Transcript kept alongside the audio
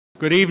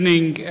Good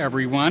evening,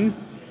 everyone.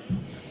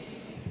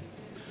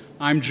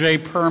 I'm Jay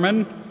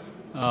Perman.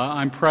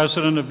 I'm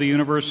president of the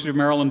University of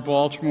Maryland,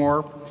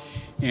 Baltimore,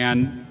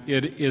 and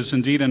it is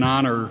indeed an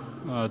honor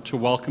to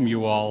welcome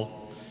you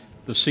all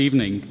this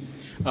evening.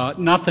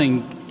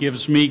 Nothing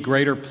gives me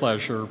greater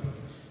pleasure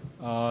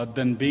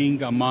than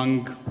being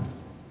among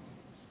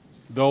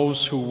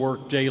those who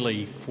work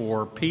daily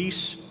for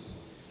peace,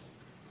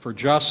 for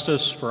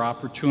justice, for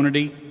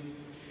opportunity.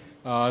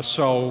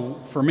 So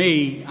for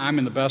me, I'm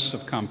in the best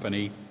of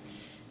company,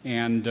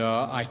 and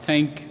I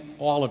thank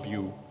all of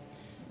you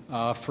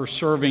for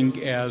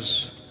serving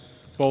as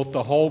both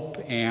the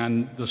hope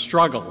and the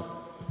struggle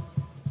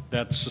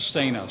that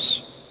sustain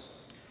us.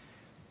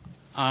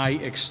 I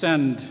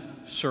extend,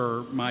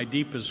 sir, my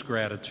deepest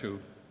gratitude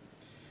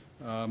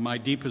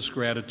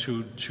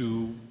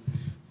to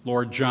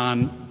Lord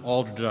John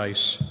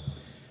Alderdice,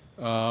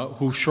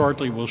 who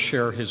shortly will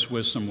share his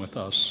wisdom with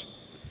us.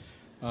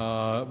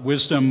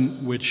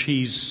 Wisdom which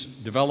he's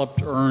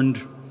developed,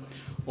 earned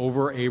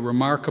over a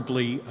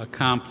remarkably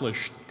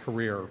accomplished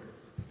career.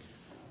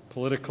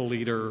 Political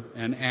leader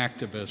and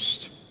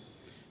activist,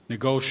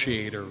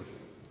 negotiator,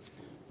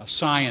 a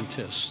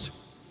scientist,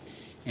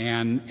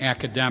 and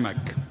academic.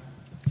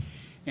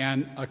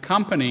 And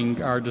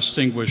accompanying our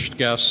distinguished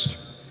guests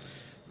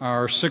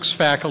are 6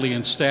 faculty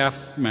and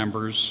staff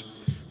members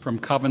from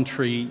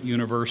Coventry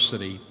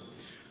University.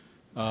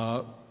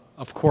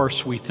 Of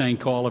course, we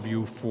thank all of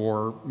you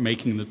for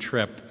making the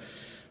trip.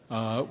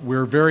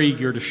 We're very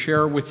eager to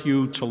share with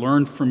you, to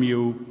learn from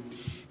you,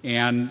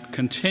 and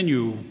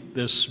continue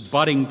this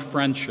budding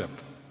friendship.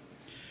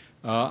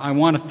 I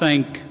want to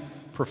thank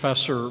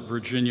Professor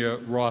Virginia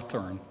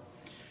Rawthorne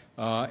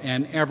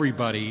and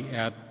everybody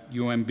at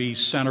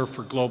UMB's Center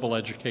for Global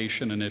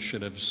Education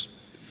Initiatives.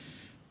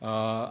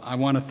 I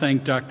want to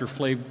thank Dr.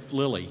 Flav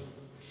Lilly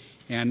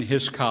and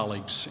his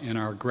colleagues in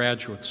our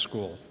graduate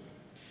school.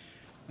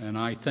 And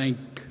I thank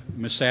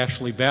Ms.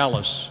 Ashley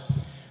Vallis,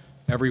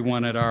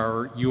 everyone at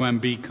our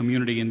UMB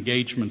Community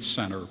Engagement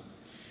Center,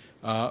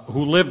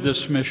 who live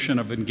this mission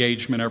of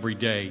engagement every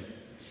day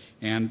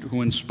and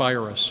who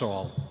inspire us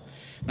all.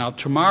 Now,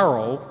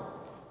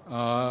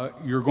 tomorrow,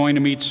 you're going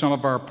to meet some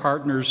of our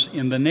partners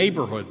in the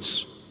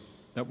neighborhoods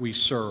that we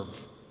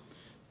serve,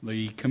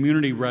 the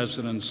community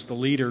residents, the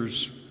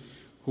leaders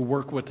who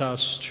work with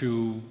us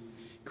to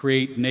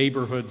create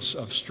neighborhoods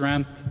of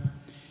strength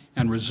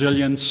and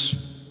resilience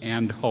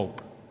and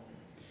hope.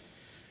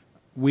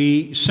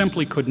 We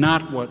simply could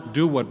not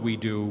do what we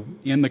do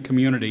in the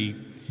community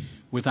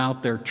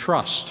without their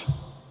trust,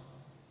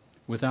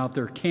 without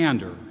their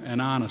candor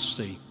and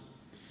honesty,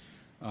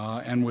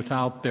 and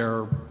without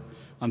their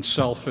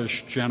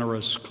unselfish,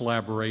 generous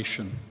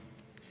collaboration.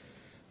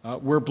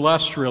 We're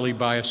blessed, really,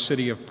 by a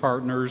city of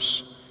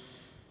partners,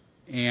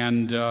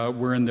 and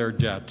we're in their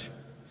debt.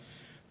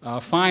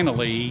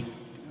 Finally,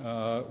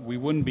 we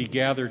wouldn't be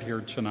gathered here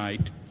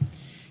tonight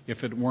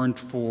if it weren't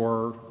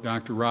for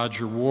Dr.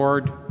 Roger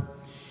Ward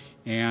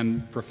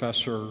and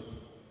Professor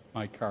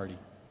Mike Hardy.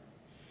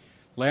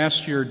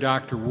 Last year,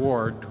 Dr.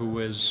 Ward, who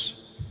is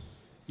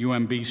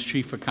UMB's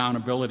Chief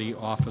Accountability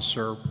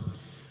Officer,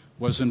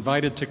 was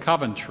invited to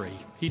Coventry.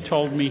 He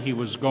told me he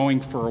was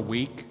going for a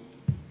week,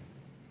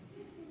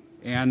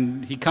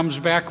 and he comes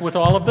back with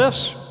all of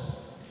this.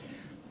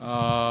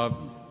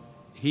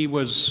 He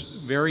was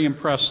very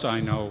impressed, I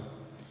know,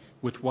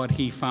 with what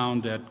he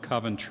found at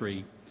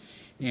Coventry,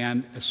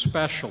 and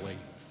especially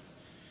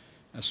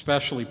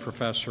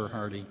Professor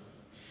Hardy,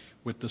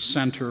 with the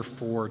Center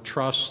for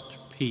Trust,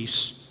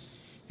 Peace,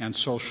 and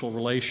Social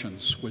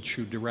Relations, which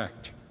you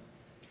direct.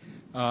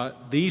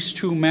 These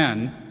 2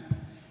 men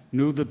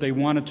knew that they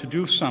wanted to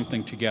do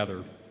something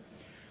together,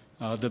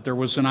 that there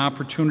was an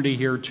opportunity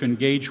here to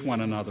engage one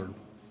another,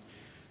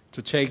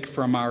 to take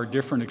from our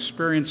different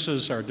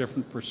experiences, our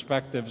different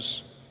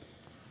perspectives,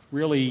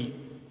 really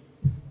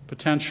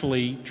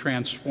potentially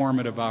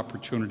transformative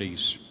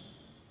opportunities.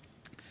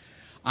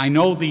 I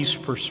know these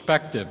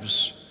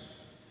perspectives,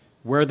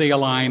 where they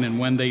align and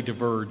when they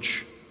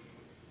diverge,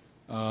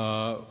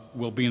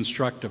 will be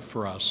instructive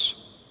for us,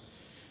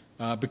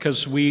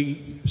 because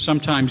we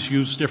sometimes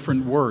use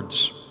different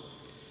words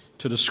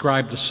to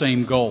describe the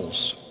same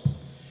goals.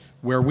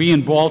 Where we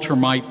in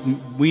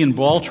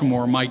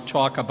Baltimore might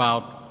talk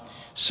about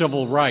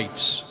civil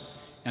rights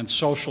and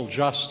social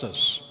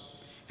justice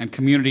and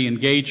community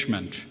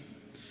engagement,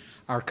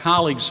 our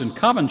colleagues in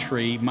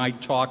Coventry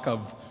might talk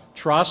of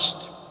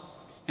trust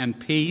and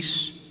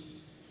peace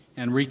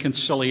and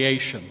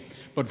reconciliation.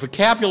 But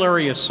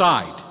vocabulary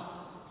aside,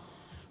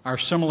 our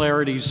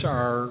similarities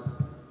are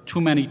too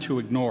many to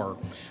ignore.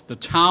 The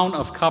town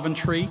of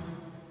Coventry,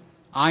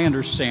 I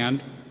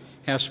understand,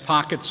 has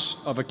pockets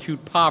of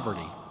acute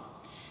poverty.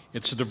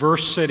 It's a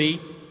diverse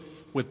city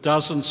with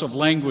dozens of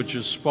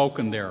languages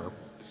spoken there.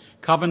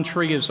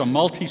 Coventry is a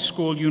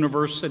multi-school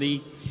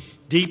university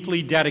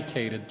deeply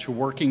dedicated to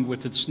working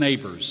with its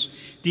neighbors,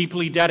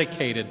 deeply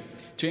dedicated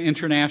to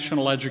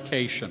international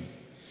education,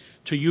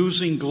 to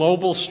using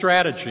global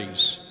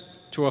strategies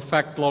to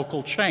affect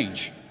local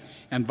change,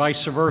 and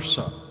vice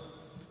versa.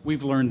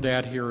 We've learned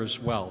that here as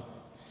well.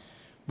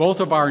 Both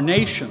of our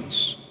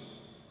nations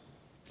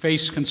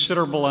face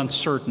considerable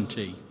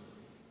uncertainty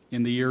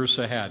in the years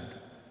ahead.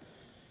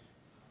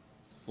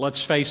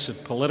 Let's face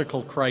it,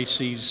 political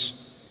crises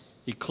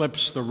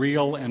eclipse the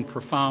real and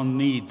profound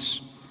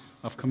needs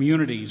of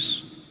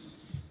communities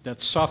that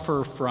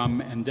suffer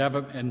from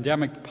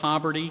endemic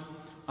poverty,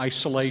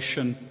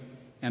 isolation,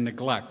 and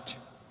neglect.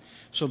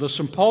 So the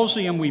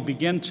symposium we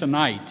begin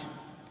tonight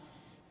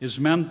is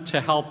meant to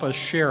help us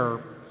share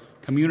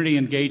community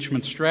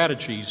engagement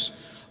strategies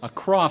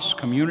across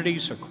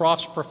communities,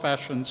 across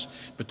professions,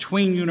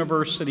 between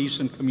universities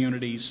and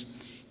communities,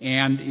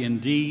 and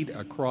indeed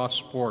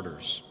across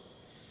borders.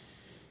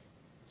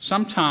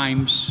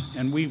 Sometimes,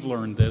 and we've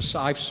learned this,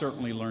 I've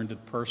certainly learned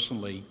it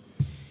personally,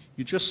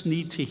 you just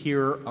need to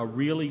hear a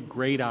really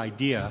great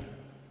idea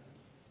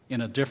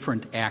in a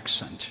different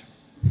accent.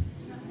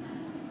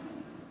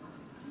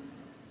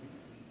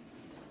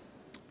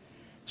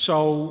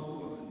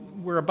 So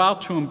we're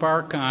about to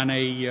embark on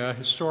a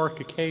historic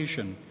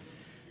occasion.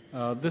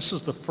 This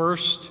is the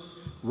first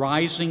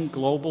Rising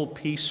Global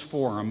Peace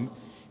Forum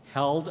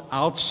held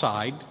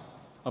outside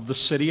of the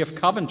city of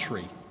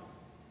Coventry.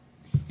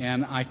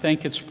 And I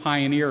thank its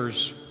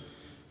pioneers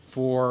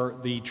for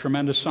the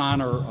tremendous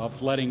honor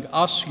of letting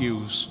us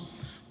use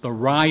the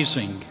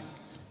Rising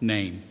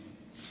name.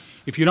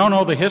 If you don't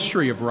know the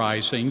history of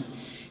Rising,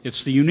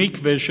 it's the unique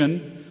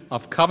vision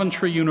of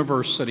Coventry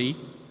University,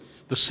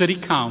 the City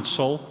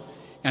Council,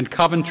 and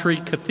Coventry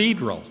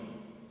Cathedral.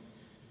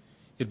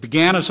 It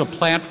began as a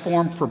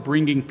platform for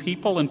bringing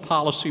people and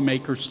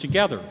policymakers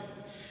together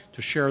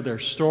to share their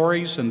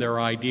stories and their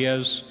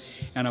ideas,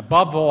 and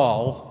above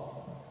all,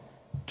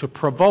 to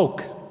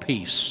provoke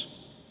peace.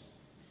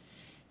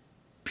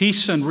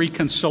 Peace and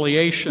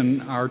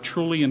reconciliation are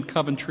truly in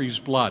Coventry's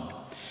blood.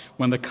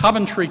 When the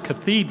Coventry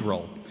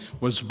Cathedral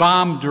was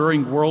bombed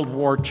during World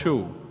War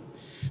II,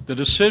 the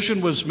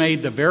decision was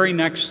made the very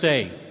next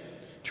day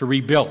to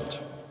rebuild,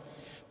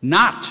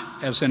 not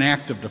as an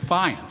act of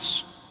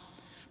defiance,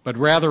 but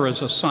rather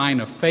as a sign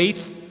of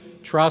faith,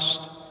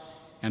 trust,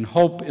 and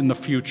hope in the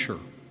future.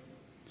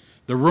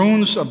 The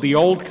ruins of the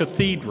old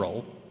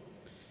cathedral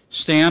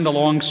stand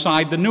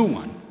alongside the new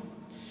one,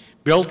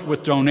 built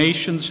with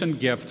donations and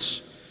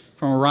gifts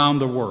from around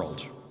the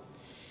world.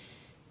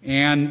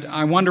 And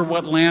I wonder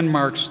what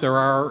landmarks there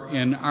are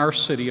in our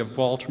city of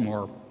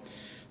Baltimore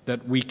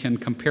that we can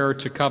compare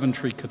to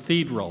Coventry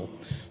Cathedral.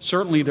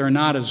 Certainly they're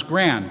not as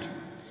grand,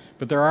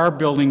 but there are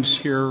buildings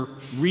here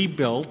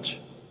rebuilt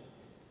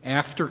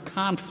after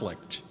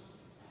conflict,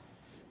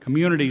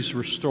 communities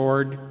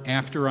restored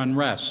after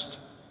unrest,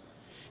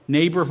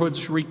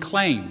 neighborhoods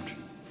reclaimed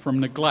from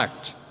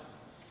neglect,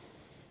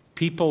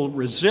 people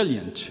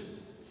resilient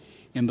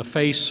in the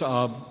face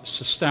of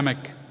systemic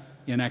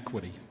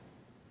inequity.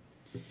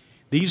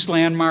 These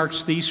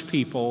landmarks, these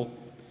people,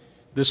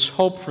 this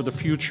hope for the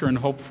future and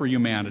hope for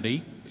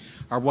humanity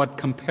are what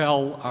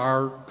compel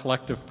our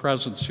collective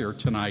presence here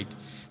tonight,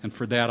 and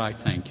for that I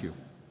thank you.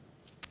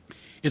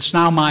 It's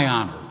now my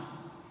honor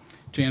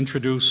to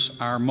introduce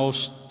our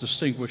most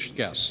distinguished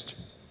guest.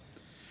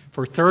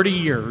 For 30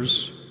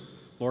 years,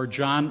 Lord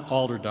John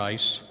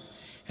Alderdice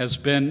has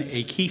been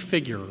a key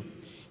figure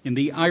in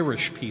the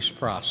Irish peace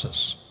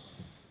process.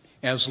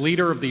 As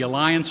leader of the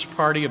Alliance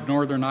Party of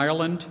Northern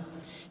Ireland,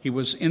 he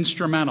was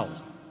instrumental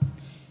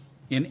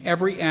in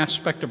every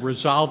aspect of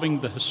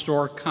resolving the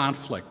historic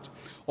conflict,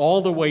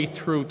 all the way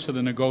through to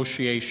the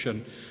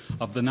negotiation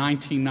of the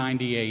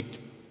 1998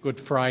 Good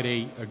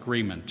Friday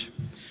Agreement.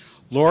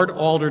 Lord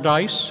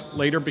Alderdice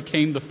later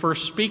became the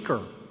first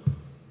Speaker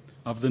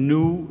of the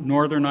new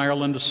Northern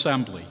Ireland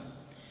Assembly,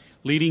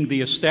 leading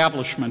the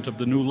establishment of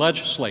the new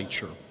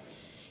legislature.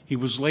 He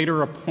was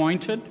later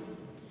appointed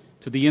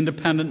to the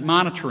Independent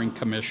Monitoring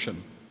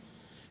Commission,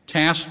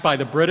 tasked by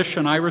the British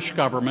and Irish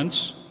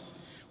governments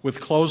with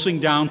closing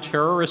down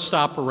terrorist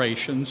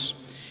operations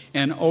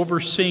and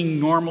overseeing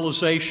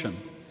normalization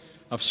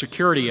of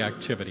security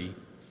activity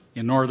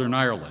in Northern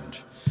Ireland.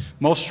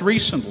 Most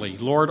recently,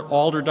 Lord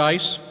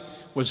Alderdice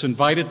was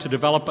invited to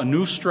develop a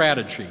new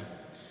strategy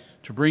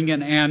to bring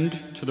an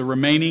end to the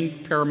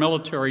remaining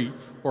paramilitary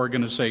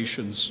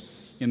organizations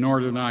in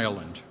Northern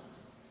Ireland.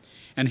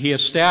 And he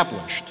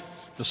established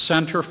the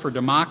Centre for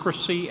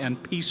Democracy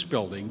and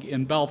Peacebuilding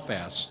in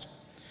Belfast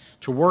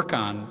to work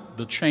on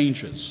the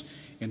changes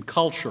in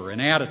culture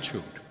and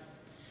attitude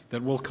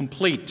that will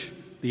complete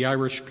the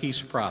Irish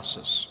peace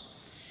process.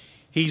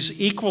 He's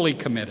equally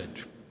committed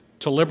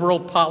to liberal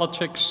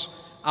politics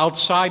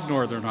outside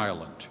Northern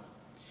Ireland.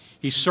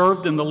 He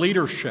served in the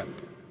leadership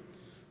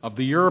of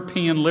the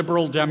European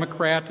Liberal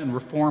Democrat and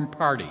Reform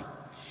Party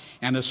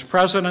and as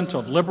president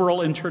of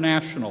Liberal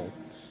International,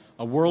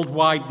 a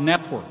worldwide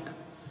network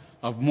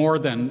of more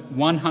than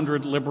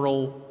 100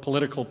 liberal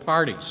political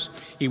parties.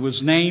 He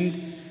was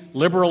named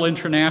Liberal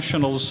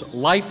International's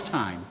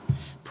Lifetime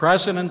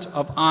President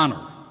of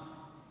Honor,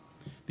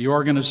 the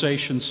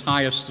organization's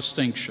highest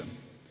distinction.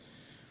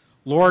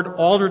 Lord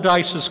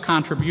Alderdice's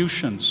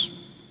contributions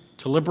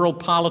to liberal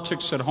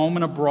politics at home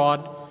and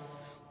abroad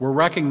were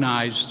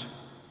recognized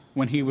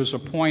when he was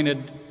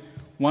appointed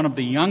one of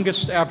the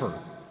youngest ever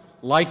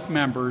life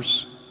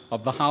members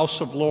of the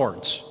House of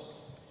Lords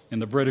in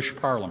the British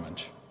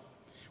Parliament,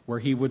 where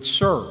he would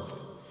serve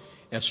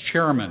as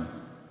chairman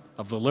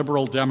of the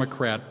Liberal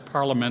Democrat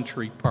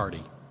Parliamentary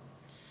Party.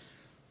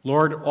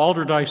 Lord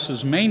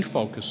Alderdice's main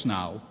focus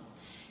now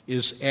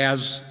is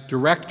as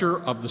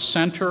director of the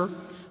Center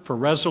for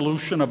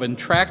Resolution of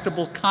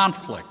Intractable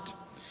Conflict,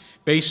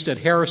 based at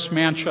Harris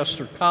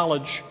Manchester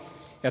College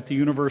at the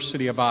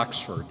University of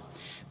Oxford.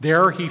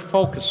 There he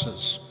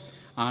focuses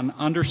on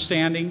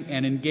understanding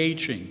and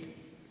engaging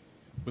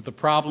with the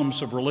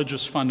problems of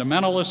religious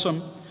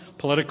fundamentalism,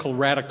 political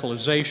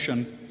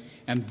radicalization,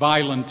 and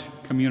violent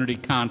community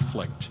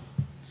conflict.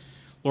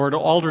 Lord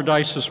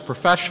Alderdice's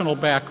professional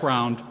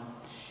background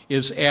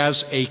is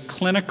as a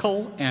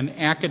clinical and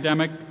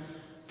academic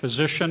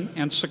physician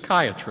and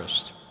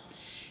psychiatrist.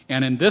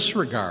 And in this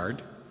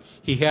regard,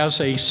 he has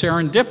a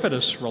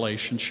serendipitous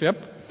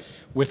relationship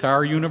with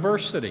our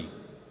university.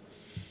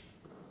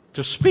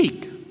 To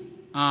speak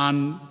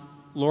on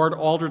Lord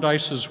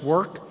Alderdice's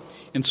work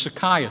in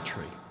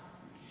psychiatry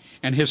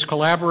and his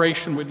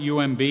collaboration with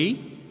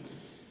UMB,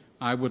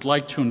 I would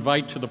like to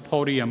invite to the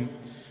podium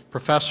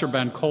Professor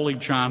Bankole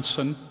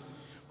Johnson,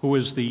 who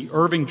is the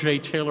Irving J.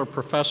 Taylor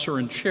Professor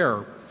and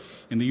Chair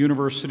in the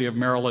University of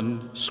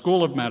Maryland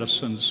School of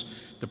Medicine's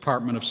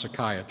Department of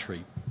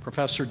Psychiatry.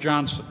 Professor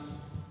Johnson.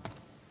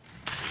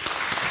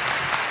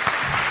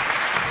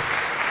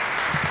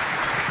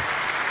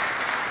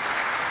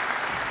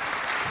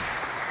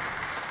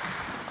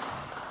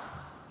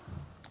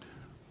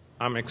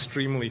 I'm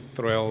extremely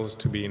thrilled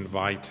to be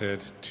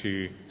invited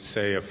to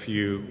say a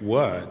few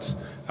words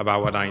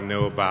about what I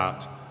know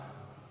about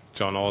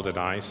John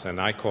Alderdice, and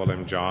I call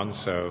him John,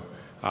 so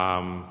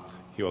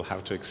he will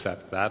have to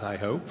accept that, I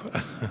hope.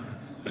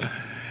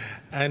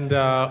 And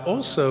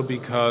also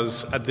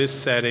because at this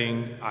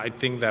setting, I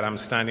think that I'm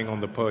standing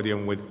on the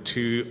podium with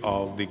two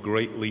of the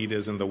great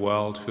leaders in the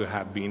world who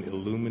have been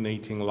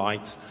illuminating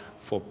lights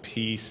for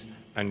peace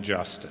and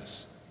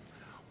justice.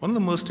 One of the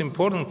most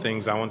important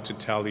things I want to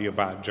tell you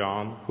about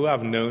John, who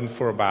I've known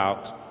for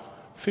about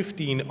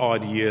 15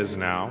 odd years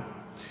now,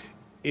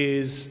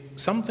 is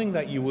something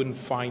that you wouldn't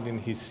find in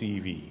his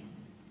CV.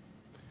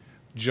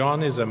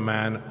 John is a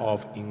man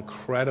of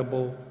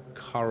incredible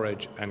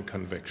courage and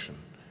conviction.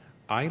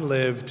 I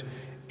lived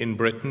in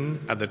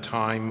Britain at the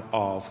time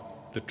of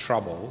the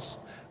Troubles,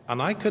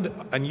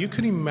 and you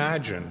could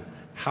imagine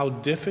how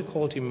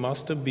difficult it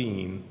must have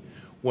been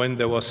when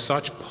there was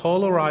such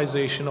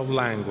polarization of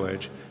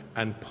language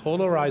and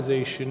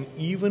polarization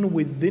even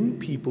within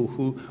people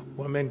who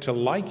were meant to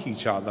like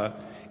each other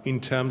in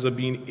terms of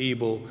being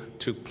able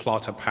to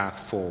plot a path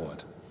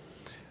forward.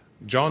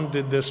 John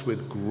did this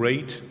with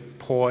great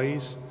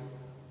poise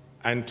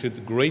and to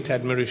the great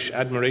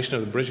admiration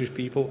of the British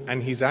people,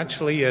 and he's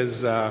actually,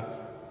 as Dr.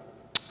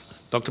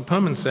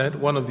 Perman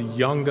said, one of the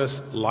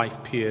youngest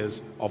life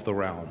peers of the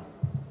realm.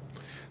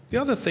 The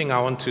other thing I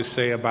want to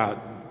say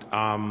about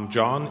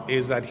John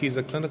is that he's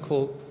a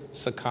clinical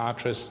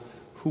psychiatrist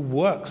who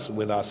works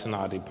with us in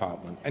our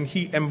department, and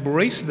he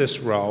embraced this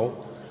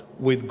role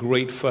with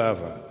great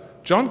fervor.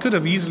 John could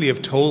have easily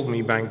have told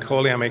me,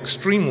 Bankole, I'm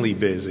extremely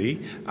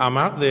busy, I'm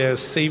out there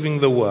saving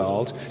the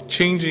world,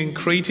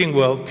 creating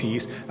world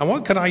peace, and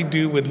what could I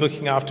do with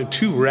looking after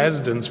 2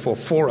 residents for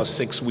 4 or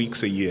 6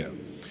 weeks a year?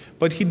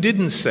 But he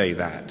didn't say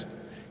that.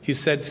 He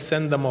said,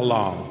 send them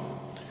along.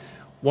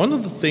 One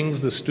of the things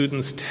the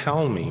students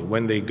tell me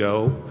when they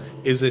go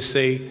is they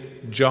say,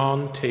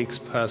 John takes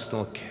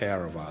personal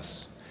care of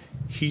us.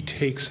 He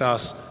takes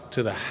us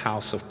to the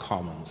House of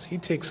Commons. He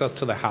takes us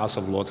to the House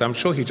of Lords. I'm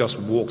sure he just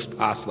walks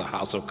past the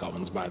House of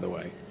Commons, by the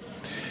way.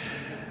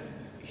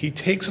 He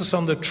takes us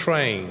on the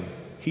train.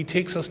 He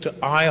takes us to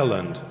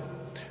Ireland.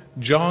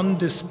 John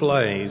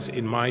displays,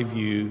 in my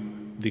view,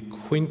 the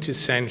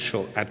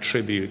quintessential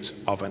attributes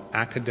of an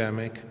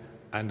academic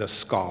and a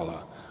scholar.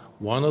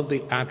 One of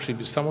the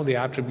attributes, some of the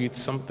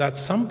attributes that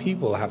some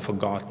people have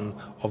forgotten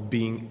of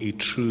being a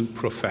true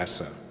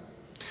professor.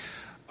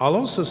 I'll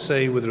also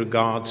say, with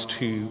regards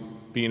to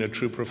being a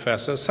true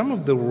professor, some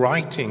of the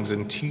writings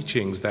and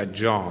teachings that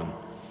John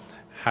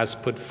has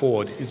put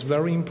forward is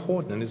very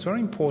important, and it's very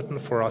important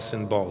for us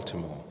in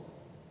Baltimore.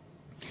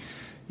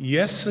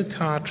 Yes,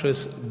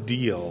 psychiatrists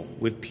deal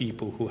with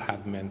people who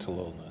have mental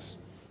illness.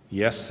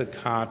 Yes,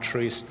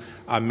 psychiatrists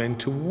are meant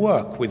to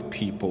work with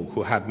people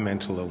who have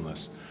mental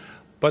illness.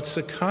 But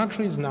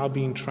psychiatry is now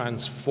being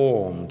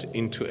transformed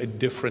into a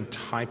different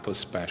type of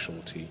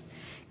specialty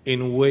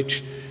in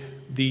which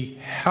the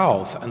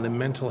health and the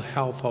mental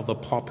health of the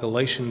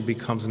population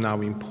becomes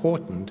now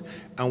important,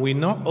 and we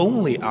not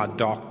only are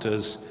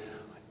doctors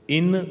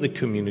in the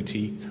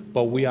community,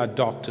 but we are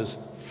doctors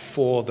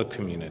for the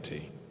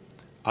community.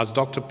 As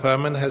Dr.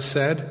 Perman has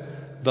said,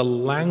 the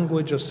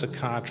language of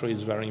psychiatry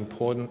is very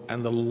important,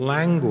 and the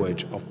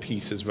language of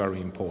peace is very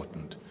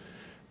important.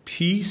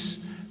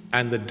 Peace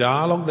and the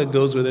dialogue that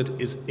goes with it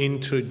is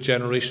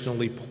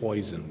intergenerationally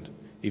poisoned.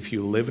 If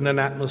you live in an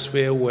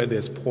atmosphere where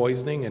there's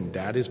poisoning and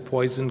dad is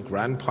poisoned,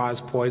 grandpa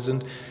is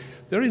poisoned,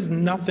 there is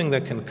nothing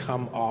that can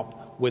come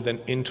up with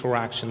an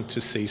interaction to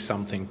say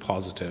something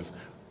positive.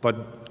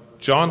 But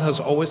John has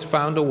always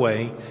found a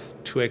way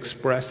to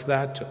express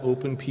that, to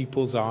open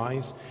people's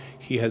eyes.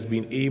 He has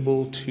been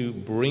able to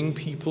bring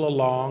people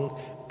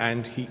along,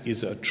 and he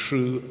is a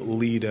true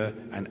leader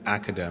and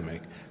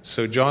academic.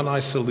 So John, I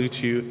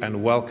salute you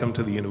and welcome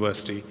to the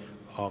University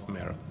of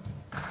Maryland.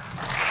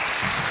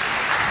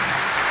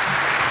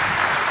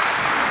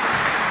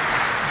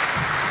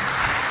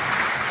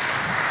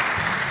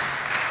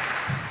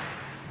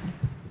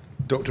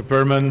 Dr.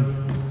 Perman,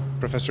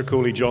 Professor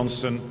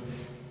Coley-Johnston,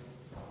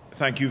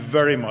 thank you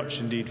very much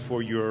indeed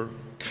for your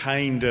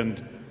kind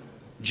and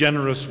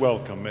generous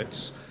welcome.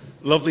 It's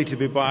lovely to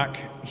be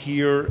back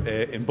here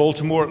in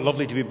Baltimore,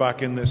 lovely to be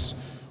back in this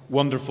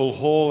wonderful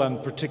hall,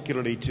 and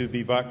particularly to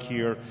be back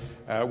here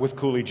with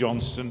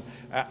Coley-Johnston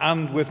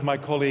and with my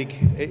colleague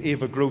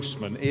Eva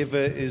Grossman. Eva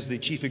is the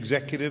Chief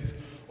Executive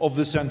of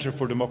the Centre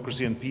for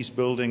Democracy and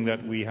Peacebuilding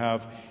that we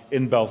have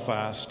in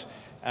Belfast,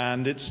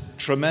 and it's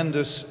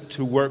tremendous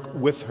to work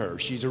with her.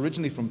 She's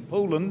originally from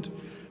Poland,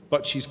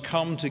 but she's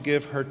come to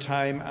give her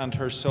time and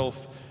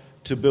herself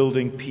to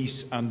building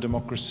peace and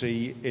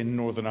democracy in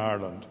Northern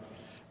Ireland.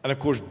 And of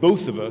course,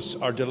 both of us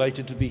are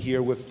delighted to be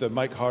here with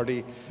Mike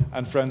Hardy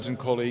and friends and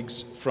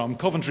colleagues from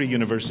Coventry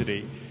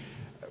University.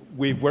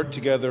 We've worked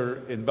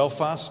together in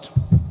Belfast,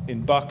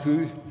 in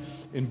Baku,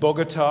 in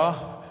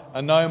Bogota,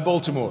 and now in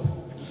Baltimore.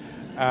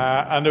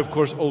 And of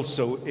course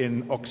also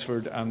in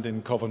Oxford and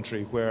in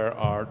Coventry, where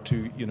our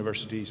two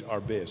universities are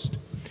based.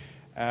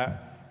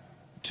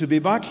 To be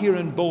back here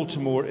in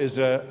Baltimore is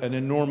an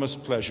enormous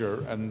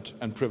pleasure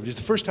and privilege.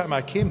 The first time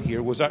I came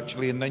here was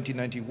actually in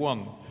 1991,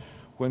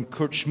 when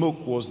Kurt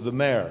Schmoke was the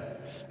mayor.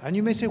 And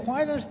you may say,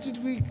 why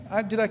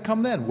did I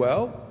come then?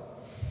 Well,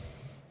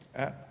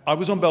 I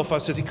was on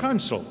Belfast City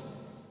Council,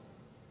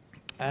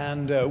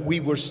 and we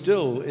were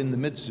still in the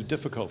midst of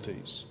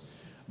difficulties,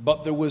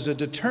 but there was a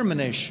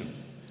determination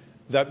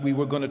that we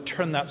were going to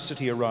turn that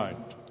city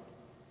around.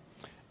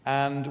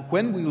 And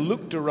when we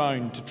looked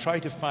around to try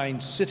to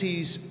find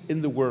cities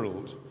in the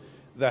world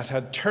that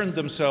had turned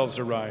themselves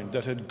around,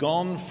 that had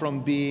gone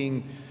from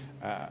being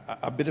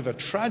a bit of a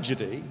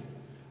tragedy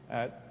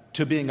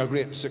to being a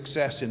great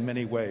success in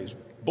many ways,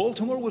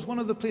 Baltimore was one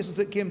of the places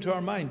that came to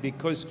our mind,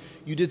 because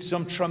you did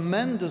some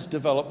tremendous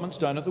developments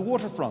down at the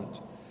waterfront.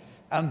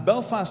 And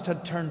Belfast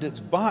had turned its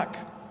back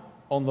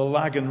on the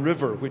Lagan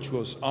River, which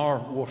was our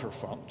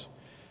waterfront.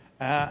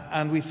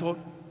 And we thought,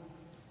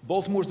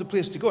 Baltimore's the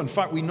place to go. In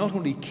fact, we not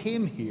only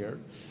came here,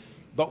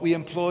 but we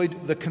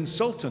employed the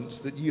consultants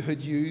that you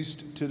had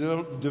used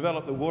to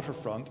develop the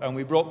waterfront, and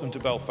we brought them to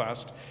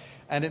Belfast,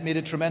 and it made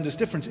a tremendous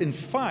difference. In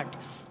fact,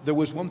 there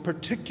was one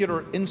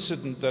particular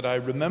incident that I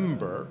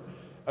remember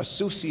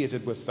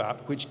associated with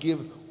that, which gave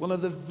one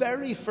of the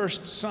very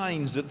first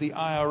signs that the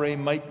IRA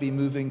might be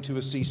moving to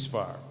a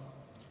ceasefire.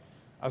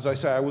 As I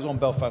say, I was on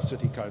Belfast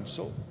City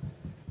Council,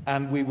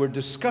 and we were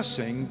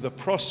discussing the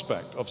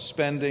prospect of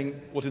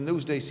spending what in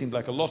those days seemed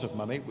like a lot of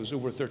money, it was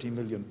over £30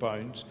 million,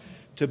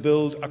 to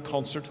build a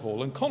concert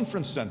hall and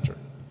conference centre.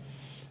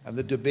 And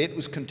the debate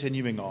was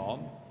continuing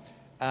on,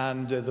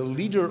 and the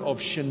leader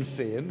of Sinn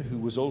Féin, who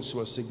was also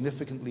a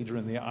significant leader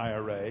in the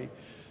IRA,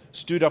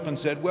 stood up and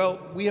said,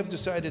 well, we have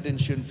decided in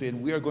Sinn Féin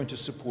we are going to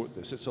support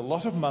this. It's a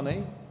lot of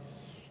money,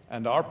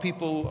 and our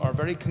people are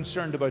very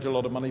concerned about a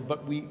lot of money,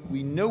 but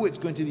we know it's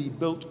going to be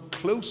built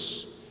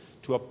close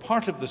to a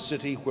part of the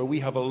city where we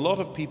have a lot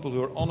of people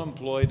who are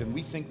unemployed, and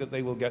we think that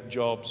they will get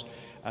jobs,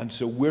 and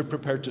so we're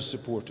prepared to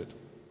support it.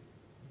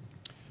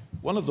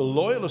 One of the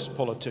loyalist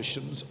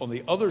politicians on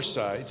the other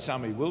side,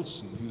 Sammy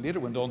Wilson, who later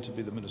went on to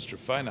be the Minister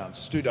of Finance,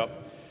 stood up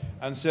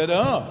and said,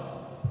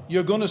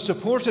 you're going to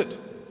support it.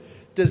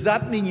 Does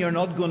that mean you're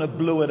not going to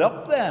blow it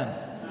up then?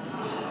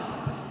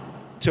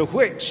 To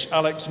which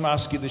Alex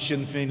Maskey, the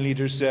Sinn Féin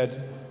leader,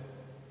 said,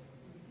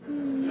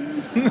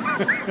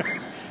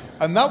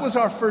 and that was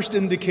our first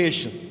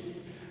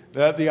indication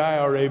that the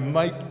IRA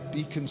might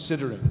be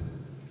considering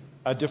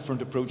a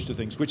different approach to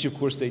things, which of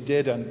course they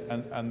did,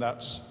 and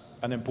that's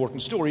an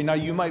important story. Now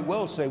you might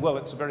well say, well,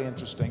 it's very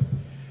interesting,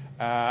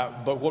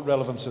 but what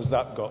relevance has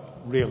that got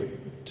really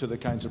to the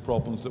kinds of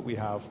problems that we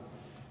have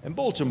in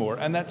Baltimore?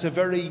 And that's a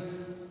very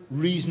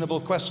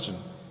reasonable question.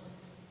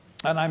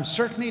 And I'm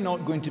certainly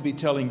not going to be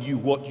telling you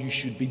what you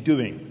should be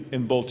doing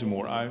in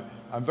Baltimore.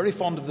 I'm very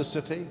fond of the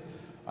city.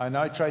 I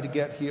now try to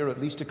get here at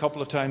least a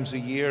couple of times a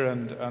year,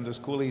 and as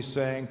Coley is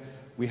saying,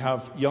 we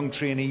have young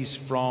trainees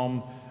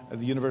from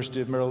the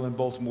University of Maryland and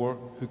Baltimore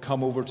who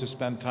come over to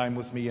spend time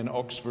with me in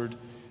Oxford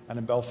and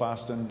in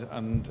Belfast and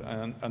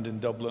in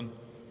Dublin.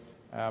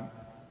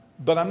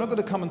 But I'm not going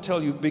to come and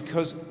tell you,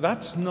 because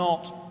that's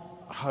not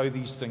how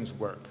these things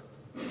work.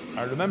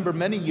 I remember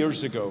many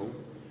years ago,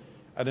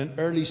 at an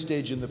early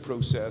stage in the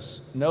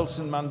process,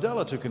 Nelson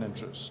Mandela took an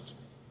interest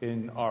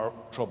in our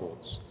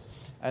troubles.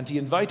 And he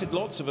invited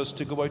lots of us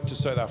to go out to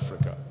South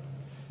Africa.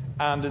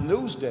 And in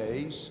those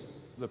days,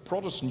 the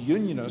Protestant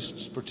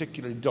Unionists,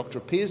 particularly Dr.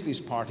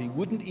 Paisley's party,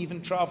 wouldn't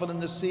even travel in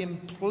the same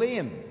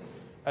plane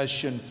as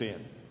Sinn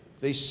Féin.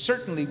 They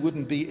certainly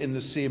wouldn't be in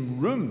the same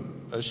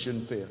room as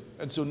Sinn Féin.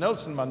 And so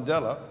Nelson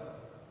Mandela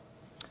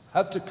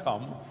had to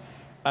come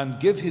and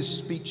give his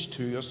speech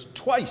to us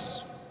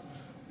twice.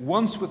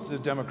 Once with the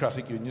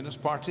Democratic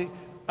Unionist Party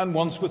and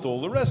once with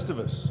all the rest of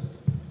us.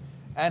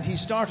 And he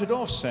started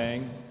off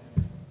saying,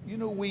 you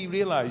know, we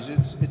realize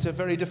it's a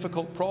very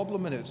difficult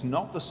problem and it's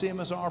not the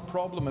same as our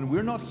problem, and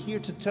we're not here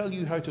to tell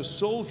you how to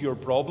solve your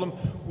problem,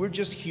 we're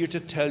just here to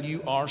tell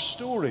you our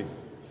story.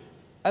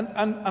 And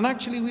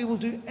actually we will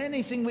do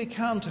anything we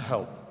can to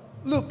help.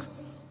 Look,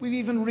 we've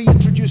even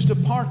reintroduced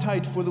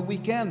apartheid for the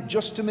weekend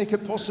just to make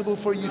it possible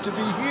for you to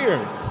be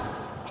here.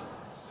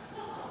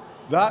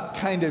 That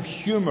kind of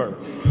humor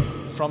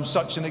from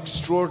such an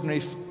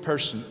extraordinary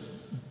person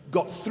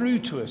got through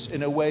to us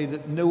in a way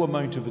that no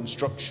amount of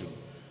instruction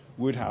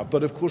would have.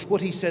 But of course,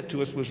 what he said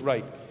to us was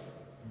right.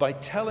 By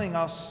telling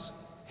us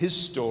his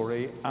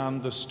story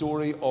and the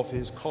story of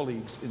his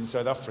colleagues in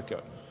South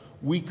Africa,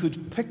 we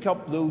could pick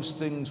up those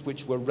things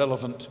which were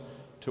relevant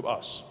to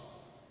us.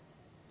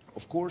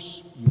 Of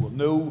course, you will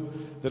know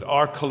that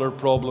our colour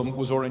problem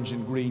was orange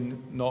and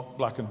green, not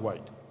black and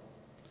white.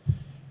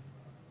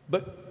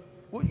 But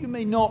what you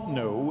may not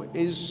know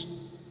is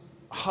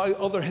how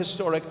other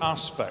historic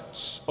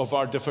aspects of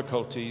our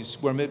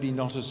difficulties were maybe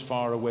not as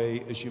far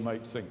away as you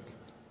might think.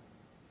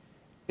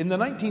 In the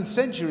 19th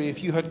century,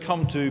 if you had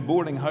come to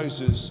boarding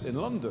houses in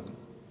London,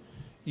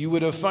 you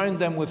would have found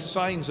them with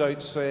signs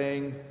out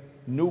saying,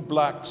 no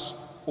blacks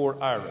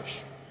or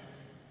Irish.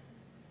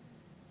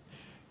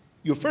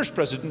 Your first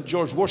president,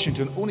 George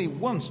Washington, only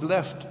once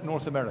left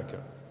North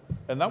America,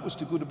 and that was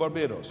to go to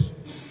Barbados.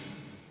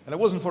 And it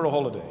wasn't for a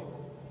holiday.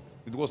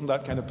 It wasn't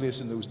that kind of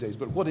place in those days.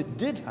 But what it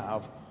did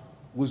have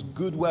was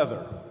good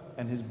weather.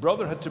 And his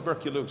brother had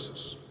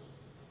tuberculosis.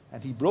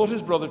 And he brought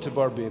his brother to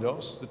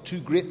Barbados. The two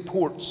great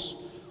ports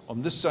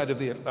on this side of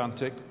the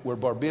Atlantic were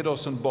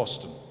Barbados and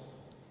Boston.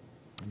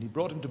 And he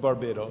brought him to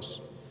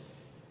Barbados.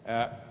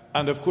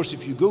 And of course,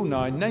 if you go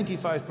now,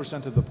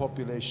 95% of the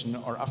population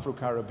are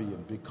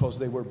Afro-Caribbean because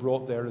they were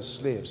brought there as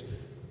slaves.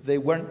 They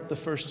weren't the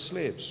first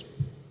slaves.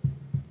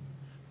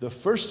 The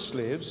first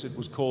slaves, it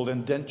was called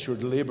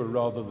indentured labour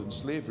rather than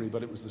slavery,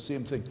 but it was the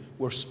same thing,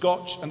 were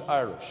Scotch and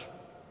Irish.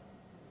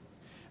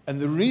 And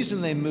the reason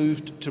they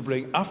moved to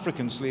bring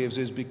African slaves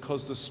is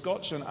because the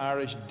Scotch and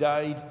Irish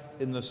died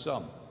in the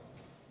sun.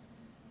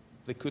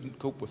 They couldn't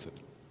cope with it.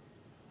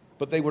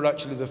 But they were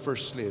actually the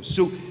first slaves.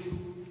 So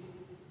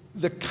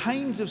the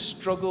kinds of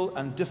struggle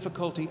and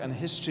difficulty and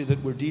history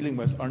that we're dealing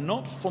with are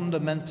not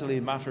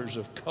fundamentally matters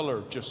of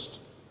colour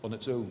just on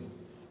its own.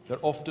 They're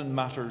often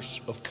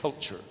matters of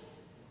culture.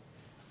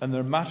 And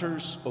they're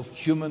matters of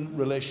human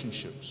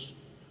relationships,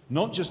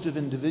 not just of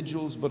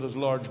individuals, but as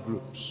large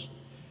groups.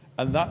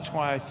 And that's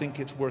why I think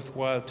it's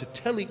worthwhile to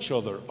tell each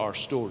other our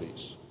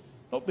stories.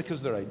 Not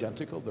because they're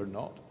identical, they're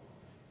not.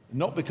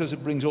 Not because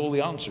it brings all the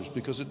answers,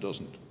 because it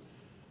doesn't.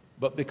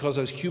 But because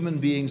as human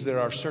beings, there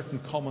are certain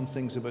common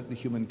things about the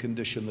human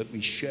condition that we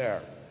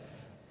share.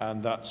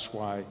 And that's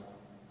why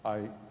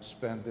I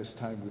spend this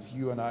time with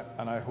you, and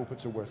I hope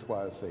it's a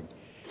worthwhile thing.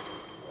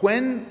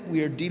 When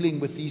we are dealing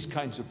with these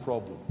kinds of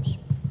problems,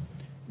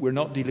 we're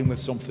not dealing with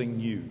something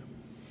new.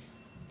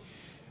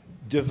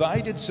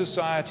 Divided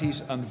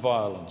societies and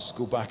violence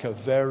go back a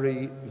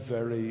very,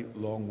 very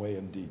long way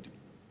indeed.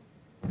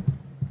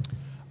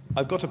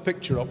 I've got a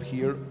picture up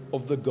here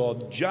of the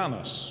god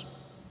Janus.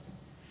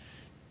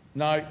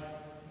 Now,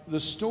 the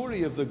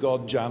story of the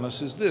god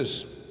Janus is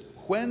this.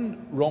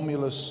 When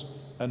Romulus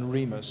and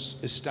Remus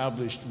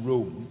established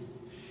Rome,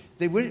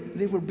 they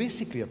were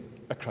basically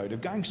a crowd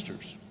of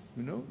gangsters.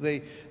 You know,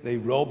 they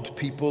robbed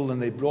people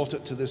and they brought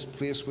it to this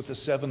place with the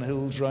 7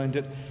 hills round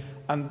it.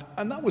 And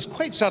that was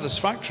quite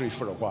satisfactory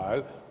for a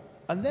while.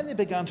 And then they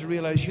began to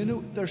realize, you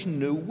know, there's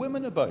no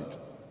women about.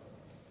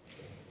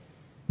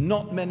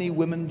 Not many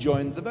women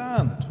joined the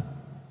band.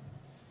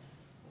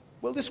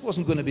 Well, this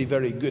wasn't going to be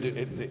very good.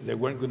 They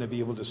weren't going to be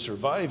able to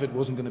survive. It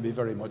wasn't going to be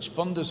very much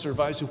fun to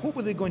survive. So what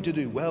were they going to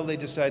do? Well, they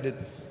decided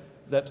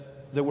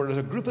that there were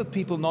a group of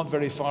people not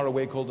very far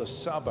away called the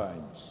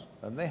Sabines.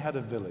 And they had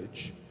a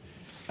village.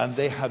 And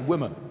they had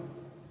women.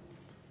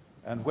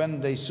 And when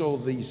they saw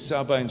these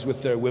Sabines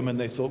with their women,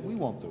 they thought, we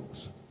want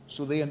those.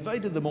 So they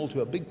invited them all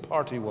to a big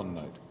party one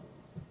night.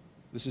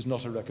 This is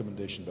not a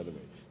recommendation, by the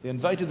way. They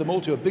invited them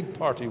all to a big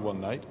party one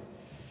night.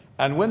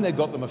 And when they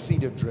got them a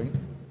feed of drink,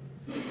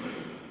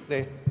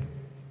 they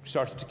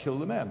started to kill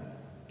the men,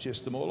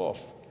 chased them all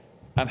off,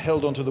 and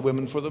held onto the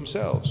women for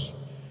themselves.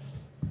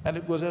 And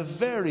it was a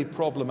very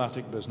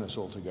problematic business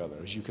altogether,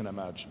 as you can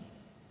imagine.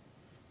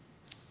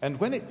 And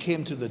when it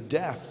came to the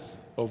death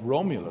of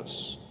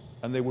Romulus,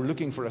 and they were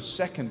looking for a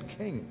second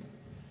king,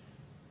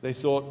 they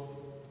thought,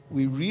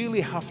 we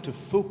really have to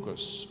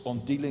focus on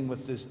dealing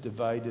with this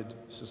divided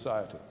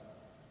society.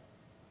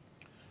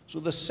 So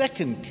the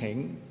second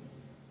king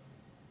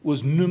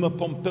was Numa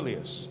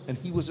Pompilius, and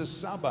he was a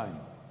Sabine.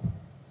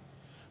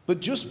 But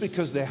just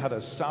because they had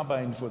a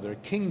Sabine for their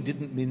king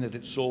didn't mean that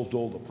it solved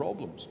all the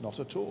problems, not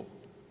at all.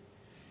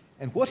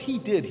 And what he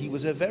did, he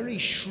was a very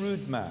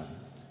shrewd man,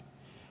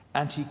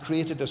 and he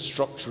created a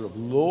structure of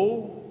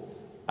law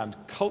and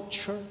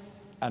culture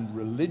and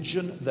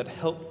religion that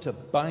helped to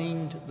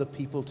bind the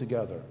people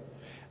together.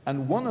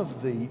 And one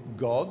of the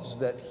gods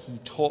that he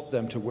taught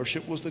them to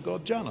worship was the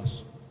god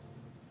Janus.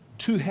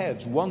 Two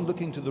heads, one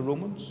looking to the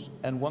Romans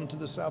and one to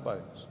the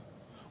Sabines.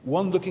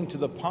 One looking to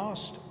the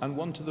past and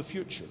one to the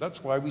future.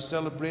 That's why we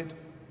celebrate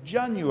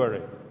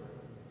January,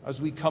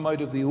 as we come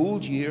out of the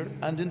old year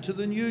and into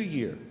the new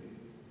year.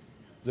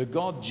 The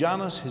god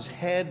Janus, his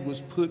head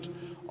was put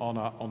on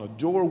a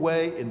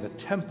doorway in the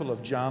temple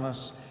of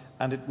Janus,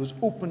 and it was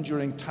open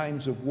during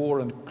times of war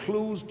and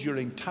closed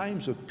during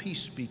times of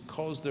peace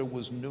because there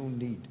was no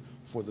need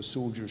for the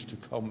soldiers to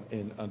come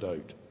in and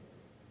out.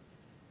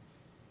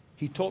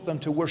 He taught them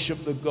to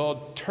worship the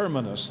god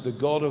Terminus, the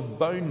god of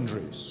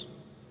boundaries.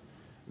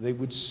 They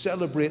would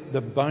celebrate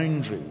the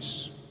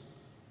boundaries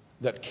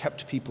that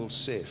kept people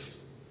safe.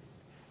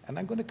 And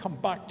I'm going to come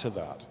back to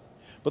that.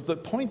 But the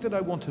point that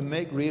I want to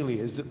make really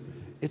is that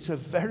it's a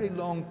very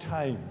long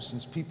time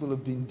since people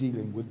have been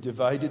dealing with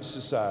divided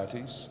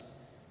societies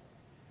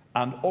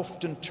and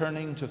often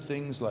turning to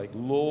things like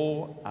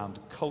law and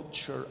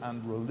culture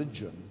and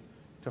religion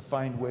to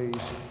find ways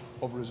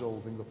of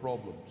resolving the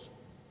problems.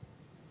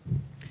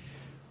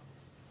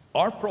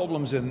 Our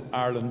problems in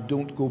Ireland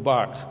don't go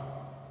back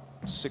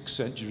 6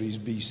 centuries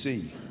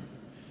BC,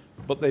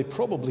 but they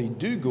probably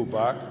do go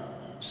back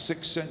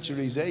 6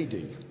 centuries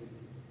AD.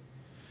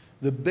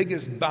 The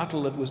biggest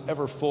battle that was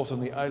ever fought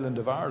on the island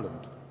of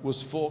Ireland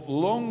was fought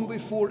long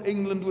before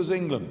England was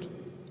England.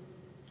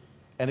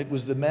 And it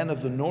was the men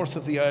of the north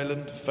of the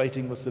island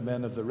fighting with the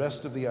men of the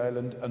rest of the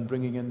island and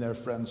bringing in their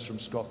friends from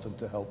Scotland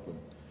to help them.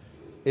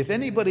 If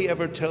anybody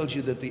ever tells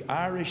you that the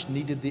Irish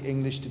needed the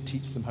English to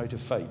teach them how to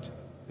fight,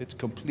 it's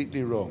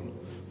completely wrong.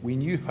 We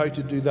knew how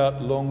to do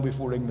that long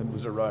before England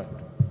was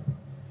around.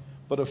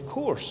 But of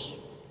course,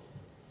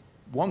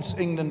 once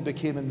England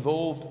became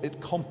involved,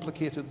 it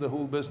complicated the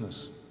whole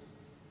business.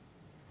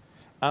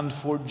 And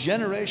for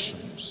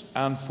generations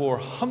and for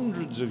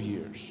hundreds of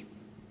years,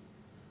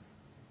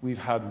 we've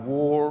had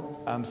war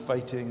and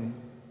fighting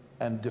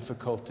and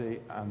difficulty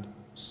and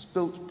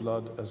spilt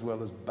blood as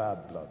well as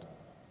bad blood.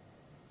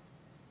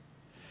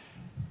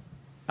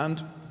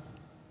 And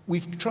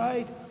we've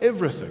tried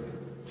everything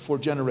for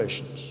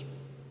generations,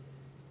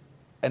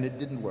 and it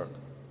didn't work.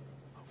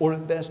 Or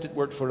at best, it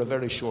worked for a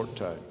very short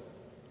time.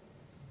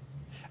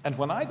 And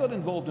when I got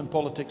involved in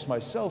politics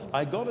myself,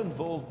 I got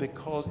involved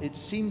because it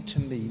seemed to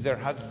me there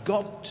had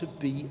got to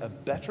be a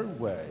better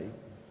way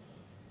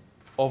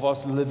of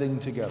us living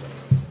together.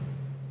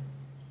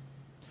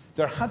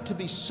 There had to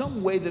be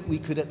some way that we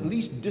could at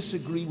least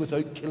disagree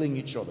without killing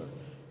each other.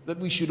 That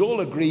we should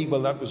all agree,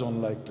 well, that was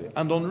unlikely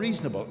and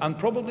unreasonable and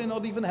probably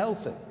not even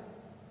healthy.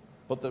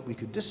 But that we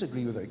could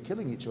disagree without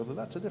killing each other,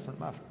 that's a different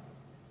matter.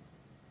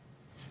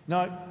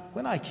 Now,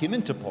 when I came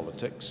into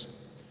politics,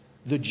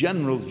 the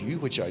general view,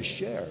 which I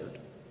shared,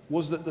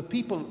 was that the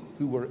people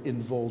who were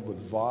involved with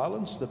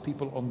violence, the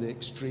people on the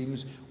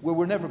extremes, we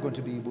were never going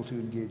to be able to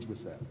engage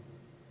with them.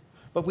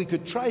 But we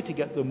could try to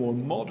get the more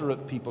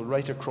moderate people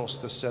right across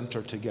the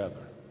centre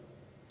together.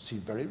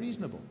 Seemed very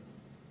reasonable.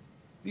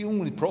 The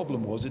only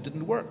problem was it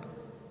didn't work.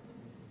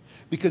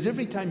 Because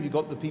every time you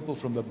got the people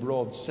from the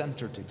broad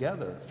centre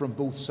together, from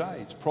both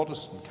sides,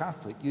 Protestant,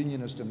 Catholic,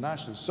 Unionist and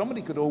Nationalist,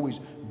 somebody could always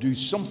do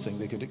something.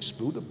 They could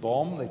explode a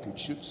bomb, they could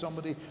shoot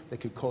somebody, they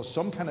could cause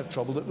some kind of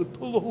trouble that would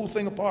pull the whole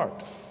thing apart.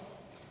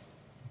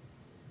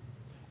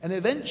 And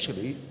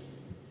eventually,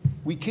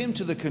 we came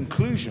to the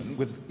conclusion,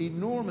 with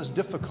enormous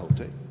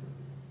difficulty,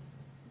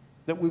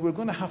 that we were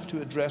going to have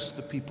to address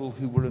the people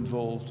who were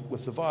involved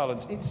with the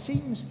violence. It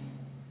seems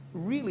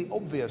really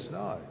obvious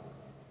now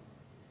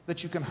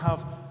that you can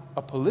have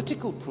a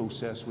political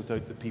process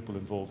without the people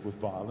involved with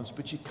violence,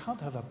 but you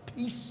can't have a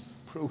peace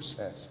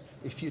process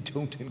if you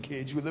don't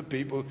engage with the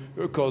people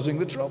who are causing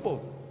the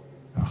trouble.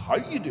 Now, how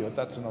you do it,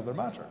 that's another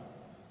matter.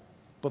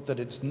 But that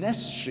it's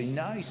necessary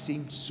now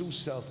seemed so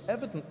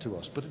self-evident to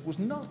us, but it was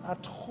not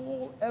at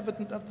all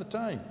evident at the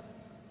time.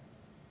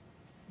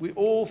 We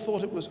all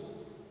thought it was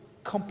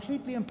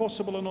completely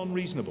impossible and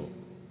unreasonable.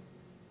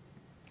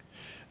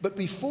 But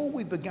before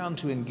we began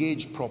to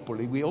engage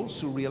properly, we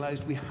also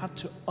realized we had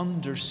to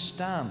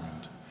understand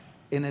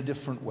in a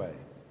different way.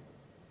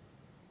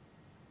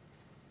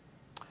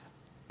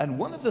 And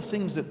one of the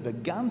things that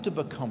began to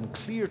become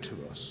clear to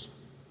us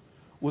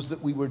was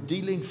that we were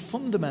dealing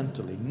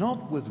fundamentally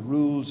not with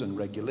rules and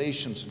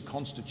regulations and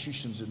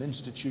constitutions and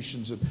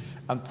institutions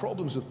and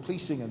problems with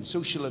policing and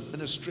social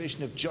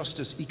administration of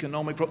justice,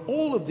 economic problems.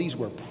 All of these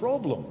were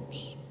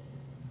problems.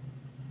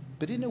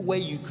 But in a way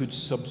you could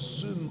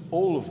subsume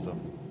all of them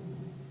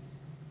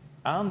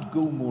and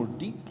go more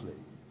deeply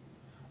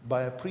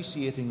by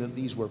appreciating that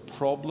these were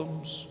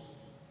problems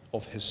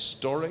of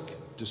historic,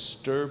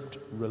 disturbed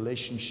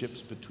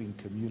relationships between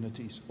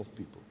communities of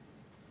people.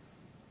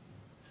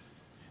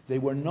 They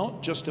were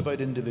not just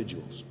about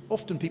individuals.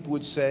 Often people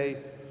would say,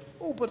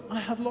 oh, but I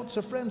have lots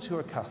of friends who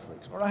are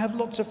Catholics, or I have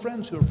lots of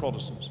friends who are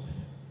Protestants.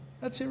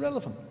 That's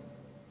irrelevant.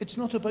 It's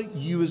not about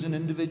you as an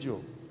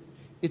individual.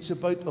 It's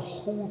about the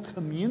whole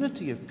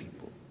community of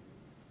people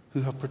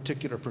who have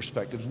particular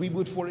perspectives. We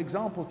would, for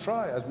example,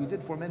 try, as we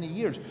did for many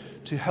years,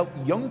 to help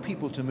young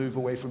people to move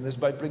away from this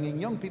by bringing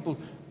young people,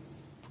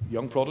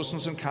 young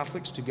Protestants and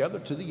Catholics, together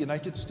to the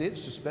United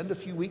States to spend a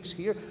few weeks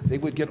here. They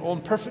would get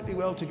on perfectly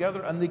well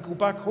together, and they'd go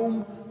back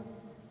home,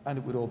 and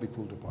it would all be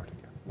pulled apart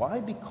again. Why?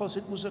 Because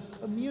it was a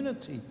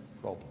community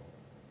problem.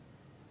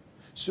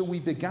 So we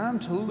began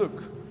to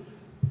look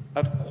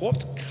at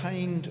what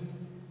kind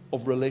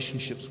of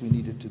relationships we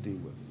needed to deal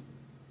with.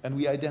 And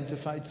we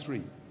identified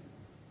three.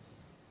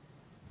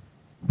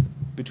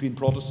 Between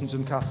Protestants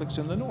and Catholics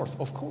in the north,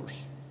 of course.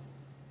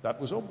 That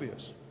was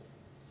obvious.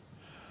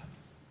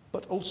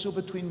 But also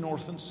between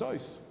north and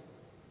south.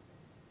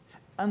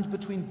 And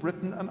between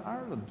Britain and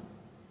Ireland.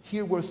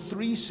 Here were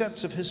three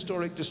sets of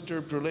historic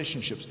disturbed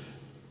relationships.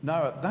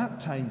 Now, at that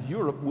time,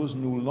 Europe was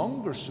no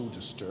longer so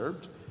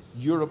disturbed.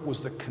 Europe was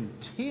the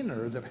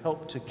container that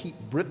helped to keep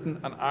Britain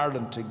and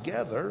Ireland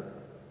together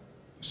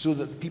so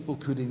that people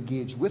could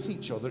engage with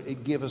each other.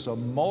 It gave us a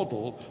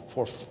model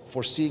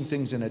for seeing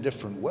things in a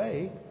different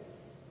way.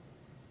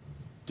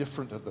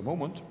 Different at the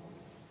moment.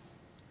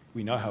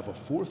 We now have a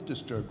fourth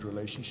disturbed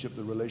relationship,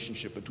 the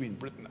relationship between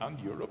Britain and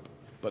Europe.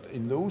 But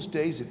in those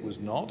days it was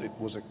not, it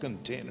was a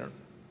container.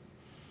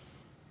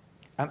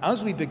 And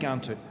as we began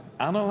to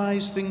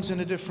analyze things in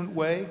a different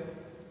way,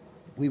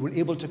 we were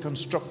able to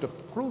construct a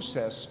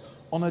process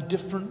on a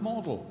different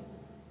model.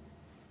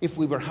 If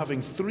we were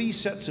having three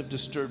sets of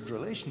disturbed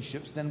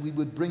relationships, then we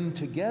would bring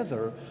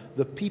together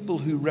the people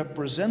who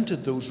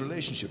represented those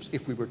relationships.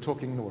 If we were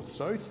talking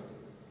north-south,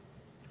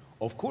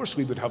 of course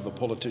we would have the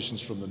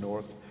politicians from the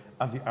north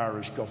and the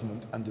Irish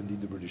government and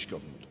indeed the British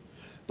government.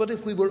 But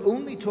if we were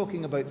only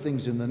talking about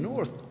things in the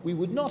north, we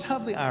would not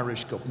have the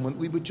Irish government,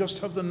 we would just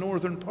have the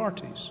northern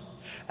parties.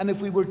 And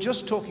if we were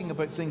just talking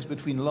about things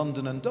between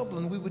London and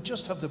Dublin, we would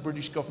just have the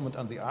British government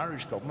and the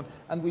Irish government,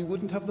 and we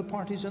wouldn't have the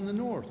parties in the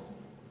north.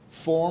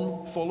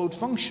 Form followed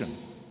function.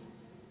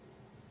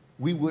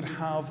 We would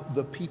have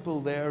the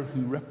people there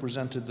who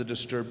represented the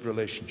disturbed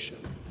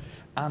relationship.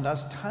 And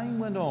as time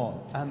went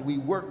on and we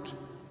worked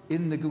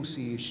in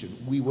negotiation,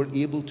 we were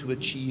able to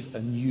achieve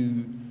a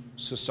new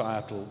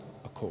societal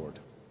accord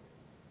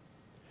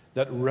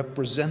that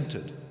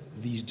represented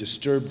these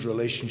disturbed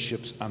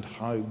relationships and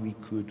how we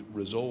could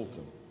resolve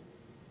them.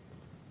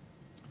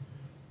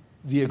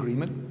 The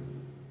agreement,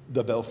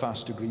 the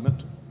Belfast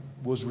Agreement,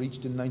 was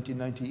reached in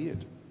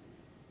 1998.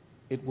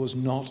 It was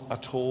not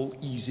at all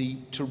easy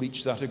to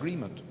reach that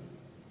agreement.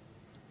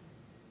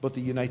 But the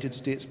United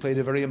States played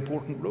a very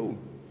important role.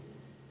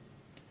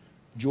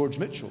 George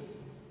Mitchell,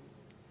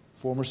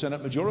 former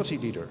Senate Majority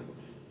Leader,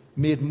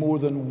 made more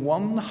than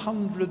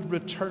 100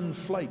 return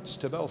flights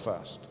to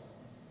Belfast.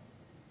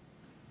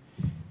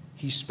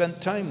 He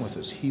spent time with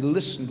us. He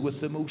listened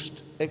with the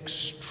most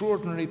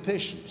extraordinary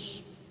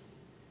patience.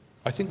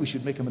 I think we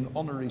should make him an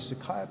honorary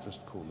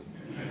psychiatrist, Colin.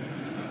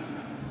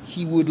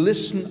 He would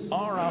listen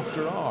hour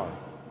after hour,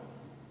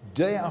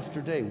 day after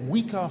day,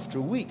 week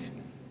after week,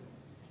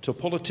 to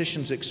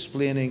politicians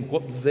explaining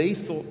what they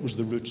thought was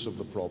the roots of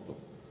the problem,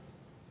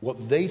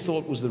 what they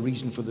thought was the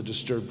reason for the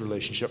disturbed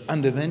relationship,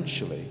 and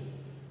eventually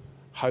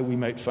how we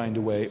might find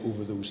a way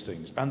over those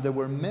things. And there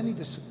were many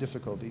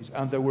difficulties,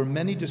 and there were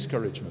many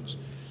discouragements.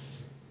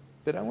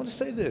 But I want to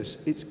say this,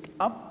 it's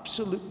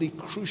absolutely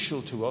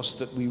crucial to us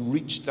that we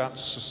reach that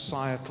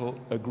societal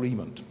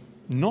agreement.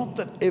 Not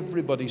that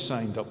everybody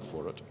signed up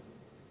for it,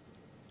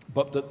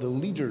 but that the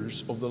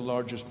leaders of the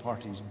largest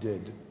parties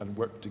did and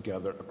worked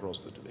together across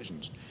the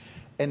divisions.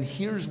 And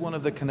here's one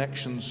of the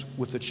connections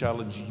with the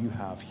challenge you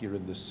have here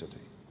in this city.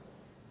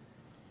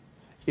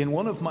 In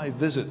one of my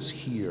visits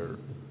here,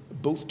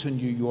 both to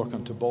New York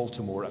and to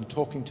Baltimore, and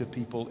talking to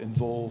people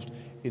involved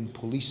in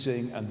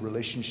policing and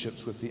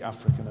relationships with the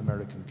African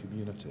American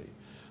community,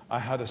 I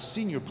had a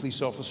senior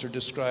police officer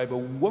describe a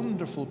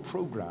wonderful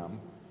program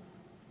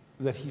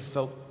that he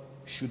felt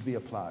should be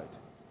applied.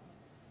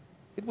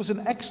 It was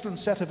an excellent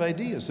set of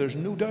ideas, there's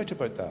no doubt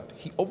about that.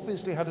 He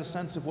obviously had a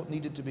sense of what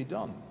needed to be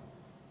done.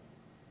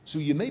 So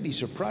you may be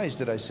surprised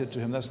that I said to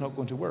him, that's not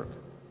going to work.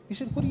 He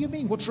said, what do you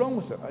mean? What's wrong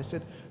with it? I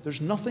said, there's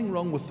nothing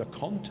wrong with the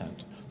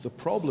content. The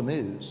problem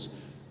is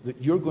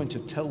that you're going to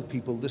tell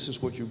people this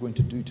is what you're going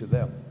to do to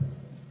them.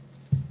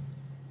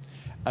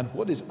 And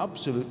what is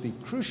absolutely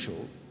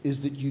crucial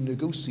is that you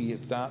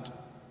negotiate that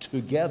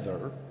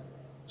together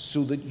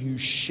so that you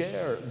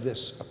share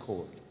this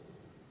accord.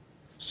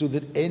 So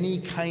that any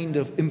kind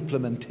of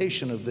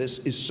implementation of this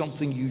is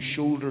something you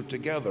shoulder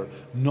together,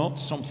 not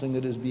something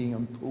that is being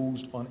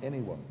imposed on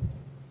anyone.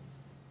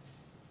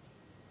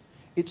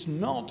 It's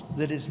not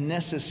that it's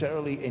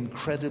necessarily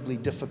incredibly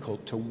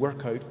difficult to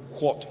work out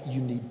what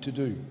you need to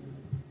do.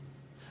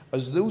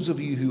 As those of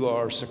you who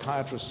are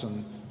psychiatrists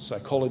and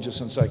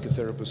psychologists and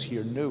psychotherapists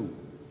here know,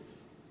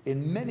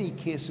 in many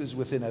cases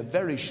within a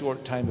very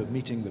short time of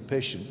meeting the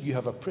patient, you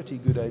have a pretty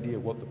good idea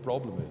what the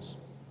problem is.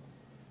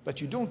 But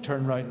you don't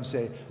turn around and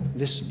say,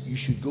 listen, you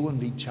should go and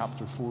read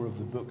chapter 4 of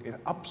the book. It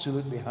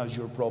absolutely has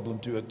your problem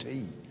to a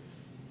T.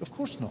 Of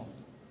course not.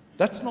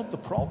 That's not the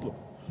problem.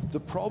 The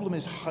problem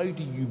is, how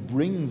do you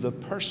bring the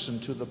person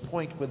to the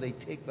point where they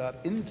take that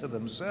into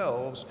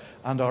themselves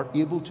and are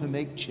able to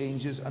make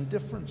changes and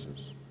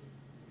differences?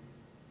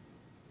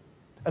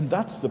 And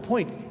that's the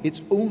point.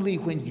 It's only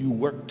when you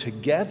work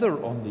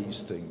together on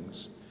these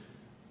things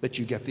that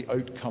you get the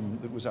outcome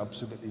that was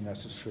absolutely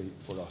necessary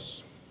for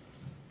us.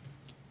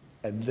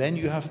 And then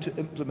you have to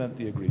implement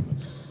the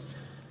agreement.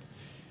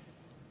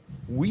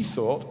 We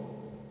thought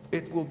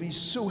it will be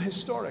so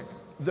historic.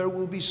 There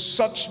will be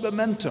such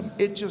momentum.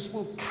 It just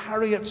will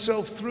carry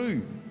itself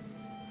through.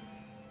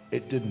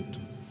 It didn't.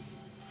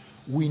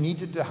 We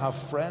needed to have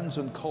friends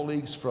and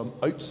colleagues from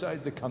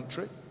outside the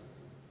country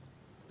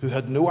who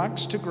had no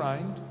axe to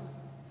grind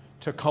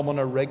to come on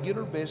a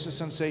regular basis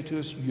and say to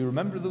us, you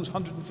remember those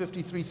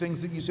 153 things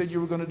that you said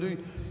you were going to do?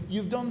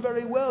 You've done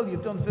very well.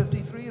 You've done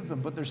 53 of them,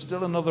 but there's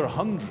still another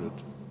 100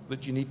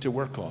 that you need to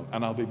work on,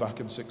 and I'll be back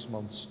in 6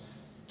 months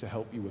to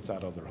help you with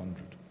that other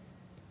 100.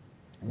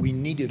 We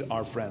needed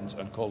our friends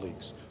and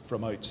colleagues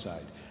from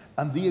outside.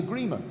 And the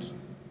agreement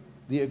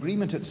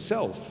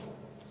itself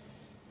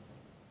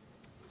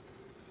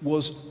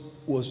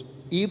was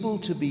able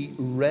to be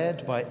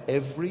read by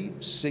every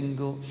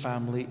single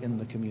family in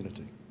the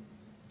community.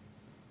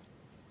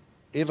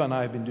 Eva and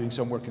I have been doing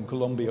some work in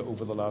Colombia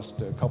over the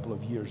last couple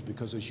of years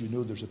because, as you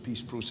know, there's a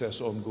peace process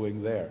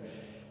ongoing there.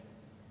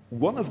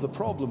 One of the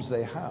problems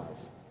they have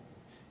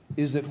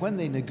is that when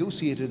they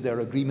negotiated their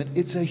agreement,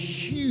 it's a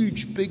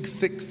huge, big,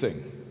 thick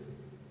thing.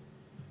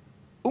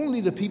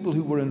 Only the people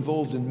who were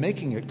involved in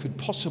making it could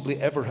possibly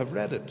ever have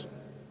read it.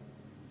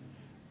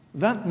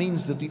 That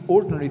means that the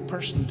ordinary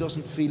person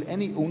doesn't feel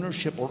any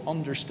ownership or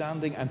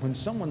understanding, and when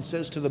someone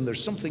says to them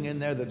there's something in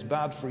there that's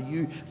bad for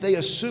you, they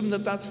assume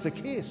that that's the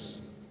case.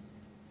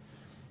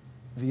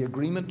 The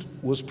agreement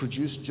was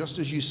produced just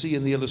as you see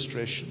in the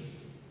illustration.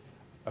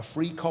 A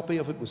free copy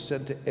of it was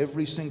sent to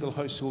every single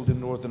household in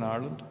Northern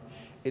Ireland.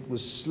 It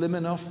was slim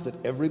enough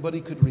that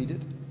everybody could read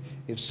it.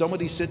 If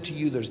somebody said to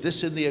you, there's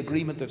this in the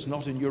agreement that's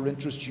not in your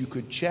interest, you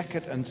could check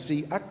it and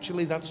see,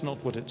 actually, that's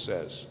not what it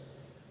says.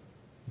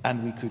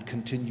 And we could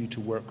continue to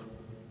work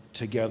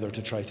together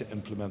to try to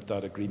implement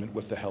that agreement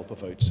with the help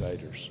of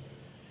outsiders.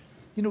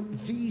 You know,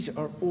 these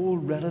are all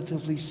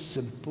relatively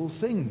simple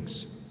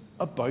things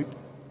about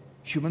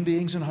human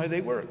beings and how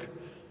they work.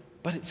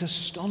 But it's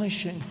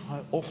astonishing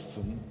how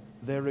often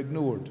they're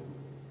ignored.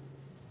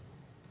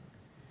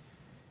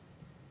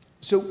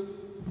 So,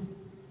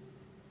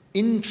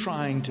 in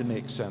trying to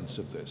make sense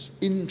of this,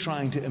 in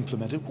trying to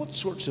implement it, what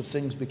sorts of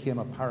things became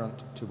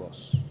apparent to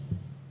us?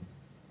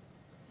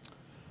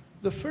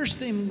 The first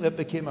thing that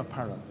became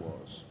apparent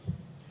was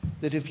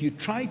that if you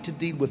tried to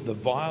deal with the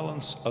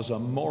violence as a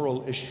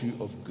moral issue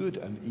of good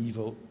and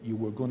evil, you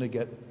were going to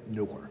get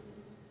nowhere.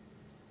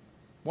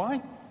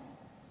 Why?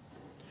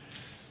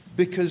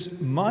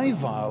 Because my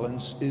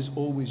violence is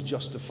always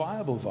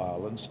justifiable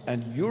violence,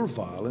 and your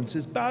violence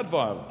is bad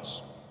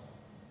violence.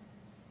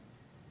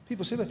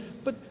 People say,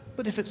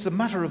 but if it's the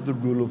matter of the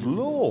rule of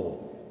law,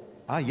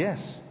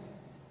 yes.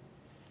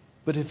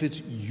 But if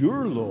it's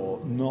your law,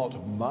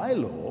 not my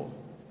law,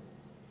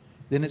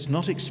 then it's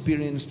not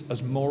experienced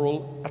as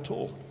moral at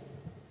all.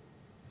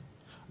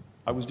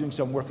 I was doing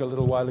some work a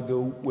little while ago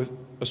with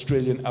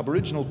Australian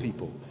Aboriginal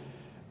people,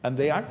 and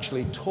they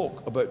actually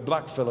talk about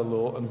blackfella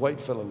law and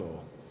whitefella law.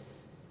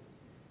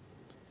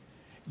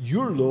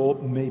 Your law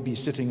may be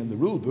sitting in the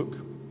rule book.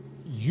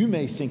 You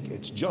may think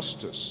it's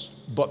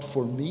justice, but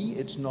for me,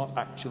 it's not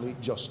actually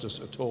justice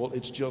at all.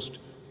 It's just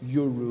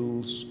your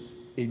rules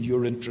in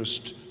your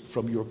interest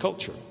from your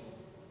culture.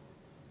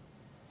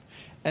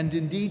 And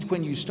indeed,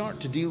 when you start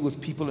to deal with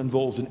people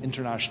involved in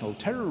international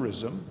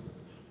terrorism,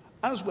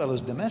 as well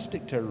as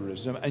domestic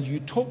terrorism, and you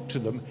talk to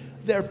them,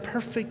 they're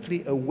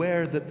perfectly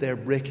aware that they're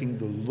breaking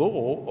the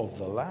law of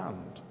the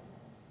land.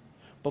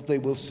 But they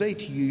will say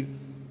to you,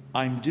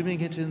 I'm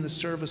doing it in the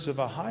service of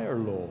a higher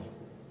law,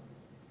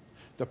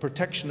 the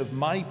protection of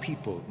my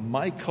people,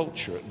 my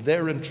culture,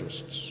 their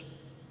interests.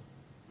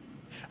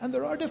 And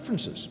there are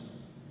differences.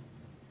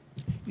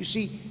 You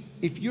see,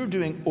 if you're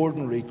doing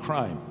ordinary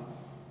crime,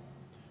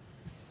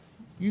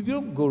 you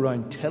don't go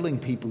around telling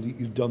people that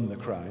you've done the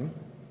crime.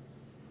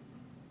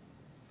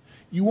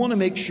 You want to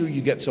make sure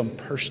you get some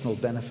personal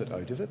benefit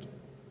out of it.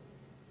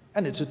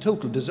 And it's a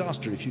total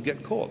disaster if you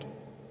get caught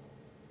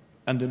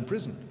and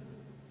imprisoned.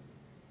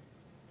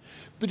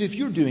 But if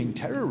you're doing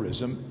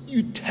terrorism,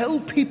 you tell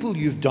people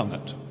you've done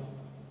it.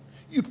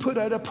 You put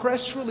out a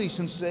press release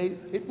and say,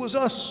 it was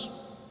us.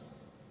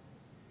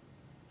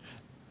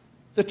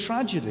 The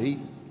tragedy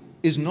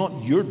is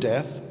not your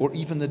death or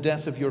even the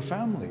death of your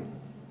family.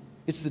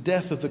 It's the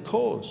death of the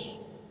cause.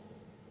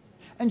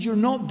 And you're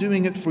not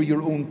doing it for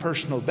your own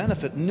personal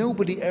benefit.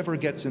 Nobody ever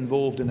gets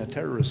involved in a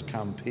terrorist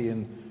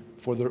campaign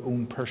for their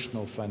own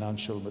personal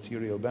financial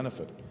material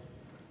benefit.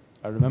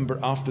 I remember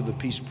after the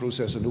peace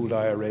process, an old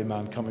IRA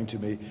man coming to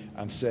me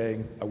and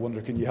saying, I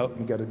wonder, can you help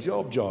me get a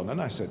job, John?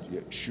 And I said, yeah,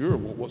 sure,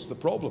 well, what's the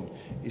problem?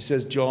 He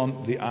says,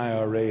 John, the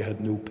IRA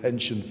had no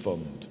pension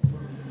fund.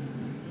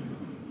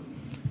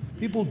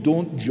 People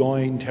don't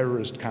join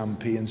terrorist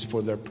campaigns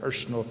for their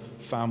personal,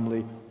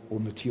 family, or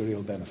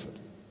material benefit.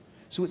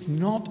 So it's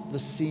not the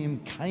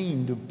same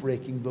kind of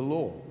breaking the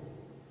law.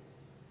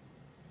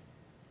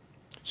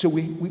 So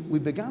we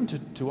began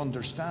to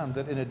understand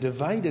that in a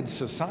divided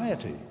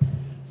society,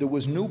 there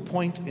was no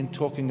point in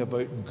talking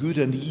about good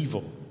and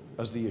evil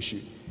as the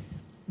issue.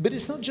 But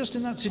it's not just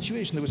in that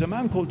situation. There was a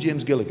man called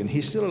James Gilligan.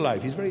 He's still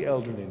alive. He's very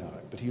elderly now.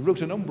 But he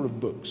wrote a number of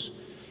books,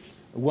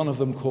 one of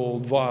them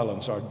called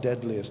Violence, Our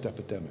Deadliest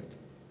Epidemic,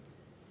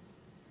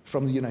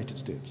 from the United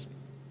States,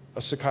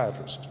 a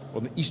psychiatrist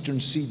on the eastern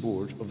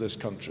seaboard of this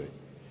country.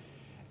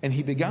 And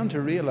he began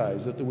to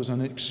realize that there was an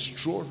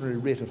extraordinary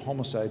rate of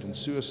homicide and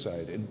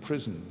suicide in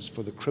prisons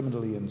for the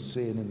criminally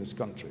insane in this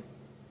country.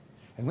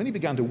 And when he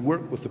began to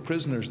work with the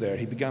prisoners there,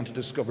 he began to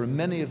discover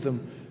many of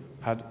them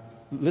had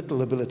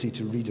little ability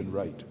to read and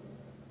write.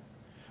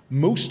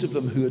 Most of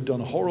them who had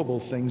done horrible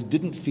things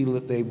didn't feel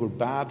that they were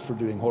bad for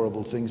doing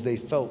horrible things. They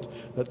felt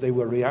that they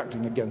were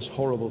reacting against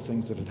horrible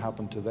things that had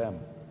happened to them.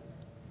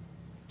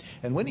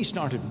 And when he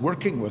started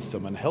working with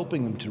them and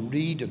helping them to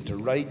read and to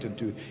write and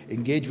to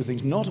engage with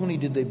things, not only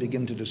did they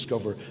begin to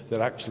discover that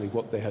actually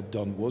what they had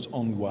done was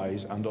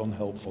unwise and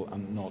unhelpful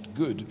and not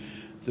good,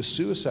 the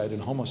suicide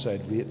and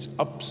homicide rates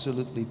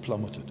absolutely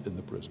plummeted in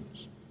the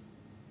prisons.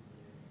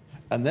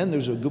 And then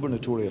there's a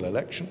gubernatorial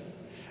election,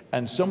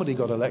 and somebody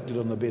got elected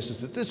on the basis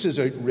that this is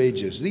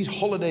outrageous. These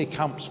holiday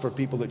camps for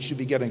people that should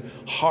be getting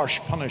harsh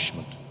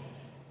punishment.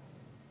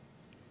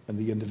 And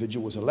the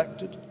individual was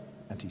elected,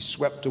 and he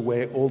swept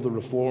away all the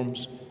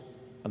reforms,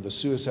 and the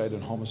suicide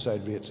and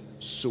homicide rates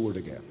soared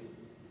again.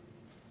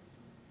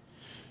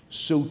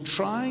 So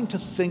trying to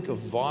think of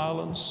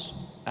violence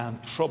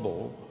and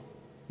trouble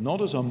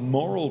not as a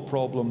moral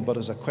problem but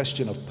as a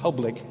question of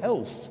public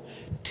health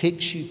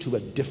takes you to a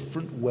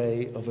different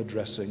way of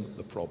addressing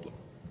the problem.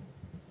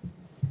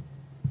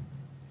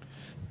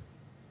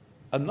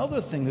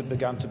 Another thing that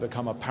began to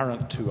become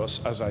apparent to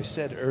us, as I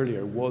said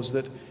earlier, was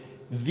that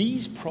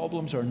these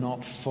problems are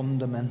not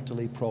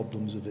fundamentally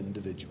problems of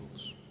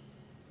individuals.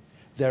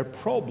 They're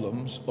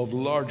problems of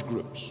large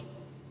groups.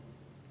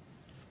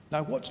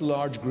 Now, what's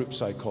large group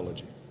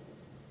psychology?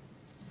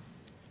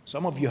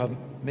 Some of you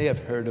may have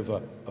heard of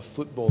a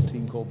football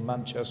team called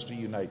Manchester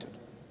United.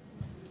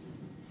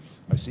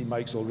 I see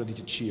Mike's all ready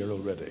to cheer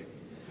already.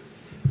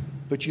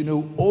 But you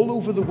know, all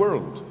over the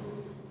world,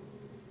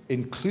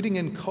 including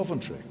in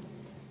Coventry,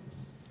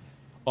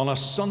 on a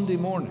Sunday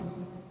morning,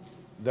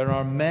 there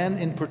are men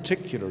in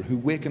particular who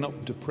waken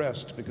up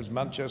depressed because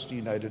Manchester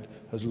United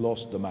has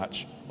lost the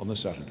match on the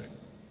Saturday.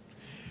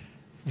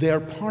 They are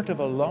part of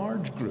a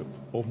large group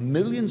of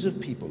millions of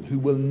people who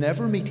will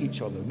never meet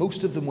each other.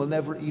 Most of them will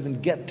never even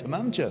get to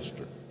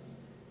Manchester.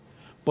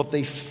 But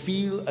they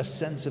feel a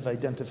sense of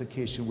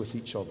identification with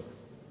each other.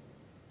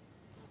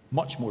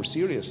 Much more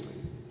seriously,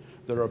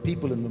 there are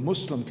people in the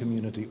Muslim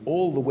community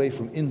all the way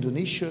from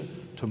Indonesia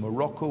to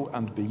Morocco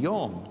and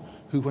beyond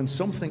who, when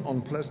something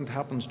unpleasant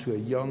happens to a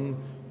young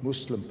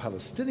Muslim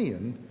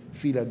Palestinian,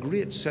 feel a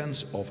great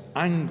sense of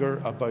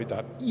anger about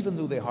that, even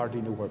though they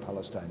hardly know where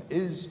Palestine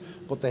is,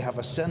 but they have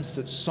a sense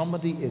that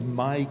somebody in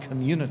my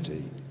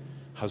community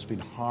has been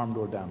harmed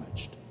or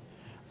damaged.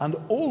 And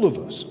all of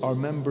us are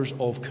members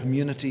of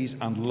communities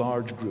and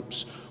large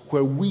groups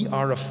where we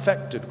are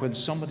affected when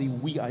somebody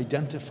we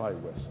identify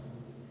with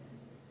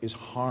is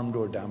harmed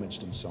or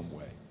damaged in some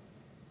way.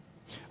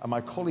 And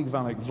my colleague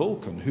Vanek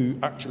Volkan, who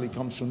actually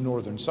comes from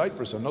Northern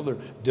Cyprus, another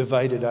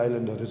divided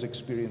island that has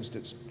experienced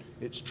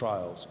its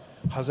trials,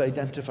 has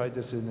identified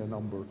this in a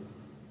number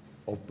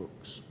of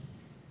books.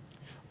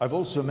 I've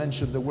also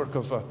mentioned the work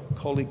of a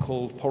colleague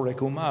called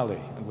Porrick O'Malley,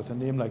 and with a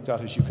name like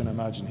that, as you can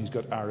imagine, he's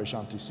got Irish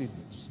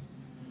antecedents.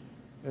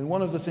 And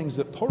one of the things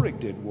that Porrick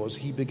did was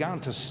he began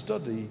to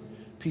study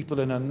people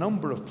in a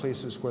number of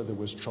places where there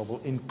was trouble,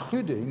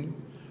 including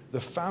the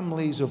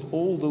families of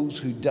all those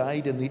who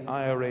died in the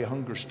IRA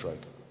hunger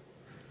strike.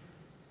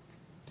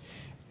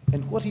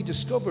 And what he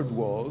discovered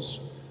was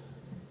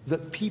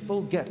that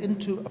people get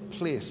into a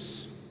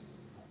place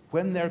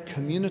when their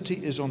community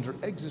is under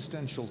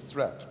existential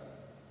threat,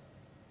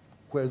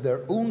 where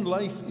their own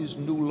life is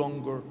no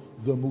longer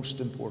the most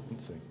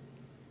important thing,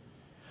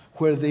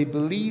 where they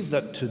believe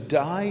that to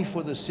die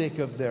for the sake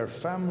of their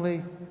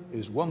family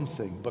is one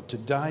thing, but to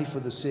die for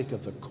the sake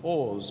of the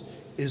cause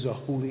is a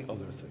wholly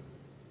other thing.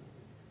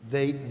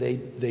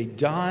 They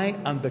die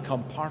and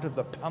become part of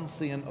the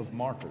pantheon of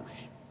martyrs.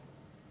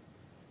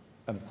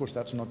 And of course,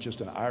 that's not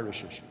just an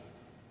Irish issue.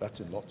 That's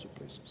in lots of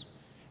places.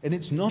 And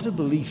it's not a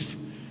belief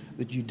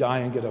that you die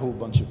and get a whole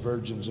bunch of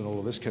virgins and all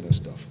of this kind of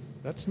stuff.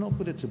 That's not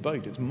what it's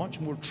about. It's much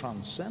more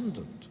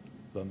transcendent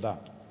than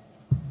that.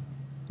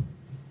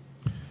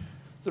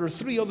 There are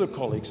three other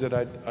colleagues that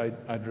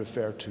I'd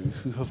refer to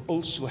who have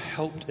also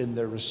helped in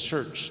their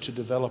research to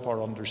develop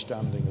our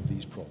understanding of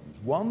these problems.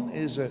 One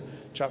is a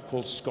chap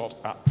called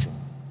Scott Atram.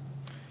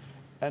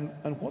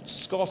 And what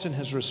Scott in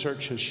his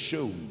research has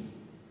shown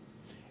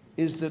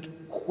is that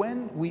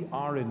when we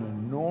are in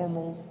a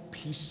normal,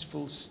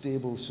 peaceful,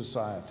 stable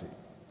society,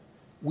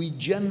 we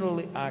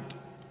generally act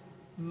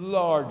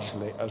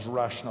largely as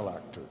rational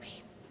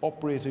actors.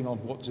 operating on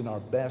what's in our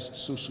best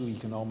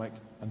socio-economic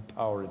and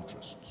power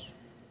interests.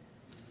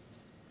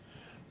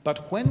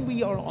 But when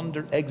we are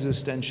under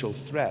existential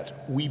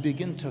threat, we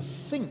begin to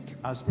think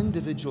as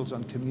individuals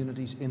and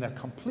communities in a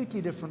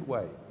completely different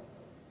way.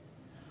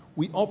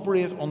 We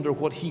operate under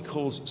what he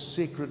calls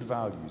sacred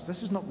values.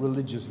 This is not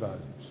religious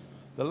values.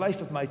 The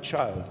life of my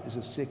child is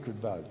a sacred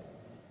value.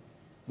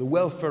 The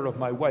welfare of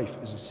my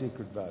wife is a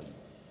sacred value.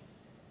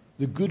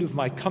 The good of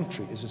my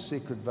country is a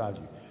sacred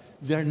value.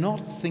 They're not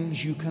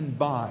things you can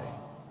buy.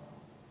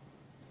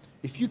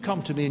 If you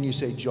come to me and you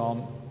say,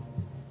 John,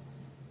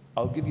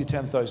 I'll give you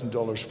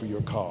 $10,000 for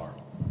your car.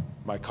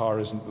 My car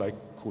isn't like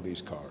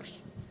Cody's cars.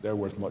 They're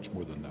worth much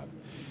more than that.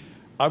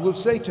 I will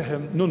say to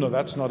him, no,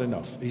 that's not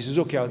enough. He says,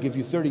 okay, I'll give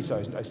you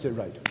 30,000. I say,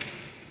 right,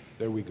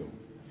 there we go.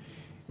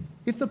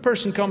 If the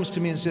person comes to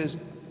me and says,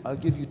 I'll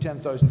give you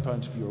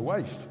 £10,000 for your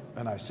wife,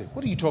 and I say,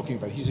 what are you talking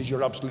about? He says,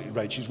 you're absolutely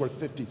right. She's worth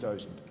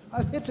 50,000.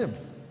 I'll hit him.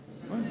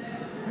 Right?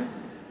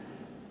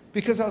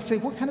 Because I'll say,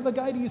 what kind of a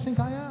guy do you think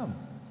I am?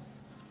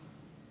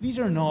 These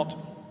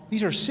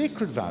are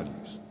sacred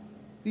values.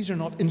 These are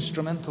not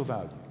instrumental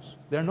values.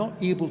 They're not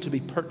able to be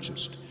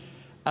purchased.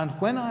 And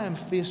when I am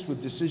faced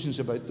with decisions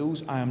about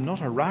those, I am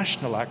not a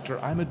rational actor,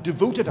 I'm a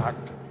devoted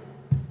actor.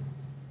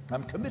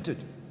 I'm committed.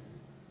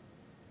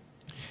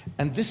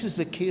 And this is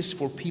the case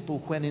for people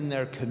when in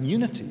their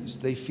communities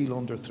they feel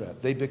under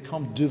threat. They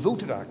become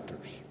devoted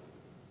actors,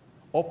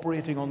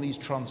 operating on these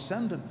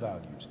transcendent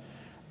values.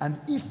 And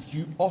if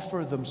you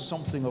offer them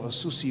something of a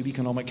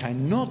socio-economic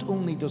kind, not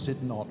only does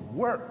it not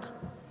work,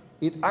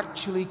 it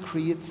actually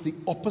creates the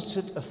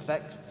opposite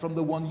effect from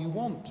the one you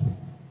want.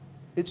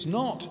 It's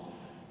not.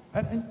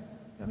 And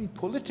I mean,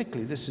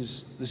 politically, this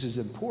is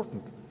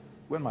important.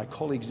 When my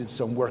colleagues did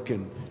some work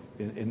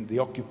in the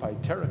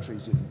occupied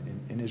territories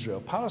in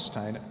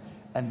Israel-Palestine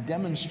and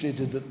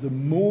demonstrated that the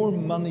more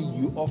money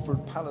you offered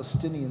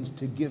Palestinians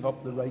to give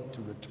up the right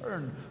to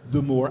return,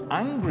 the more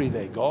angry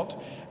they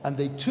got. And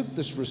they took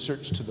this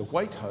research to the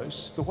White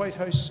House. The White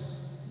House,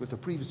 with the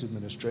previous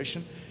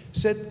administration,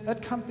 said,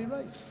 that can't be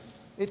right.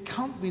 It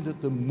can't be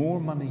that the more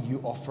money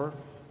you offer,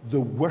 the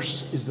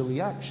worse is the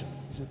reaction.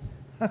 He said,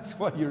 that's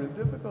why you're in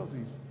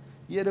difficulties.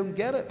 You don't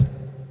get it.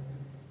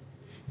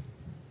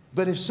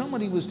 But if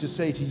somebody was to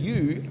say to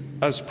you,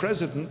 as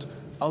president,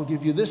 I'll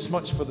give you this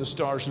much for the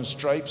Stars and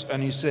Stripes,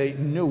 and you say,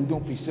 no,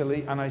 don't be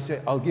silly, and I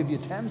say, I'll give you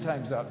 10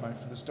 times that amount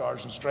for the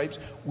Stars and Stripes,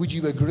 would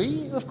you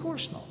agree? Of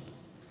course not.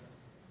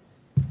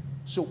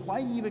 So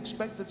why do you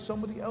expect that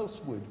somebody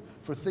else would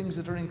for things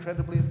that are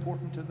incredibly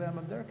important to them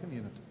and their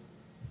community?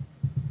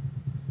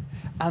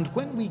 And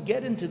when we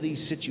get into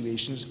these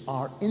situations,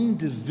 our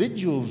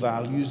individual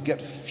values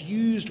get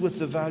fused with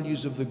the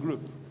values of the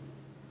group.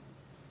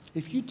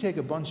 If you take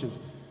a bunch of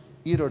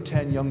 8 or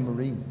 10 young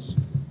Marines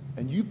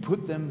and you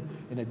put them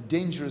in a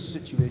dangerous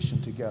situation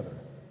together,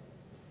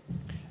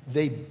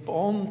 they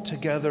bond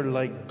together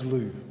like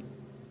glue.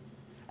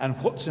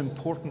 And what's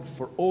important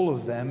for all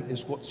of them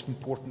is what's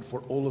important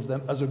for all of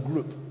them as a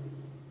group.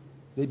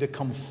 They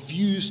become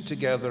fused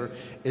together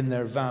in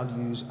their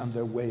values and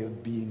their way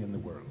of being in the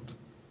world.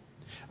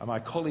 And my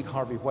colleague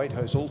Harvey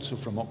Whitehouse, also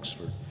from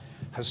Oxford,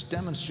 has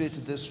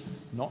demonstrated this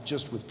not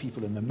just with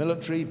people in the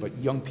military, but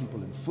young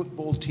people in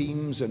football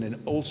teams and in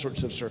all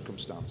sorts of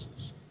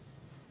circumstances.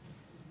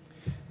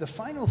 The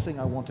final thing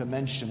I want to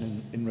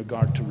mention in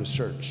regard to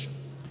research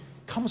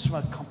comes from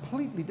a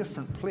completely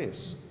different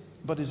place,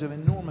 but is of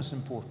enormous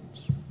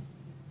importance.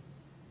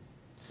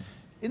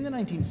 In the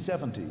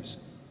 1970s,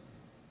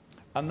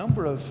 a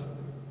number of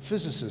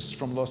physicists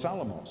from Los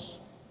Alamos,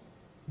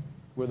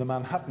 where the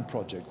Manhattan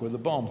Project, where the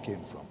bomb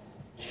came from,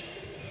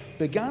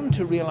 began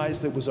to realize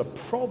there was a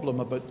problem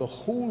about the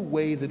whole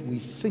way that we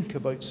think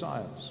about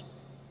science.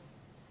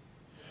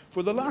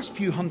 For the last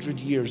few hundred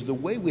years, the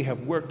way we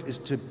have worked is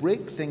to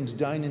break things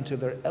down into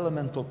their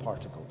elemental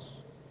particles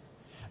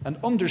and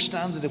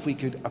understand that if we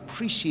could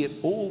appreciate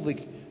all the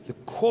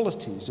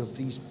qualities of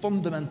these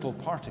fundamental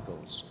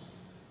particles,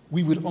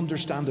 we would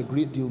understand a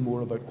great deal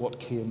more about what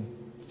came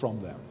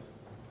from them.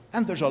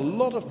 And there's a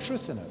lot of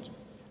truth in it.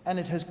 And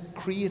it has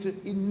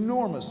created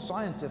enormous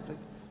scientific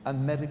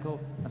and medical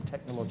and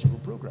technological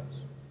progress.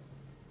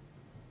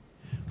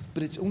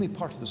 But it's only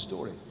part of the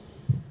story.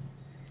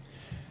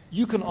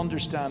 You can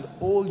understand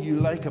all you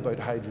like about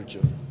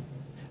hydrogen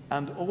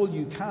and all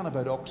you can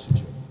about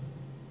oxygen,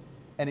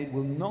 and it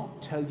will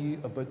not tell you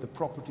about the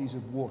properties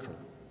of water.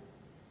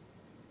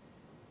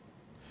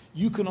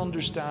 You can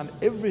understand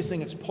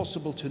everything it's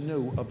possible to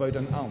know about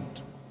an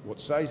ant, what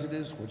size it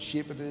is, what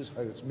shape it is,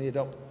 how it's made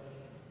up,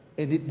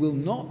 and it will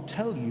not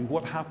tell you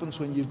what happens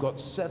when you've got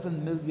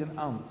 7 million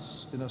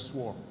ants in a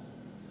swarm.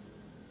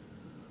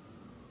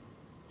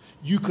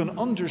 You can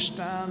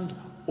understand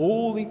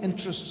all the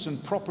interests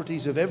and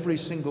properties of every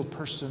single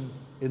person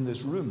in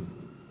this room.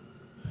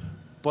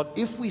 But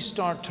if we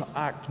start to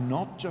act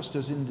not just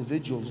as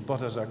individuals,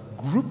 but as a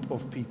group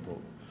of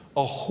people,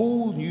 a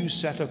whole new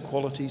set of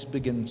qualities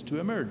begins to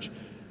emerge.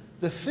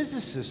 The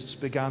physicists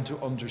began to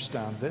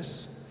understand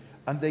this,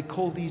 and they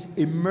call these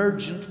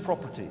emergent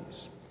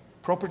properties.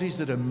 Properties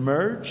that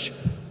emerge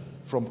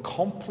from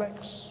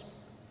complex,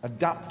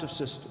 adaptive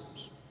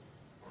systems.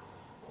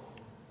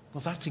 Well,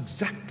 that's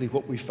exactly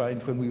what we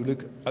find when we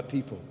look at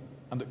people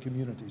and at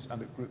communities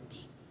and at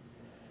groups.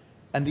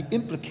 And the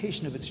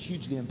implication of it's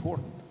hugely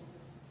important.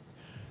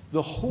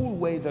 The whole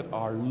way that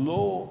our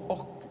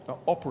law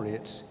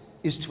operates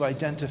is to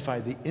identify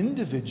the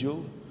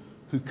individual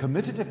who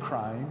committed a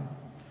crime,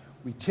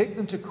 we take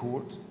them to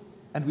court,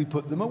 and we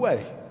put them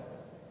away.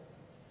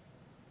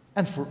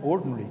 And for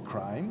ordinary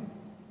crime,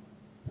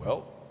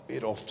 well,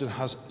 it often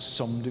has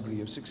some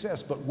degree of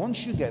success. But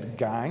once you get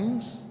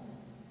gangs,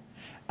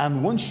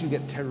 and once you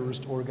get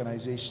terrorist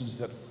organizations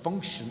that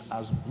function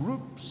as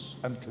groups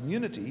and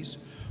communities,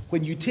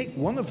 when you take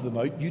one of them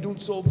out, you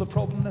don't solve the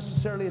problem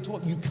necessarily at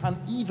all. You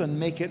can even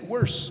make it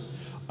worse.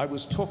 I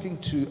was talking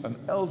to an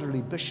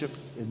elderly bishop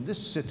in this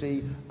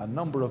city a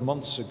number of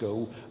months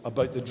ago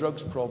about the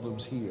drugs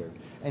problems here.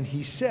 And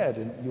he said,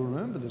 and you'll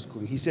remember this,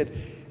 Corey, he said,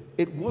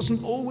 it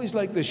wasn't always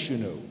like this, you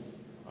know.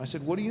 I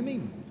said, what do you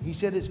mean? He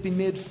said, it's been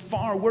made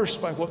far worse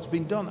by what's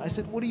been done. I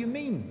said, what do you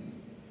mean?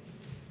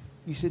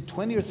 He said,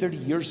 20 or 30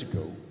 years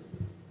ago,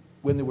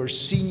 when there were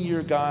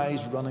senior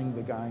guys running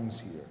the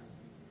gangs here,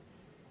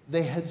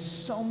 they had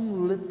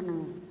some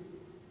little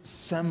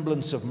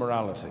semblance of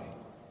morality.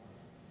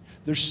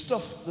 There's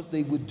stuff that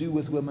they would do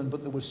with women,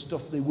 but there was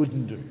stuff they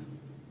wouldn't do.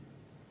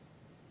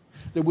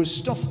 There was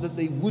stuff that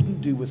they wouldn't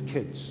do with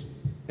kids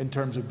in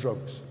terms of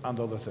drugs and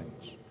other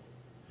things.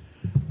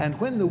 And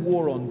when the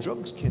war on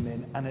drugs came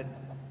in and it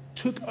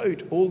took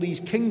out all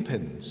these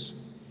kingpins,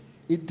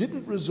 it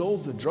didn't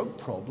resolve the drug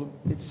problem.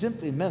 It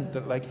simply meant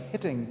that, like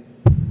hitting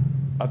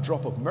a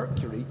drop of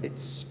mercury, it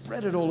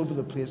spread it all over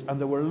the place, and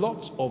there were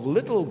lots of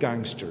little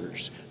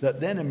gangsters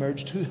that then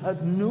emerged who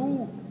had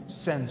no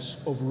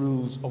sense of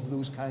rules of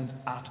those kinds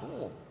at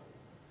all.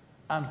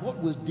 And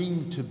what was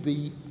deemed to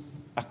be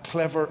a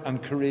clever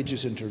and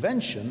courageous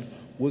intervention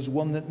was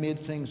one that made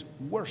things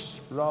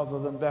worse rather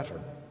than better.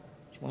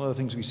 It's one of the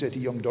things we say to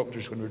young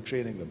doctors when we're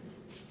training them.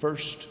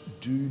 First,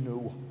 do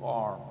no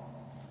harm.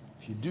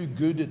 If you do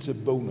good, it's a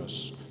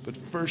bonus, but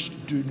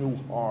first do no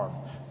harm.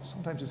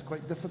 Sometimes it's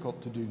quite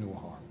difficult to do no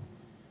harm.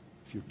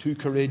 If you're too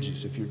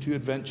courageous, if you're too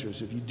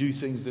adventurous, if you do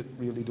things that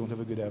really don't have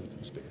a good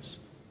evidence base.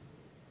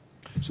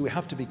 So we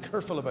have to be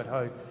careful about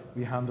how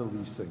we handle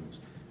these things.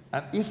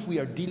 And if we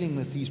are dealing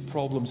with these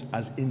problems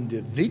as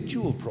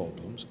individual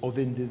problems of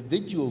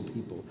individual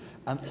people,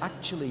 and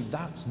actually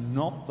that's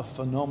not the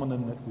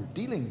phenomenon that we're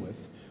dealing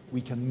with,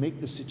 we can make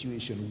the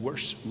situation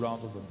worse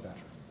rather than better.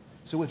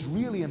 So it's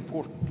really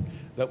important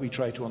that we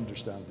try to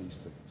understand these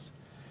things.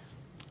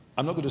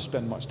 I'm not going to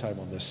spend much time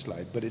on this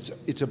slide, but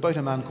it's about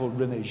a man called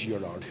René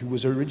Girard, who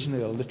was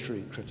originally a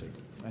literary critic,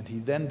 and he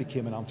then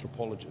became an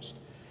anthropologist.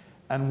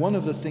 And one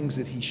of the things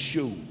that he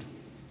showed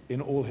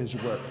in all his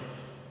work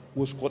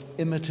was what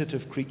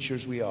imitative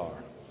creatures we are.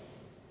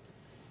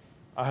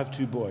 I have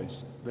two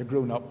boys. They're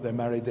grown up, they're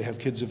married, they have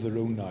kids of their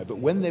own now. But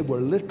when they were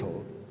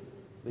little,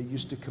 they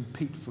used to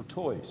compete for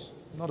toys.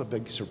 Not a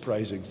big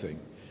surprising thing.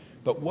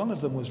 But one of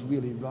them was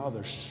really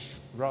rather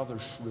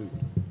shrewd.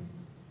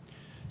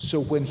 So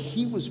when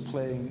he was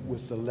playing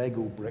with the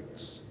Lego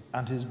bricks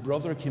and his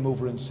brother came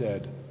over and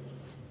said,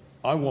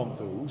 I want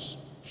those,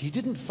 he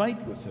didn't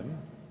fight with him.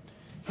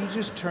 He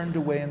just turned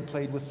away and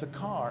played with the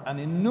car. And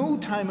in no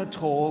time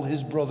at all,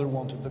 his brother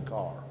wanted the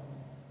car.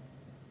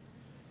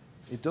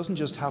 It doesn't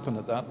just happen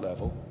at that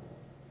level.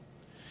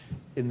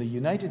 In the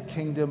United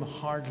Kingdom,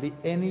 hardly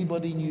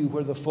anybody knew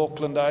where the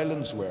Falkland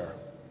Islands were,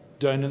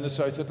 down in the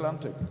South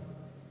Atlantic,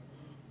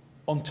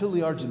 until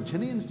the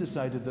Argentinians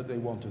decided that they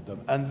wanted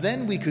them. And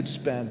then we could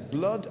spend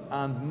blood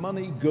and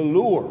money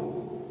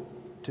galore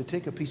to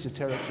take a piece of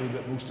territory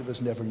that most of us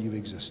never knew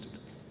existed.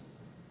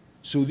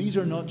 So these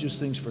are not just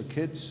things for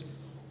kids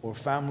or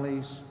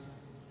families,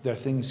 they're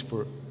things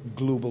for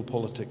global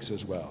politics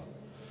as well.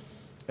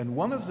 And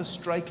one of the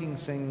striking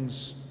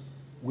things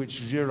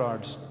which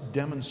Girard's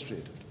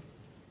demonstrated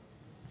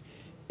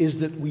is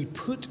that we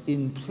put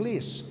in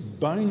place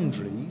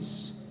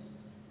boundaries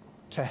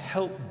to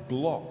help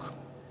block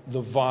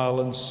the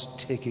violence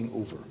taking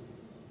over.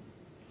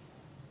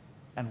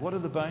 And what are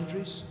the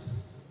boundaries?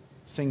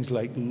 Things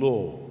like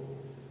law,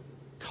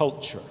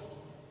 culture,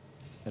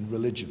 and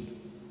religion.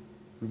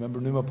 Remember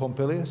Numa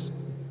Pompilius?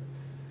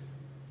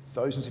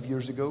 Thousands of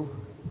years ago,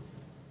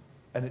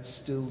 and it's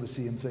still the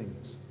same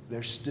things.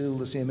 They're still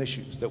the same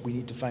issues that we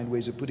need to find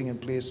ways of putting in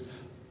place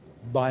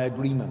by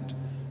agreement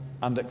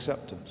and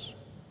acceptance.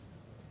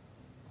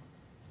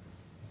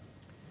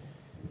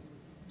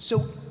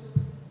 So,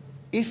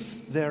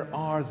 if there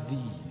are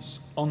these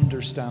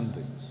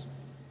understandings,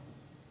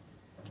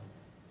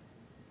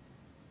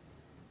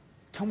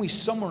 can we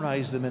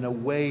summarize them in a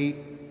way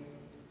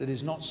that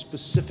is not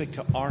specific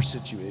to our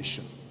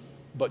situation,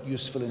 but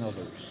useful in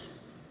others?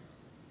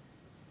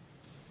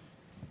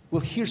 Well,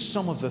 here's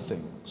some of the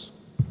things.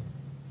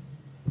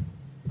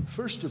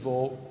 First of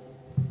all,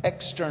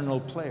 external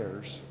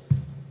players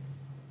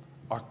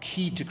are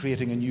key to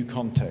creating a new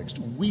context.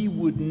 We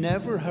would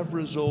never have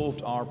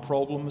resolved our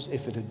problems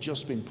if it had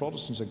just been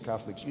Protestants and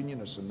Catholics,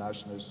 Unionists and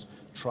Nationalists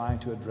trying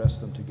to address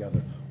them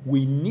together.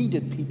 We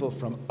needed people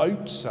from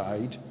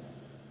outside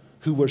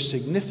who were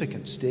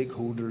significant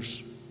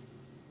stakeholders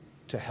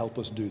to help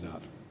us do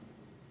that.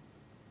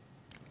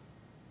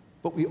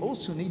 But we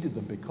also needed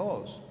them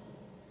because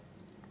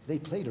they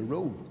played a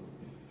role.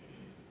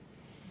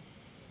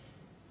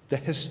 The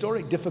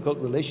historic difficult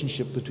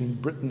relationship between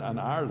Britain and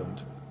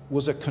Ireland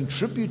was a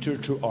contributor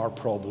to our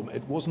problem.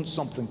 It wasn't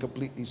something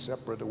completely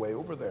separate away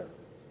over there.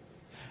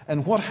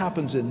 And what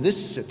happens in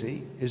this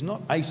city is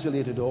not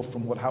isolated off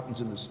from what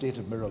happens in the state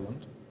of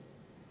Maryland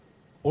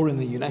or in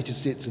the United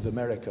States of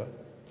America,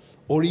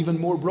 or even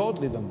more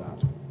broadly than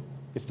that.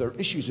 If there are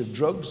issues of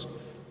drugs,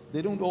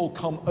 they don't all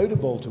come out of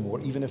Baltimore,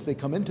 even if they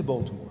come into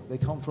Baltimore. They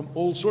come from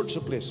all sorts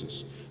of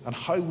places. And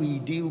how we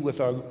deal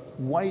with our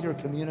wider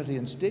community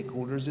and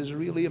stakeholders is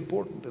really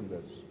important in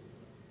this.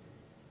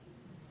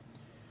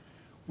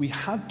 We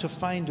had to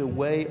find a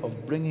way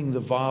of bringing the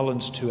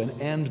violence to an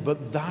end,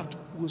 but that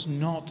was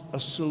not a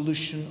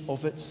solution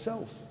of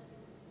itself.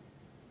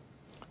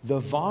 The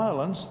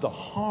violence, the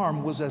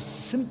harm, was a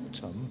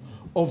symptom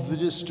of the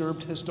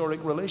disturbed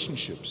historic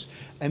relationships.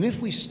 And if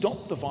we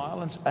stopped the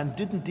violence and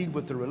didn't deal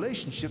with the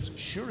relationships,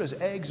 sure as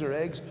eggs are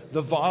eggs,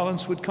 the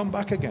violence would come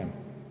back again.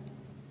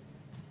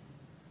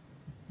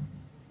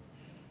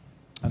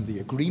 And the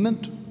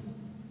agreement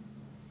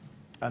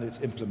and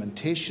its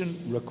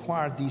implementation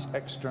required these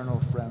external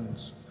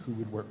friends who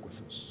would work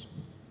with us.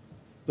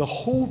 The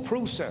whole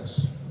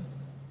process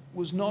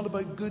was not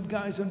about good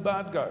guys and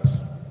bad guys.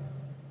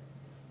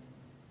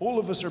 All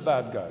of us are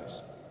bad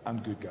guys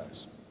and good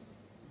guys.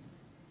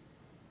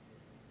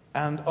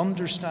 And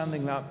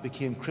understanding that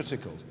became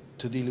critical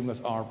to dealing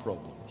with our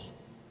problems.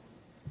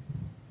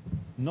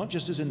 Not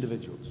just as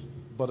individuals,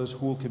 but as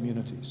whole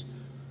communities.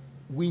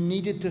 We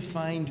needed to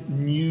find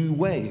new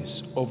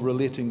ways of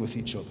relating with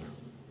each other.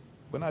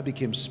 When I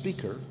became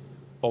Speaker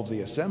of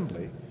the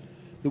Assembly,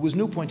 there was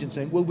no point in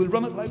saying, well, we'll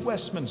run it like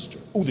Westminster.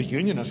 Oh, the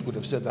Unionists would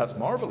have said that's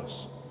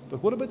marvellous.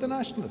 But what about the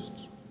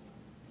Nationalists?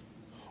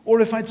 Or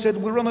if I'd said,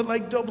 we'll run it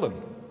like Dublin,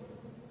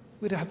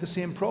 we'd have had the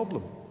same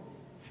problem.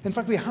 In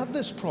fact, we had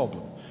this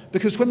problem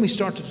because when we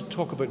started to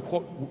talk about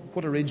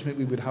what arrangement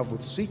we would have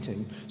with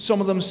seating, some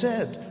of them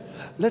said,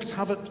 let's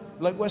have it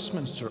like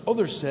Westminster.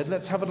 Others said,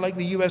 let's have it like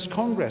the US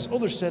Congress.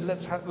 Others said,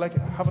 let's have it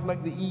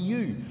like the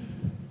EU.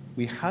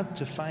 We had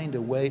to find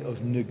a way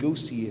of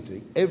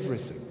negotiating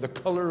everything, the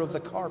colour of the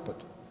carpet,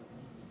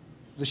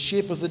 the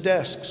shape of the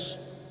desks,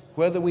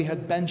 whether we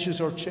had benches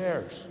or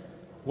chairs.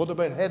 What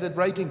about headed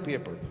writing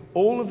paper?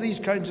 All of these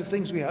kinds of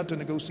things we had to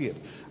negotiate.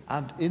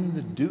 And in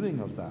the doing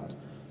of that,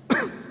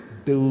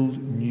 build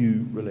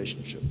new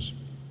relationships.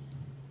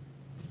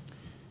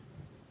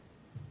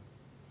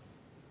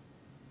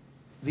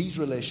 These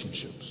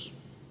relationships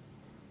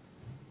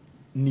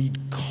need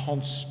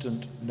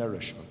constant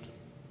nourishment.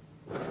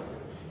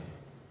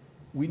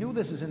 We know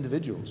this as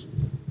individuals.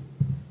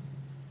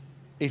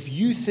 If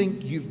you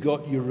think you've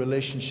got your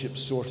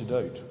relationships sorted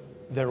out,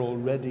 they're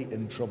already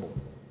in trouble.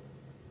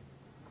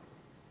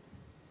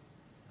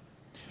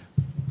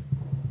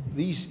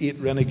 These 8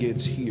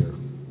 renegades here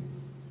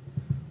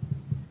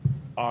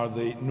are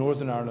the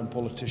Northern Ireland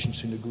politicians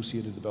who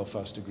negotiated the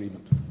Belfast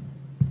Agreement.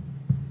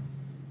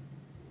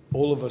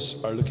 All of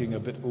us are looking a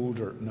bit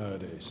older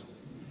nowadays.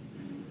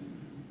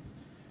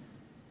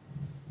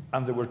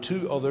 And there were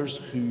 2 others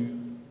who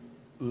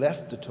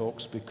left the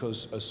talks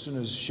because as soon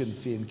as Sinn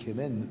Féin came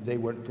in, they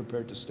weren't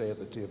prepared to stay at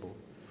the table.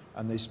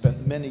 And they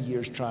spent many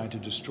years trying to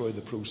destroy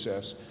the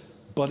process.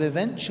 But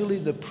eventually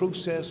the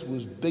process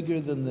was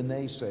bigger than the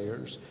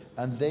naysayers,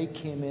 and they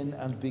came in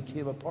and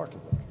became a part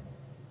of it.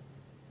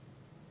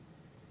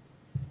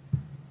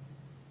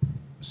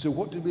 So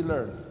what did we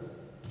learn?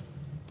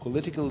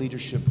 Political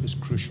leadership is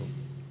crucial.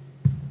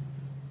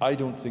 I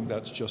don't think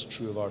that's just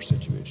true of our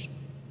situation.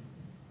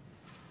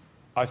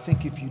 I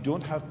think if you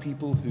don't have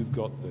people who've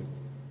got the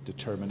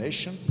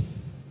determination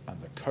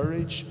and the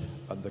courage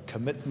and the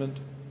commitment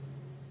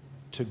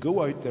to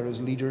go out there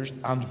as leaders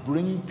and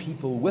bring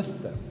people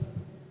with them,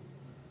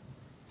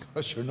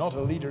 because you're not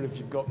a leader if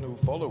you've got no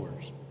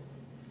followers.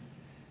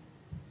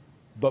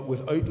 But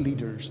without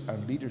leaders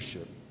and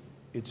leadership,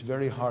 it's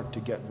very hard to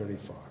get very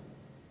far.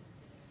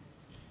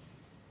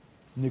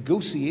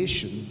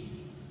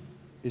 Negotiation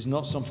is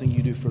not something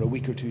you do for a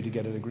week or 2 to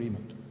get an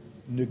agreement.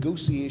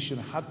 Negotiation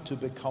had to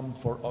become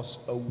for us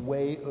a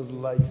way of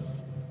life.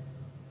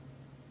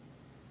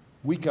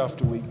 Week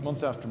after week,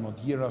 month after month,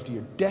 year after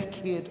year,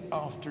 decade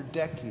after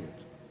decade.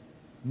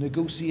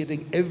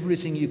 Negotiating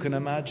everything you can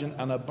imagine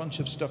and a bunch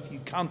of stuff you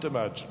can't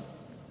imagine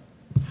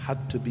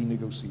had to be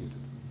negotiated.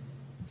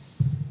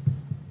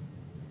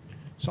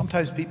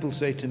 Sometimes people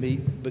say to me,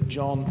 but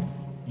John,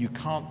 you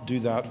can't do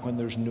that when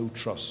there's no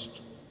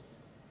trust.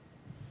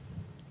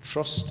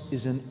 Trust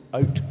is an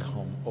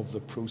outcome of the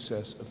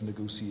process of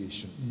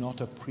negotiation, not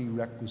a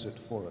prerequisite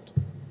for it.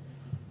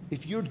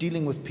 If you're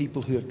dealing with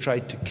people who have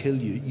tried to kill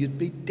you, you'd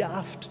be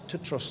daft to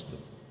trust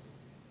them.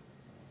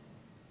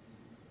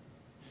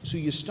 So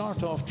you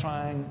start off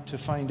trying to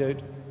find out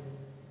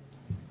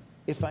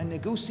if I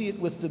negotiate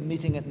with them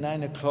meeting at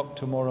 9 o'clock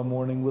tomorrow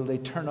morning, will they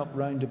turn up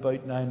round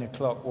about 9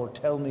 o'clock or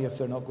tell me if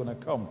they're not going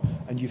to come?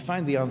 And you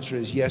find the answer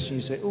is yes, and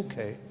you say,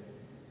 okay,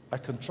 I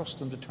can trust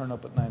them to turn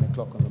up at 9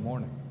 o'clock in the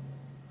morning.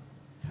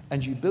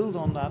 And you build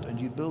on that, and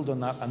you build on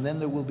that, and then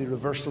there will be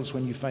reversals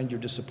when you find you're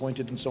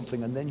disappointed in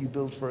something, and then you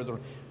build further.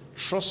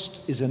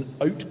 Trust is an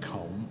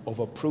outcome of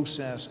a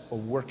process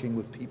of working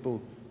with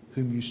people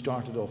whom you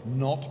started off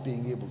not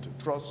being able to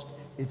trust.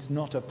 It's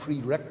not a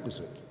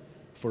prerequisite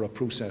for a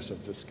process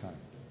of this kind.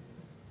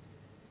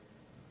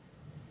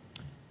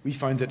 We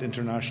found that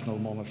international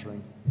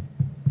monitoring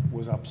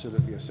was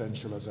absolutely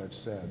essential, as I've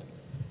said.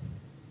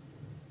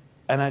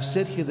 And I've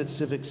said here that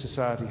civic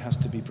society has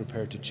to be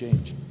prepared to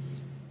change.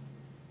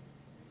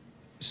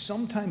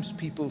 Sometimes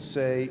people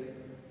say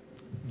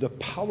the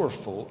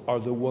powerful are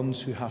the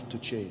ones who have to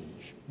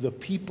change. The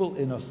people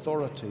in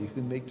authority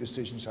who make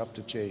decisions have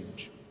to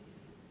change.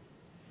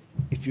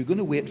 If you're going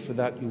to wait for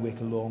that, you'll wait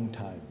a long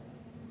time.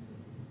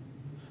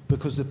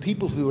 Because the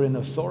people who are in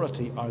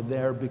authority are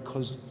there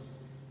because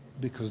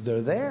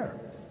they're there.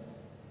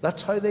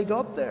 That's how they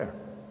got there.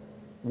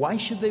 Why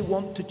should they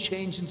want to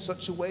change in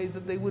such a way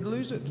that they would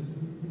lose it?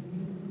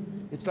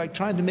 It's like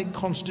trying to make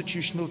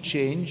constitutional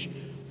change.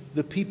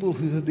 The people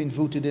who have been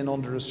voted in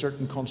under a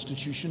certain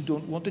constitution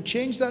don't want to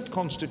change that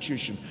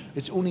constitution.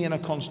 It's only in a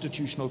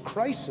constitutional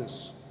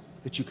crisis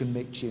that you can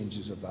make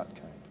changes of that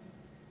kind.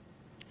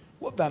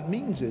 What that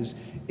means is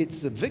it's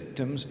the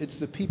victims, it's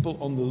the people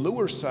on the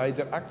lower side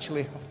that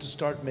actually have to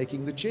start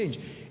making the change.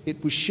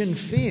 It was Sinn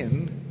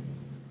Féin,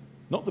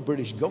 not the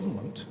British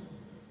government,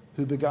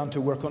 who began to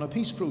work on a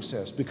peace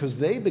process because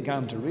they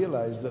began to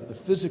realize that the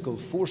physical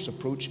force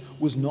approach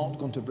was not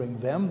going to bring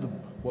them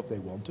what they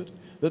wanted,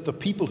 that the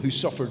people who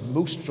suffered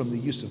most from the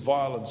use of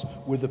violence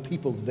were the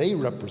people they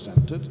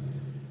represented,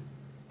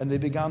 and they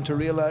began to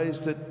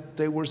realize that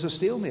there was a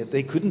stalemate.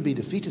 They couldn't be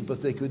defeated,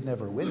 but they could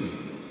never win.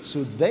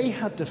 So they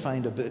had to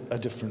find a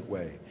different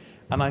way.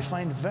 And I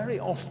find very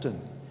often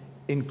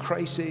in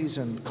crises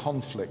and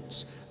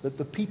conflicts that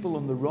the people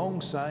on the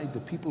wrong side, the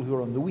people who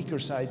are on the weaker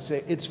side,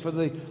 say it's for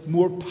the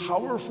more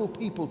powerful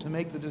people to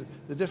make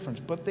the difference.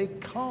 But they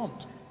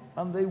can't,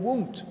 and they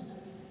won't.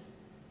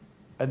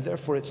 And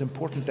therefore it's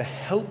important to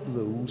help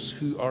those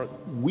who are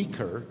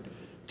weaker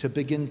to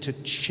begin to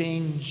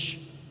change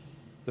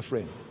the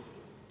frame.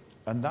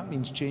 And that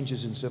means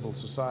changes in civil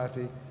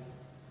society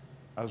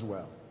as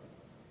well.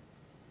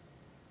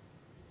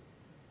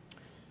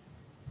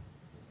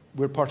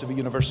 We're part of a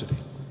university.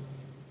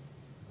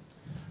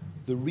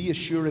 The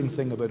reassuring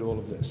thing about all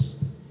of this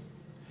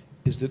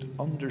is that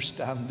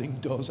understanding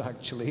does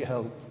actually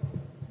help,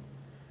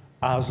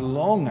 as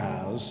long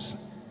as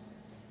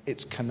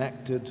it's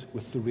connected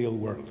with the real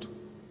world.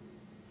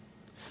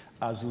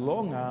 As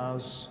long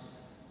as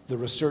the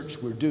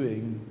research we're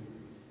doing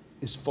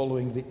is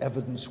following the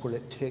evidence where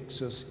it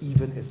takes us,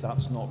 even if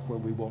that's not where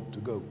we want to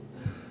go.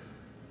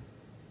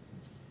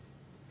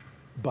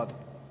 But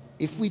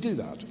if we do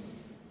that,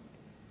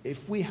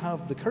 if we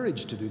have the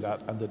courage to do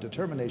that and the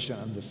determination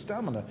and the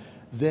stamina,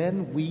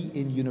 then we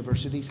in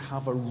universities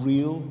have a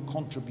real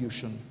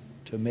contribution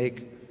to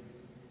make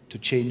to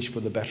change for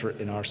the better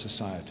in our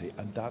society.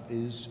 And that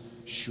is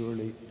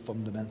surely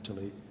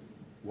fundamentally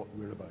what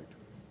we're about.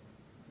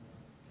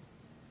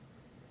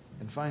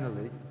 And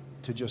finally,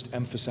 to just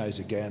emphasize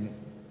again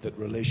that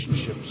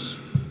relationships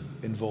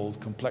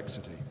involve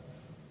complexity.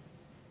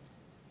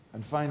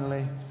 And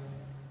finally,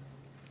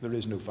 there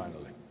is no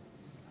finally.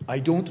 I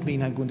don't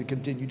mean I'm going to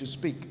continue to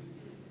speak.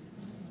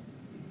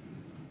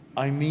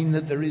 I mean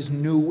that there is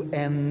no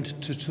end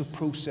to a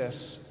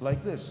process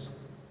like this.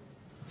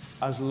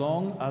 As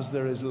long as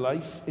there is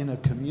life in a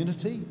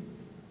community,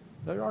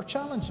 there are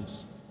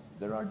challenges,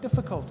 there are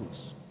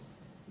difficulties.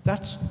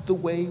 That's the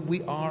way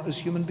we are as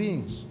human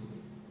beings.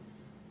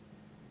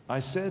 I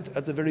said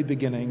at the very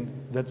beginning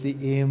that the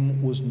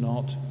aim was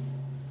not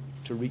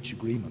to reach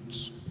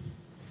agreements,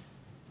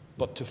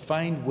 but to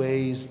find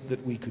ways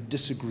that we could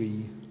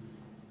disagree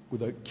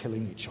without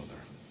killing each other.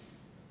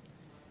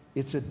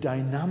 It's a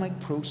dynamic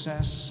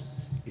process,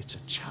 it's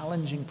a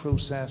challenging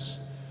process,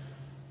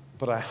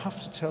 but I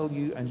have to tell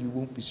you, and you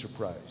won't be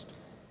surprised,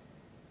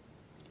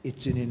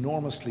 it's an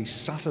enormously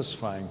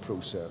satisfying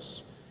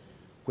process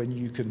when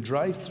you can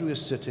drive through a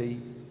city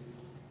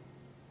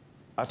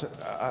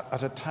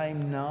at a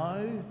time now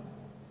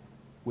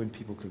when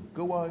people could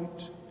go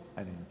out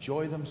and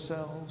enjoy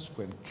themselves,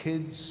 when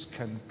kids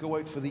can go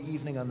out for the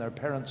evening and their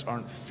parents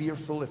aren't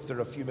fearful if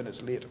they're a few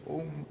minutes late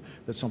home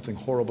that something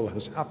horrible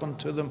has happened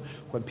to them,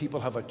 when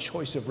people have a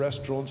choice of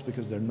restaurants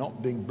because they're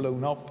not being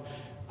blown up,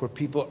 where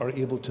people are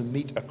able to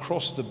meet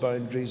across the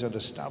boundaries and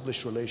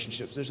establish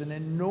relationships. There's an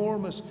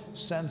enormous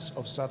sense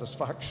of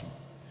satisfaction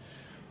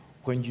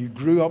when you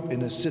grew up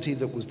in a city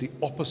that was the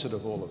opposite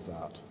of all of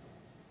that,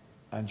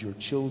 and your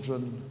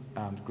children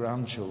and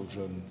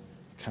grandchildren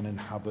can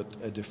inhabit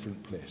a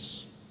different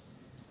place.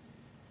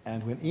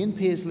 And when Ian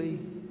Paisley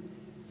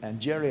and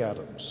Gerry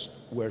Adams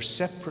were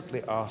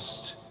separately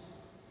asked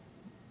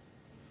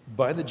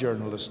by the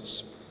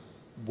journalists,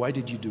 why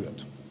did you do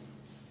it?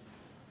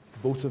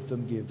 Both of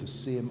them gave the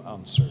same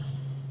answer.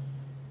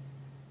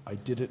 I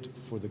did it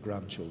for the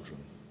grandchildren.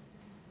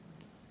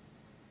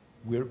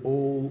 We're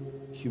all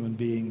human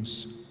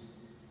beings,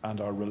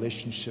 and our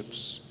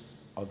relationships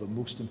are the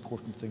most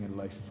important thing in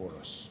life for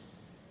us,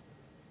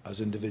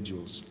 as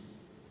individuals,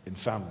 in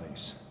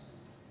families,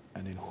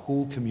 and in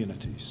whole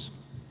communities.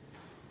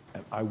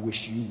 And I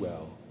wish you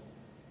well,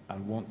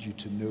 and want you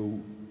to know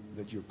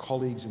that your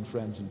colleagues and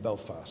friends in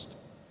Belfast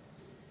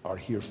are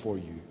here for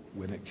you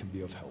when it can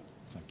be of help.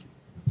 Thank you.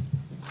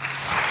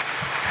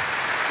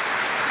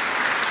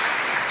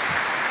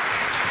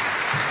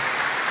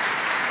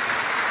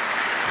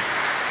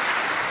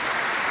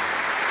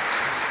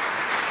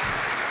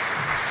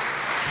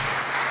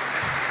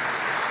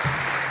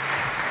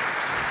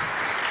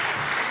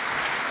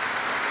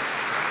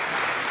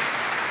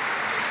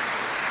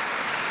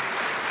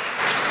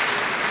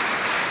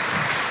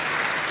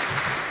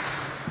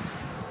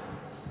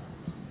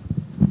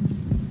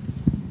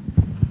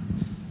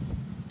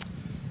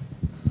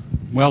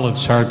 Well,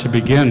 it's hard to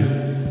begin.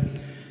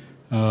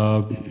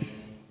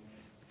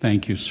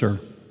 Thank you, sir.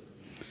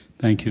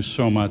 Thank you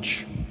so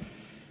much.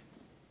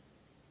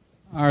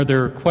 Are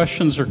there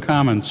questions or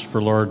comments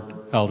for Lord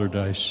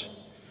Alderdice?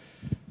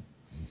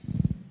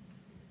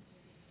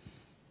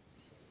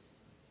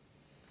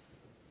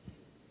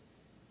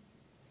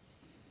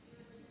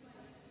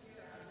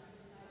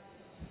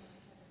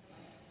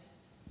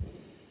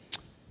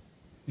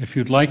 If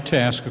you'd like to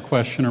ask a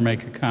question or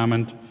make a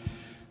comment,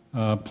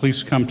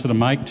 please come to the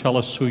mic. Tell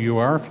us who you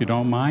are, if you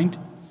don't mind.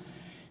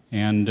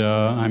 And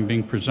I'm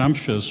being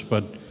presumptuous,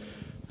 but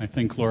I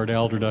think Lord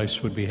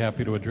Alderdice would be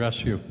happy to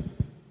address you.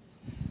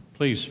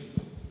 Please.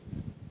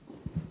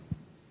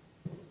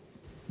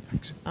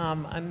 Thanks.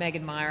 I'm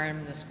Megan Meyer. I'm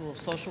in the School of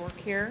Social Work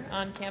here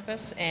on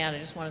campus, and I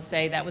just want to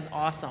say that was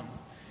awesome,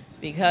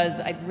 because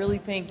I really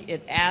think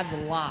it adds a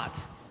lot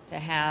to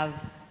have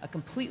a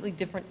completely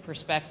different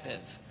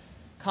perspective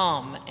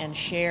come and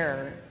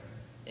share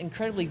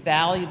incredibly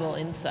valuable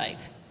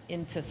insight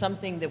into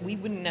something that we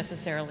wouldn't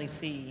necessarily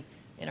see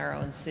in our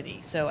own city.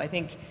 So I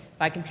think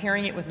by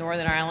comparing it with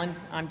Northern Ireland,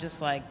 I'm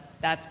just like,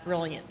 that's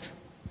brilliant.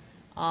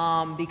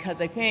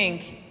 Because I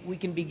think we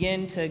can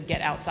begin to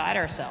get outside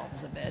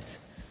ourselves a bit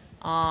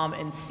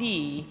and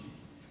see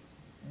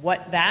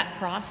what that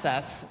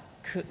process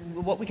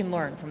what we can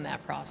learn from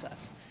that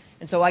process.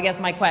 And so I guess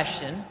my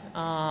question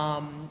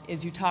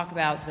is, you talk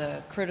about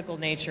the critical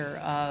nature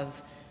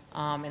of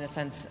in a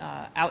sense,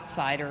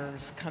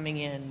 outsiders coming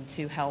in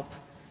to help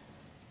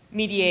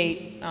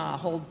mediate,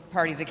 hold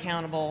parties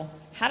accountable.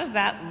 How does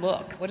that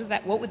look?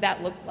 What would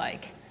that look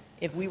like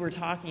if we were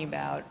talking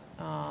about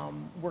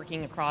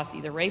working across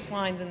either race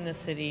lines in this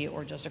city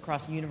or just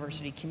across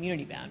university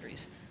community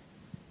boundaries?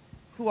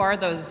 Who are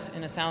those,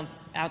 in a sense,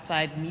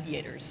 outside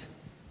mediators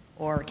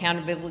or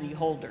accountability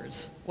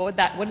holders? What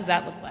does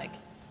that look like?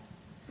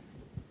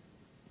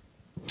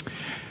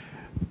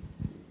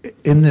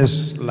 In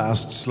this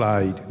last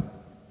slide,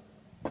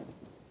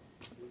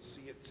 you'll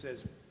see it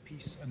says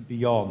peace and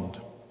beyond.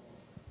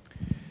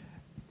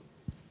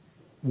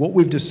 What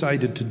we've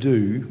decided to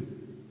do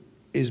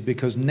is,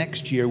 because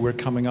next year we're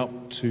coming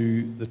up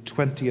to the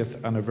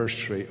 20th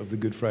anniversary of the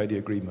Good Friday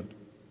Agreement.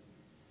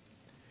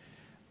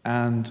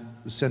 And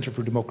the Centre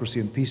for Democracy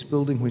and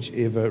Peacebuilding, which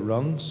Eva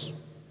runs,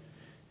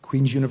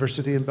 Queen's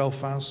University in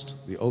Belfast,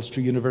 the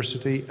Ulster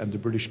University and the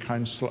British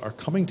Council are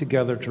coming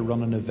together to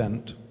run an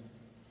event,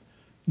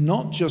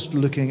 not just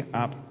looking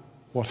at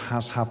what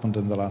has happened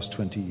in the last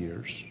 20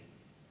 years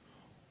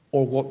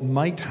or what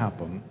might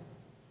happen,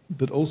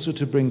 but also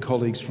to bring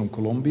colleagues from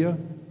Colombia,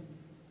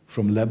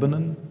 from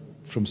Lebanon,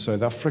 from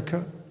South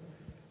Africa,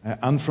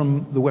 and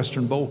from the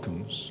Western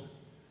Balkans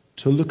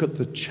to look at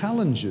the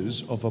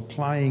challenges of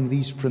applying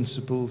these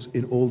principles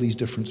in all these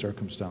different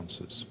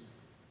circumstances.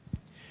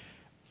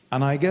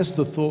 And I guess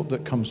the thought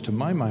that comes to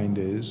my mind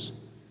is,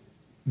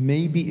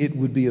 maybe it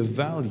would be of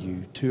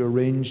value to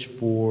arrange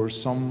for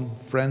some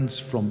friends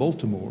from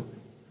Baltimore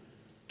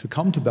to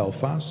come to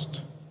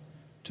Belfast,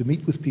 to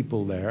meet with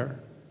people there,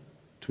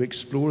 to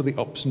explore the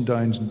ups and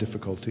downs and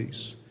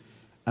difficulties,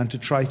 and to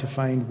try to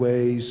find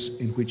ways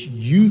in which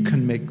you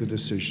can make the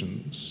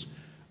decisions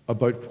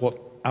about what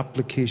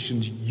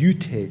applications you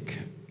take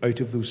out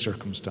of those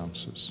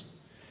circumstances.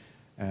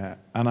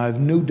 And I have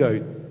no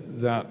doubt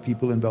that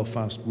people in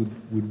Belfast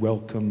would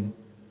welcome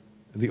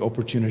the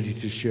opportunity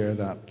to share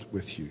that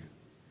with you.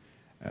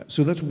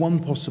 So that's one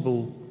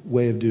possible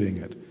way of doing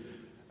it.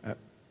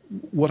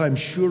 What I'm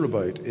sure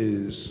about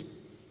is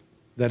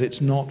that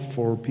it's not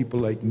for people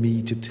like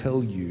me to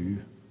tell you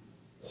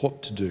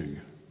what to do.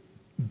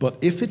 But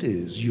if it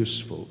is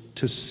useful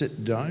to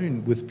sit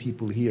down with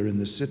people here in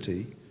the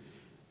city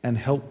and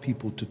help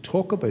people to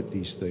talk about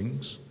these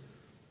things,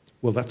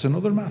 well, that's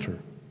another matter,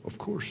 of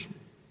course.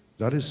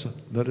 That is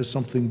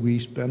something we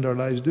spend our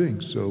lives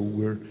doing, so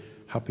we're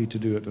happy to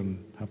do it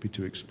and happy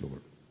to explore.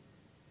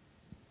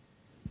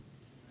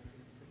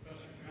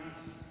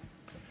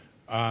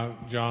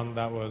 John,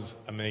 that was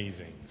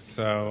amazing.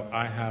 So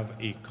I have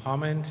a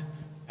comment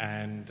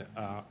and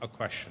a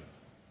question.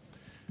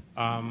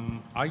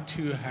 I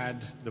too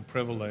had the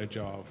privilege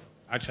of,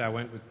 actually I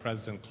went with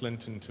President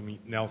Clinton to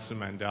meet Nelson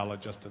Mandela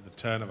just at the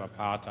turn of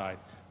apartheid,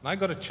 and I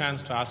got a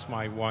chance to ask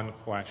my one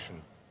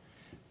question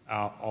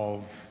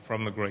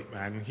from the great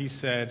man. And he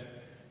said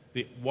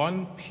the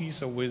one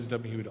piece of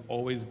wisdom he would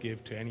always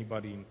give to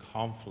anybody in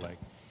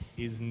conflict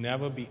is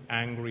never be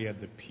angry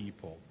at the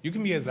people. You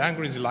can be as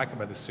angry as you like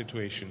about the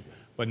situation,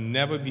 but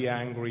never be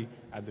angry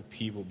at the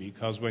people,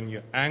 because when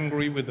you're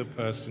angry with the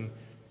person,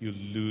 you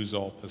lose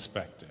all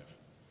perspective.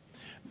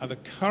 At the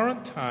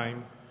current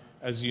time,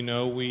 as you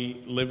know,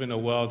 we live in a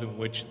world in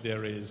which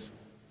there is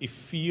a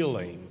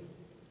feeling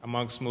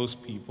amongst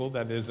most people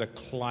that there's a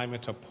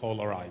climate of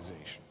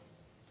polarization.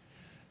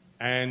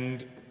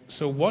 And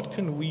so what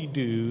can we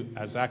do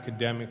as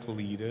academic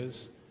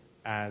leaders,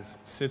 as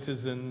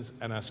citizens,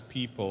 and as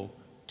people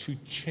to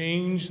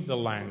change the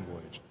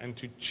language and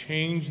to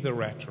change the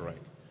rhetoric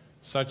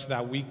such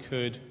that we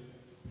could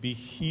be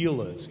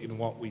healers in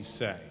what we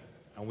say,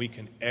 and we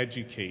can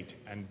educate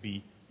and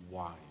be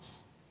wise?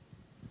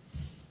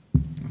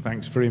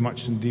 Thanks very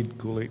much indeed,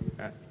 Goli.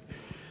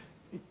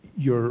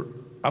 You're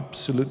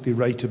absolutely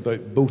right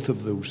about both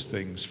of those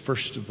things.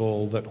 First of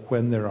all, that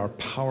when there are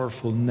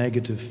powerful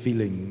negative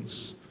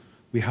feelings,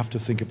 we have to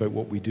think about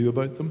what we do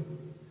about them.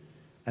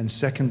 And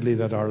secondly,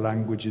 that our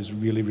language is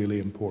really, really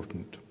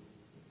important.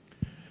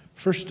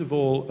 First of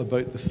all,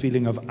 about the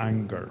feeling of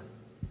anger.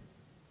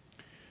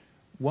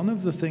 One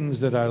of the things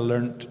that I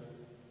learnt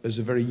as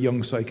a very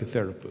young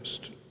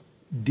psychotherapist,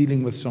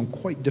 dealing with some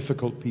quite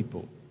difficult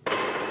people,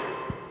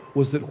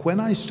 was that when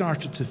I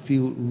started to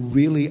feel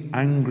really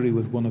angry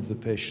with one of the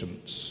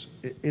patients,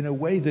 in a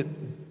way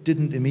that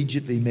didn't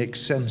immediately make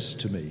sense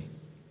to me,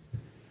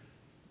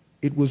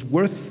 it was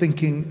worth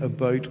thinking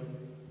about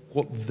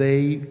what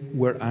they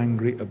were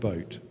angry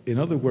about. In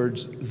other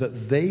words,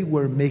 that they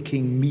were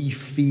making me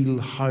feel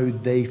how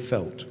they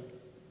felt.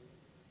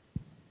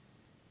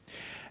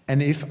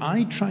 And if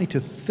I try to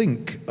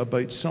think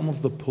about some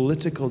of the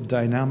political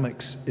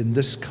dynamics in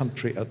this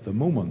country at the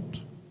moment,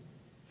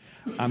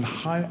 and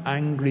how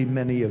angry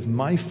many of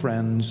my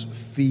friends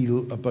feel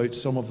about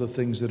some of the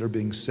things that are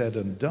being said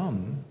and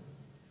done,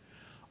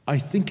 I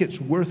think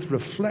it's worth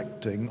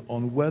reflecting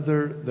on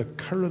whether the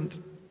current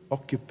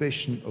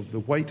occupation of the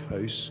White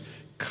House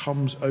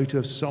comes out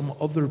of some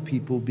other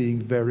people being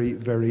very,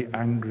 very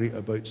angry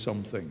about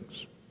some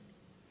things.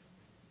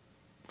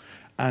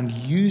 And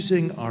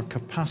using our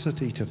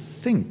capacity to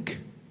think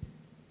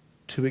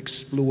to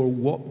explore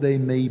what they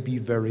may be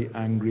very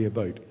angry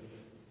about.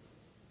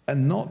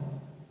 And not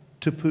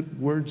to put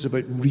words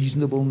about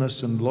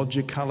reasonableness and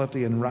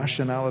logicality and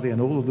rationality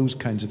and all of those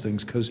kinds of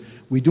things, because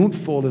we don't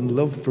fall in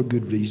love for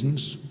good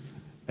reasons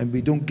and we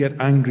don't get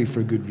angry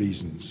for good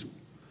reasons.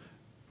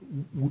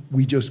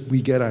 We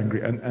get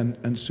angry.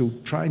 And so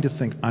trying to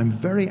think, I'm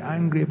very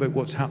angry about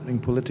what's happening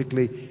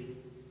politically,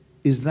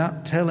 is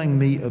that telling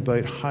me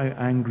about how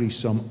angry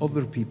some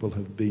other people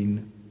have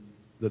been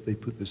that they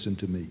put this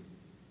into me?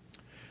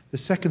 The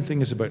second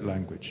thing is about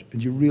language,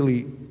 and you're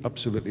really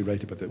absolutely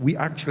right about that. We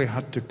actually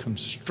had to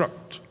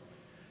construct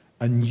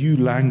a new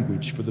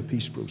language for the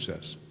peace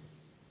process.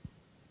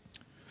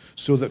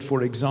 So that,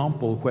 for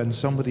example, when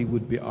somebody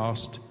would be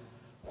asked,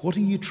 what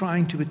are you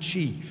trying to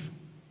achieve?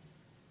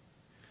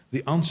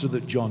 The answer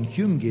that John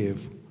Hume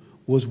gave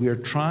was, we are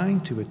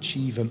trying to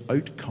achieve an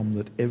outcome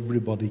that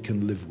everybody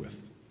can live with.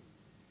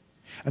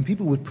 And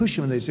people would push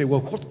him and they'd say,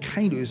 well, what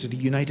kind of, is it a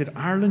united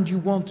Ireland you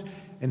want?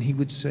 And he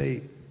would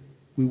say,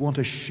 we want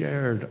a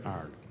shared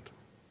Ireland,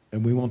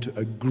 and we want to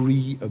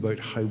agree about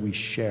how we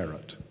share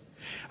it.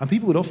 And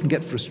people would often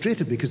get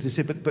frustrated because they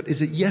say, but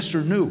is it yes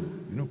or no?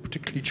 You know,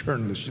 particularly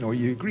journalists, you know,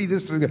 you agree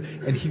this,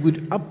 and he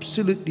would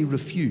absolutely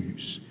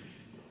refuse.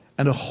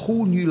 And a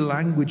whole new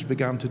language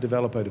began to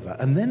develop out of that.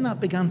 And then that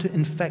began to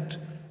infect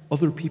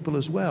other people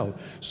as well.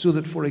 So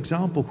that, for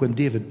example, when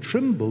David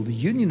Trimble, the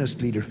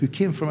unionist leader who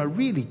came from a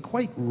really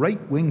quite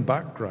right-wing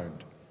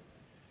background,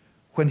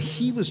 when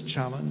he was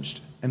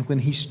challenged and when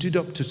he stood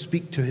up to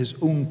speak to his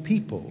own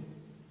people,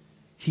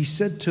 he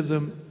said to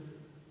them,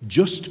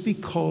 just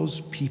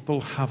because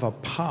people have a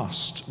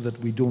past that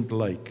we don't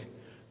like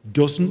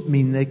doesn't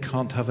mean they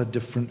can't have a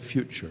different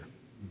future.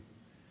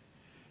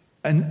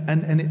 And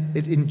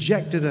it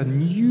injected a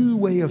new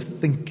way of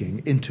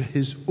thinking into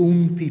his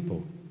own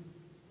people.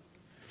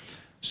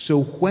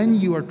 So when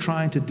you are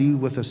trying to deal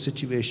with a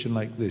situation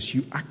like this,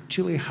 you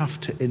actually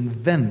have to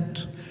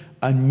invent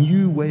a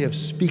new way of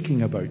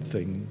speaking about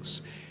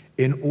things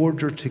in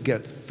order to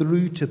get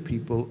through to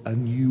people a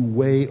new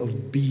way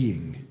of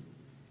being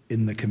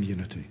in the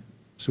community.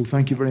 So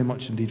thank you very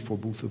much indeed for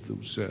both of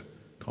those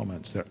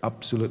comments. They're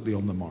absolutely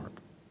on the mark.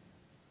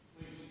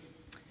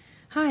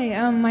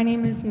 Hi, my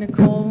name is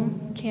Nicole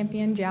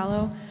Campion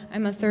Diallo.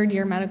 I'm a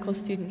third-year medical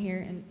student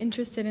here and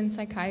interested in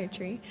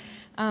psychiatry.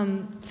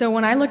 So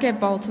when I look at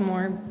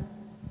Baltimore,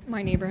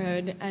 my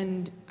neighborhood,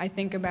 and I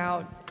think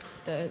about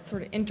the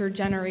sort of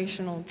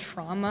intergenerational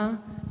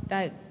trauma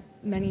that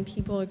many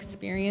people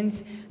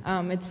experience,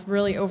 it's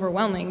really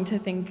overwhelming to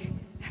think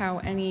how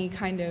any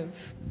kind of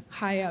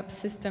high-up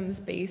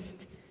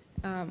systems-based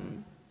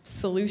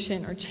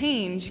solution or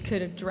change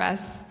could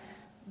address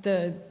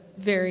the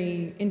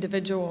very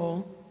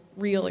individual,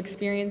 real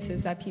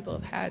experiences that people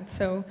have had.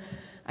 So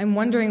I'm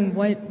wondering,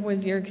 what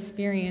was your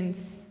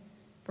experience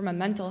from a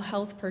mental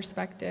health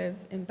perspective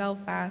in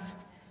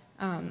Belfast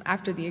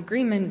after the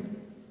agreement?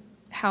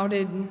 How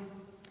did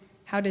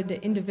the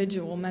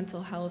individual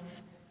mental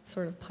health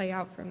sort of play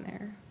out from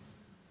there?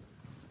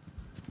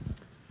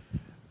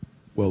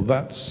 Well,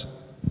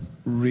 that's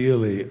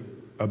really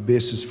a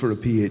basis for a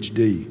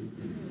PhD.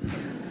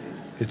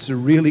 It's a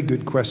really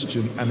good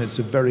question, and it's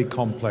a very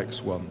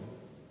complex one.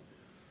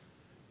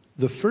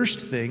 The first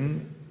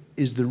thing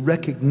is the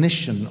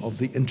recognition of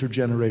the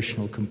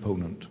intergenerational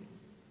component.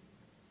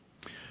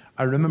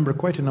 I remember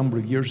quite a number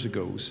of years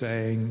ago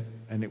saying,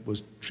 and it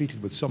was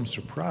treated with some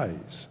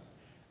surprise,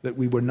 that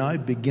we were now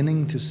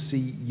beginning to see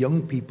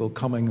young people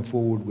coming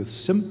forward with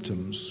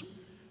symptoms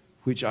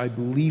which I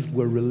believed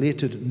were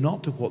related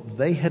not to what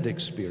they had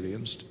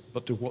experienced,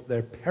 but to what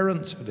their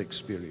parents had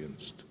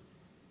experienced.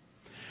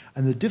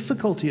 And the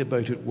difficulty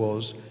about it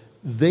was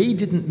they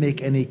didn't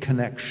make any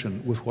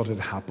connection with what had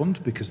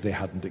happened because they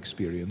hadn't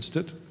experienced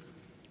it.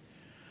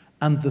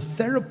 And the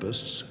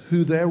therapists,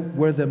 who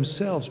were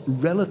themselves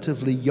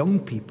relatively young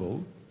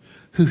people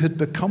who had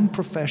become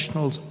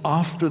professionals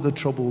after the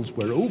troubles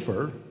were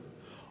over,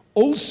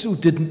 also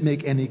didn't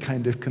make any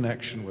kind of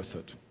connection with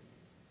it.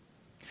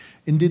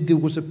 Indeed, there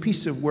was a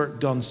piece of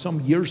work done some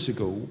years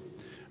ago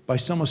by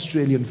some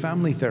Australian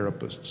family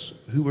therapists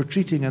who were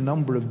treating a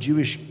number of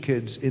Jewish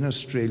kids in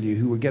Australia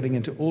who were getting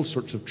into all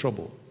sorts of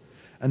trouble.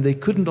 And they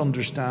couldn't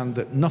understand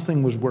that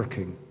nothing was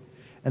working.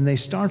 And they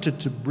started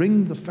to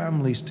bring the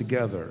families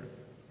together,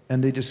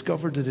 and they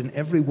discovered that in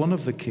every one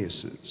of the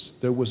cases,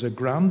 there was a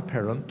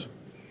grandparent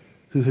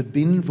who had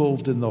been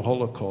involved in the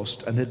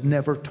Holocaust and had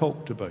never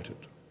talked about it.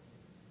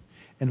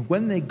 And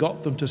when they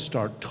got them to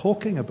start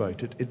talking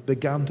about it, it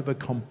began to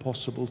become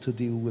possible to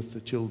deal with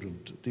the children,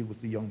 to deal with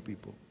the young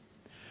people.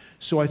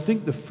 So I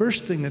think the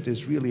first thing that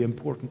is really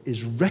important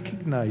is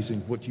recognizing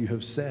what you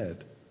have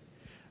said,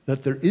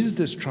 that there is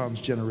this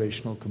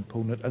transgenerational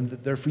component, and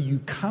that therefore you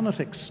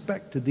cannot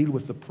expect to deal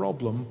with the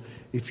problem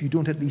if you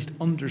don't at least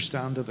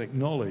understand and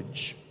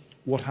acknowledge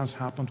what has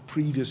happened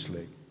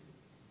previously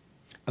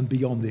and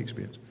beyond the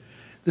experience.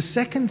 The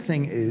second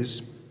thing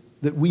is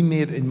that we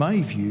made, in my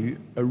view,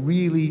 a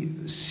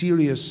really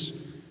serious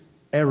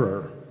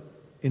error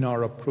in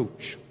our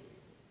approach.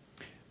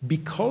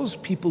 Because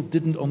people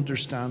didn't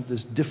understand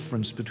this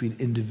difference between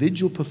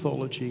individual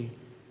pathology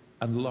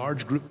and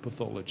large group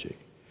pathology,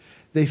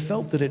 they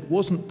felt that it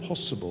wasn't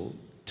possible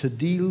to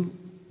deal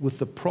with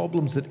the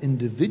problems that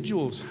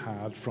individuals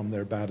had from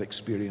their bad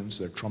experience,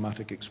 their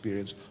traumatic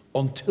experience,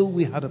 until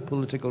we had a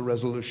political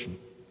resolution.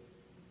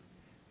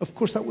 Of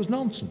course, that was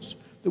nonsense.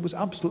 There was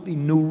absolutely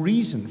no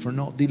reason for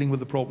not dealing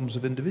with the problems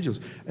of individuals.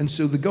 And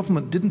so the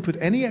government didn't put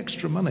any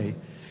extra money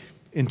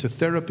into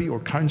therapy or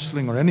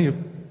counselling or any of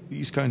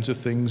these kinds of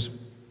things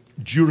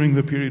during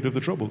the period of the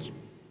Troubles.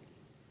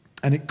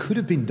 And it could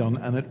have been done,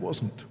 and it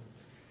wasn't.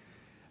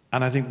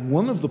 And I think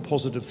one of the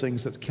positive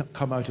things that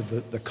come out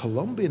of the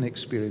Colombian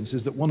experience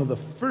is that one of the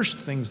first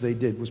things they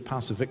did was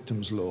pass a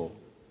victims' law.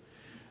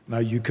 Now,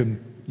 you can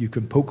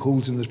poke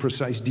holes in the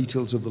precise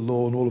details of the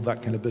law and all of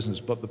that kind of business,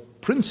 but the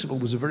principle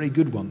was a very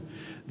good one.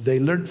 They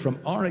learned from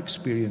our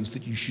experience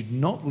that you should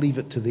not leave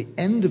it to the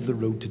end of the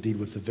road to deal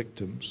with the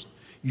victims.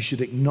 You should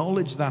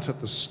acknowledge that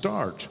at the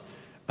start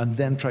and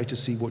then try to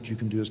see what you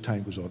can do as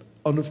time goes on.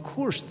 And of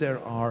course,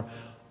 there are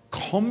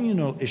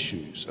communal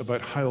issues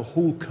about how a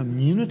whole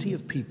community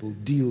of people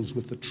deals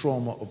with the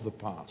trauma of the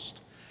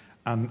past.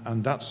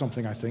 And that's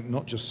something I think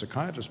not just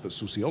psychiatrists, but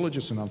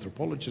sociologists and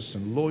anthropologists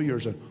and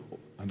lawyers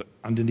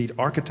and indeed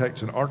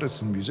architects and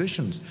artists and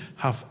musicians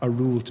have a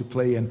role to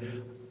play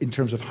in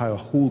terms of how a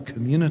whole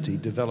community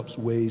develops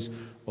ways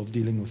of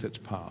dealing with its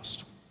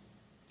past.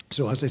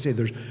 So as I say,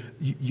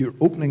 you're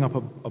opening up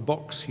a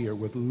box here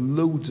with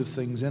loads of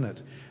things in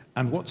it.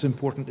 And what's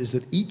important is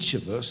that each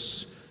of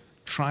us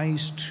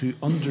tries to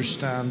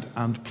understand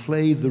and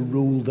play the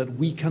role that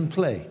we can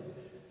play.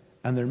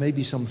 And there may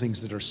be some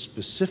things that are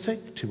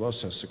specific to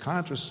us as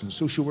psychiatrists and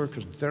social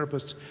workers and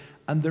therapists,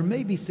 and there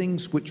may be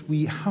things which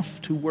we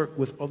have to work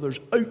with others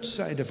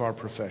outside of our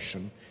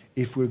profession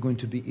if we're going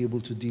to be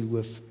able to deal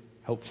with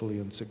helpfully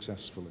and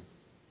successfully.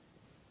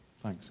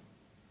 Thanks.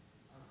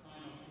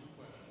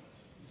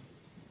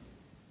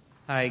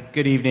 Hi,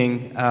 good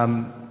evening.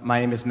 My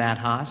name is Matt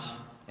Haas,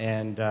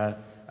 and I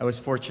was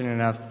fortunate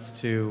enough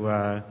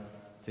to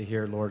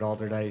hear Lord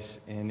Alderdice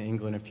in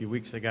England a few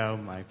weeks ago.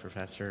 My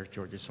professor,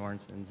 Georgia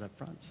Sorensen, is up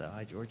front, so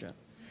hi, Georgia.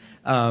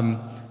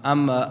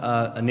 I'm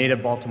a native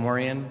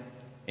Baltimorean,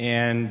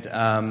 and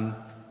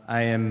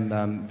I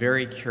am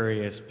very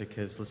curious,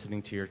 because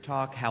listening to your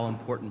talk, how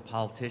important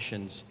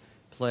politicians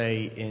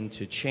play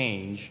into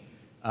change.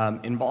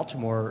 In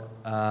Baltimore,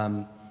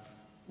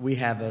 we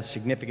have a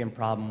significant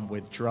problem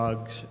with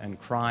drugs and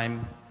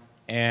crime,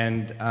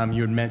 and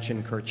you had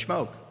mentioned Kurt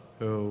Schmoke,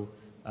 who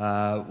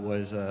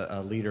was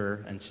a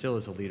leader and still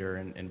is a leader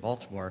in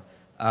Baltimore.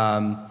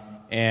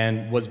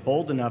 and was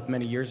bold enough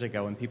many years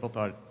ago, and people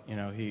thought, you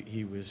know,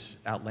 he was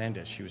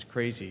outlandish, he was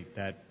crazy,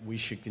 that we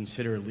should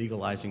consider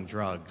legalizing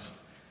drugs.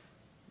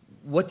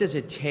 What does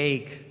it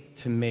take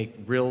to make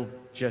real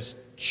just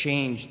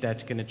change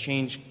that's going to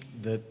change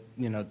the,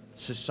 you know,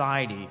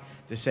 society,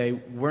 to say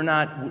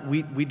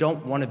we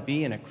don't want to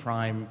be in a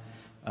crime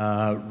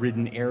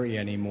ridden area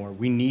anymore.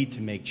 We need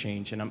to make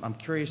change. And I'm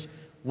curious,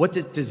 what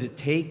does it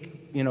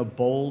take, you know, a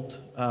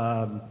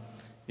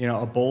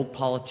bold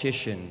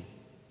politician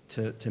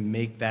to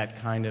make that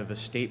kind of a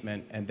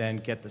statement and then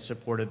get the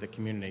support of the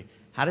community?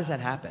 How does that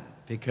happen?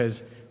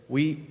 Because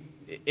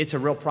it's a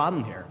real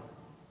problem here.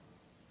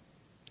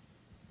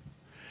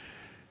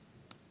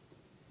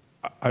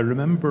 I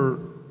remember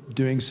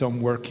doing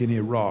some work in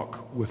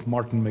Iraq with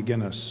Martin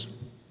McGuinness,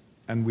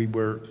 and we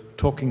were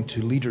talking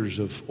to leaders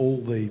of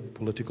all the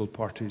political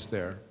parties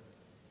there.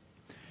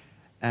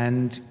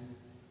 And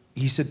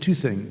he said two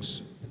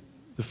things.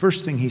 The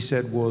first thing he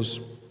said was,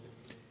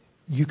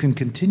 you can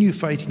continue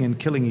fighting and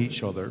killing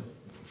each other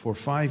for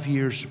 5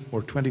 years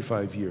or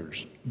 25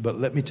 years, but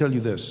let me tell you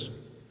this,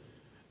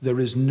 there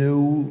is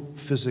no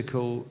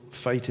physical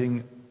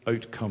fighting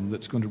outcome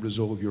that's going to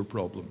resolve your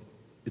problem.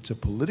 It's a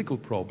political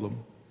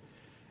problem,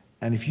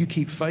 and if you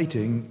keep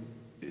fighting,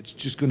 it's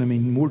just going to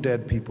mean more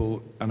dead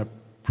people and a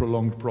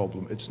prolonged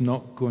problem. It's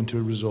not going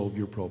to resolve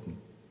your problem.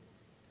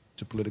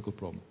 It's a political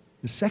problem.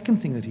 The second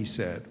thing that he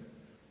said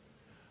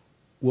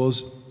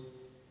was,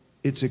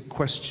 it's a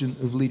question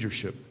of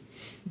leadership.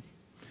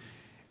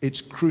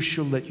 It's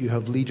crucial that you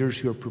have leaders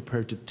who are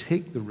prepared to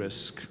take the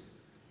risk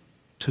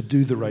to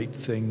do the right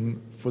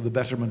thing for the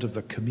betterment of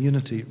the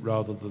community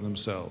rather than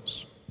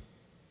themselves.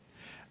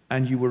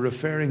 And you were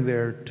referring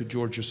there to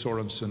Georgia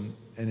Sorensen,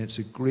 and it's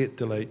a great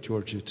delight,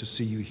 Georgia, to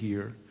see you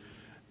here.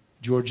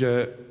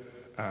 Georgia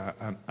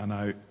and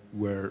I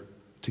were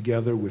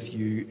together with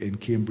you in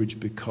Cambridge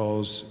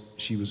because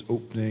she was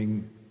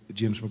opening the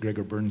James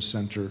MacGregor Burns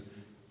Centre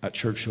at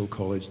Churchill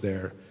College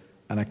there,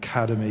 an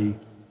academy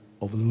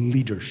of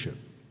leadership.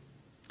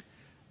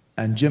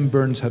 And Jim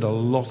Burns had a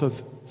lot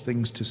of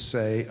things to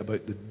say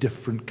about the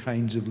different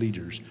kinds of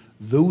leaders.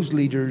 Those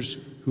leaders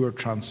who are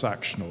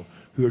transactional,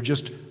 who are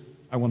just,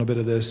 I want a bit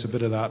of this, a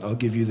bit of that, I'll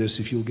give you this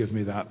if you'll give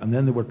me that. And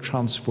then there were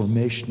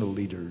transformational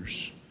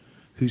leaders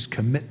whose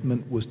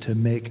commitment was to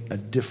make a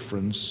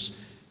difference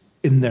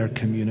in their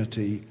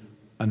community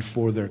and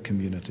for their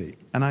community.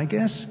 And I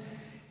guess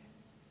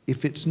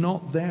if it's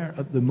not there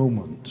at the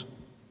moment,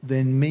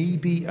 then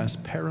maybe as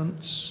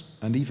parents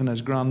and even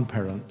as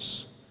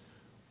grandparents,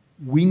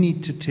 we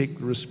need to take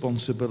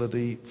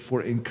responsibility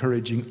for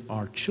encouraging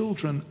our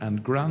children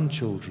and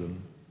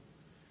grandchildren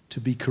to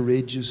be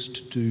courageous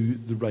to do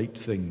the right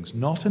things,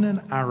 not in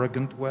an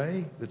arrogant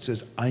way that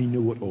says, I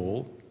know it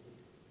all,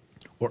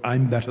 or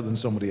I'm better than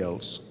somebody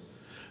else,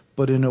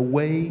 but in a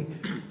way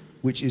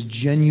which is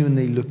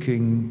genuinely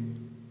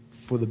looking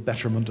for the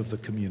betterment of the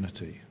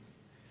community.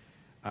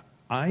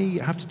 I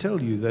have to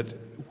tell you that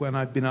when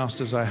I've been asked,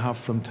 as I have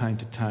from time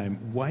to time,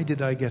 why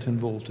did I get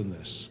involved in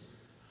this?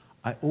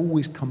 I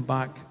always come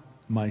back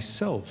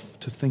myself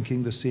to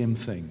thinking the same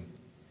thing.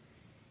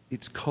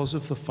 It's because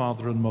of the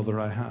father and mother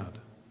I had.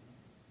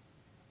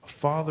 A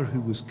father who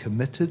was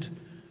committed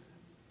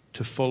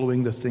to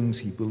following the things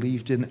he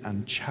believed in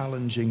and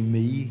challenging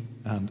me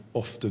and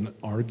often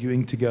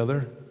arguing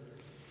together,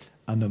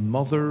 and a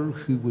mother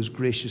who was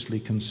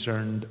graciously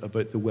concerned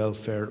about the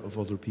welfare of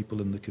other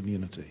people in the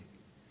community.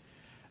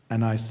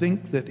 And I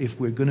think that if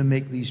we're going to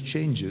make these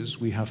changes,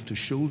 we have to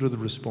shoulder the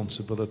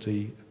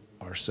responsibility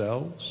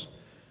ourselves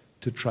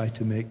to try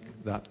to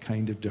make that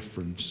kind of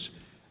difference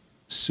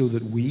so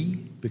that we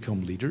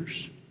become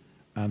leaders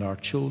and our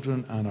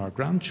children and our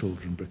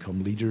grandchildren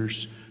become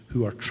leaders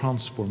who are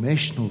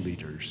transformational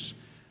leaders,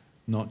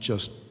 not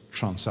just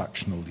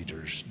transactional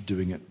leaders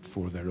doing it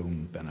for their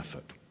own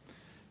benefit.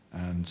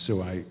 And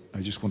so I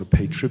just want to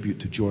pay tribute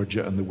to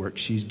Georgia and the work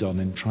she's done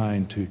in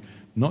trying to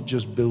not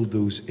just build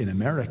those in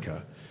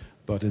America,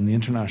 but in the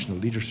International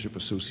Leadership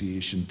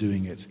Association,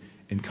 doing it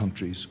in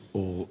countries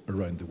all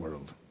around the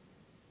world.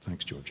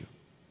 Thanks, Georgia.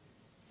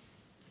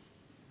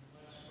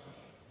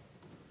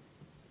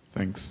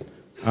 Thanks.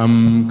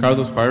 I'm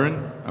Carlos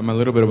Byron. I'm a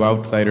little bit of an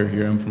outsider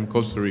here. I'm from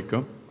Costa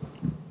Rica,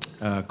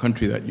 a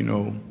country that, you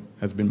know,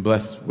 has been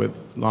blessed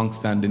with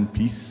long-standing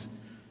peace.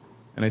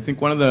 And I think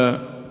one of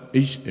the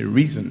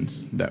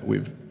reasons that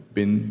we've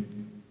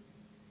been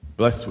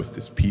blessed with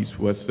this peace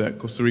was that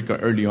Costa Rica,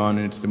 early on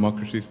in its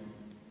democracy,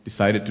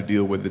 decided to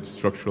deal with its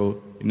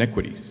structural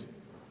inequities.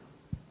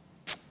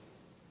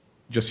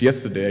 Just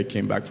yesterday, I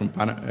came back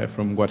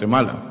from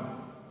Guatemala,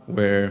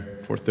 where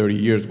for 30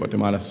 years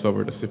Guatemala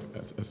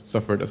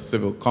suffered a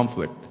civil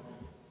conflict,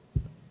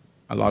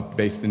 a lot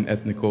based in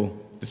ethnical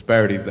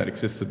disparities that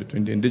existed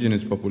between the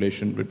indigenous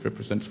population, which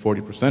represents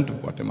 40%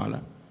 of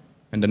Guatemala,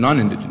 and the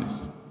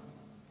non-indigenous.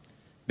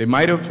 They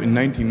might have, in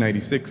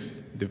 1996,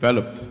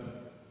 developed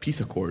peace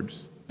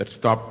accords that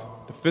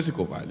stopped the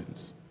physical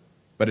violence,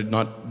 but did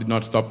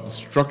not stop the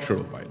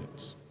structural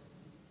violence.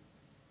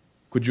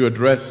 Could you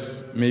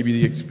address maybe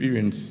the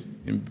experience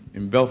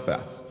in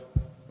Belfast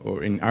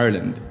or in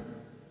Ireland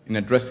in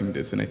addressing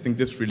this. And I think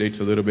this relates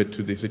a little bit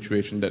to the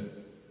situation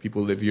that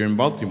people live here in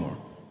Baltimore.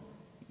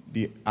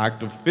 The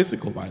act of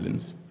physical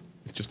violence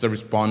is just a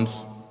response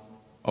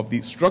of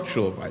the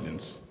structural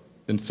violence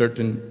that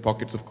certain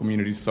pockets of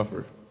communities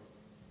suffer.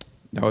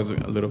 That was a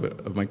little bit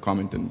of my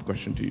comment and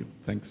question to you.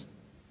 Thanks.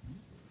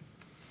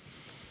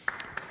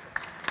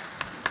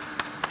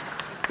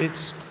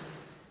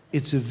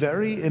 It's a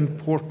very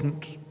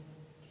important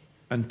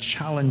and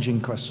challenging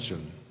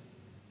question,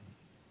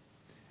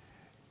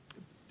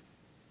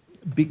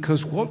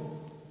 because what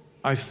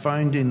I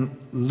found in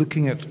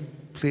looking at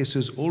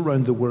places all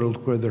around the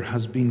world where there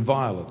has been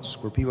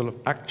violence, where people have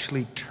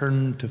actually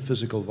turned to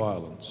physical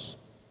violence,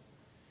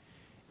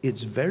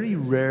 it's very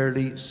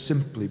rarely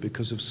simply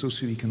because of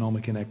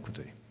socioeconomic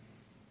inequity.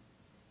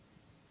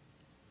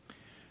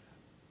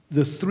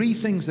 The three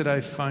things that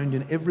I've found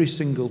in every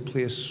single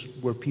place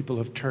where people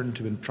have turned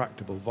to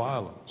intractable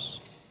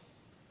violence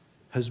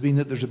has been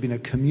that there's been a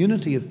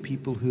community of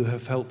people who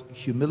have felt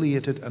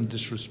humiliated and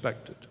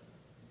disrespected.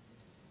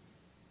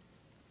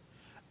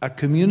 A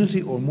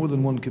community, or more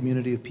than one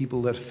community, of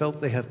people that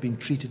felt they have been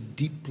treated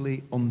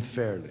deeply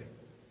unfairly.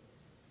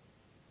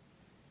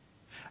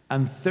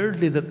 And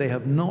thirdly, that they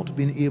have not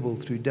been able,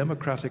 through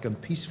democratic and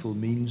peaceful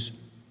means,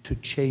 to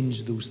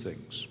change those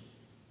things.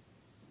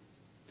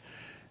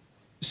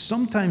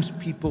 Sometimes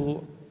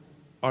people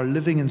are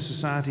living in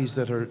societies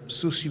that are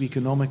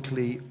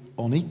socioeconomically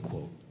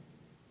unequal,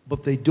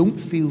 but they don't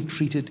feel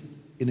treated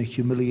in a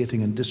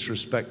humiliating and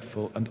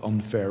disrespectful and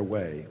unfair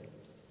way.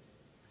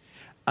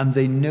 And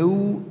they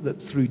know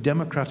that through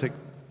democratic,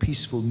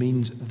 peaceful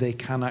means they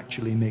can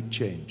actually make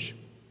change.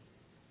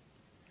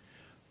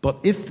 But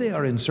if they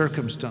are in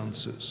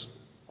circumstances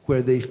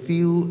where they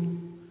feel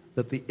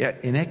that the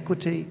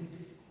inequity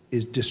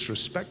is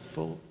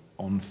disrespectful,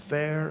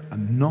 unfair,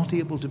 and not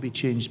able to be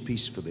changed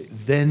peacefully,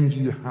 then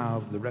you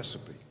have the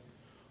recipe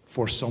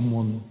for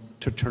someone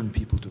to turn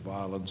people to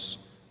violence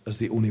as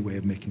the only way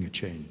of making a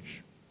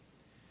change.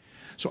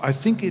 So I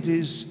think it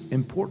is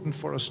important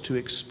for us to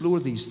explore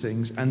these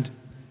things, and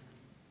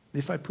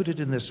if I put it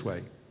in this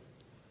way,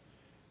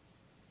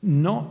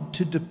 not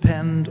to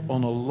depend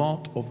on a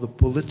lot of the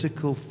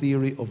political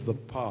theory of the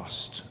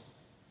past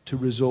to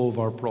resolve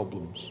our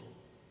problems.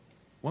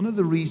 One of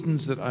the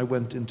reasons that I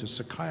went into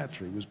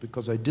psychiatry was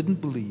because I didn't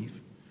believe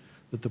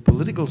that the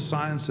political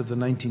science of the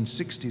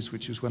 1960s,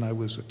 which is when I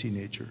was a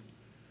teenager,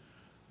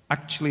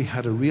 actually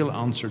had a real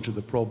answer to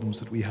the problems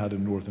that we had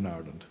in Northern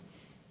Ireland.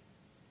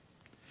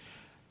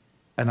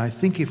 And I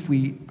think if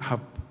we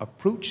have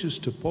approaches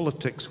to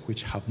politics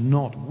which have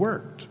not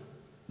worked,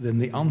 then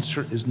the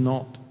answer is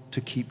not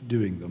to keep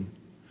doing them,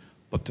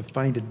 but to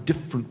find a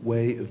different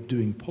way of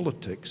doing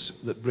politics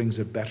that brings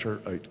a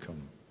better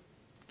outcome.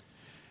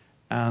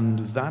 And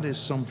that is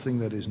something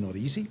that is not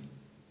easy.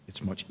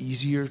 It's much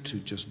easier to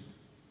just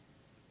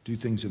do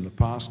things in the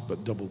past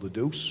but double the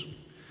dose.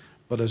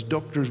 But as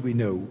doctors, we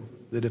know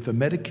that if a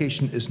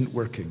medication isn't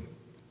working,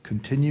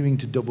 continuing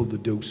to double the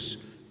dose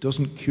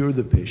doesn't cure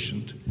the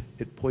patient,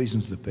 it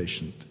poisons the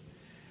patient.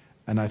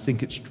 And I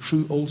think it's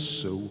true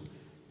also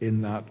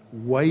in that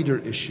wider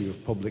issue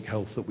of public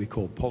health that we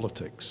call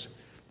politics.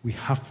 We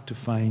have to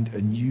find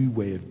a new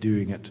way of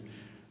doing it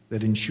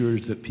that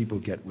ensures that people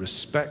get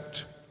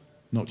respect,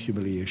 not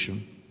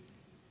humiliation,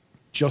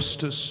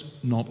 justice,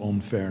 not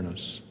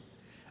unfairness,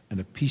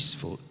 and a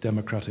peaceful,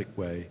 democratic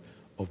way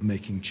of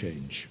making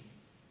change.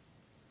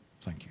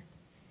 Thank you.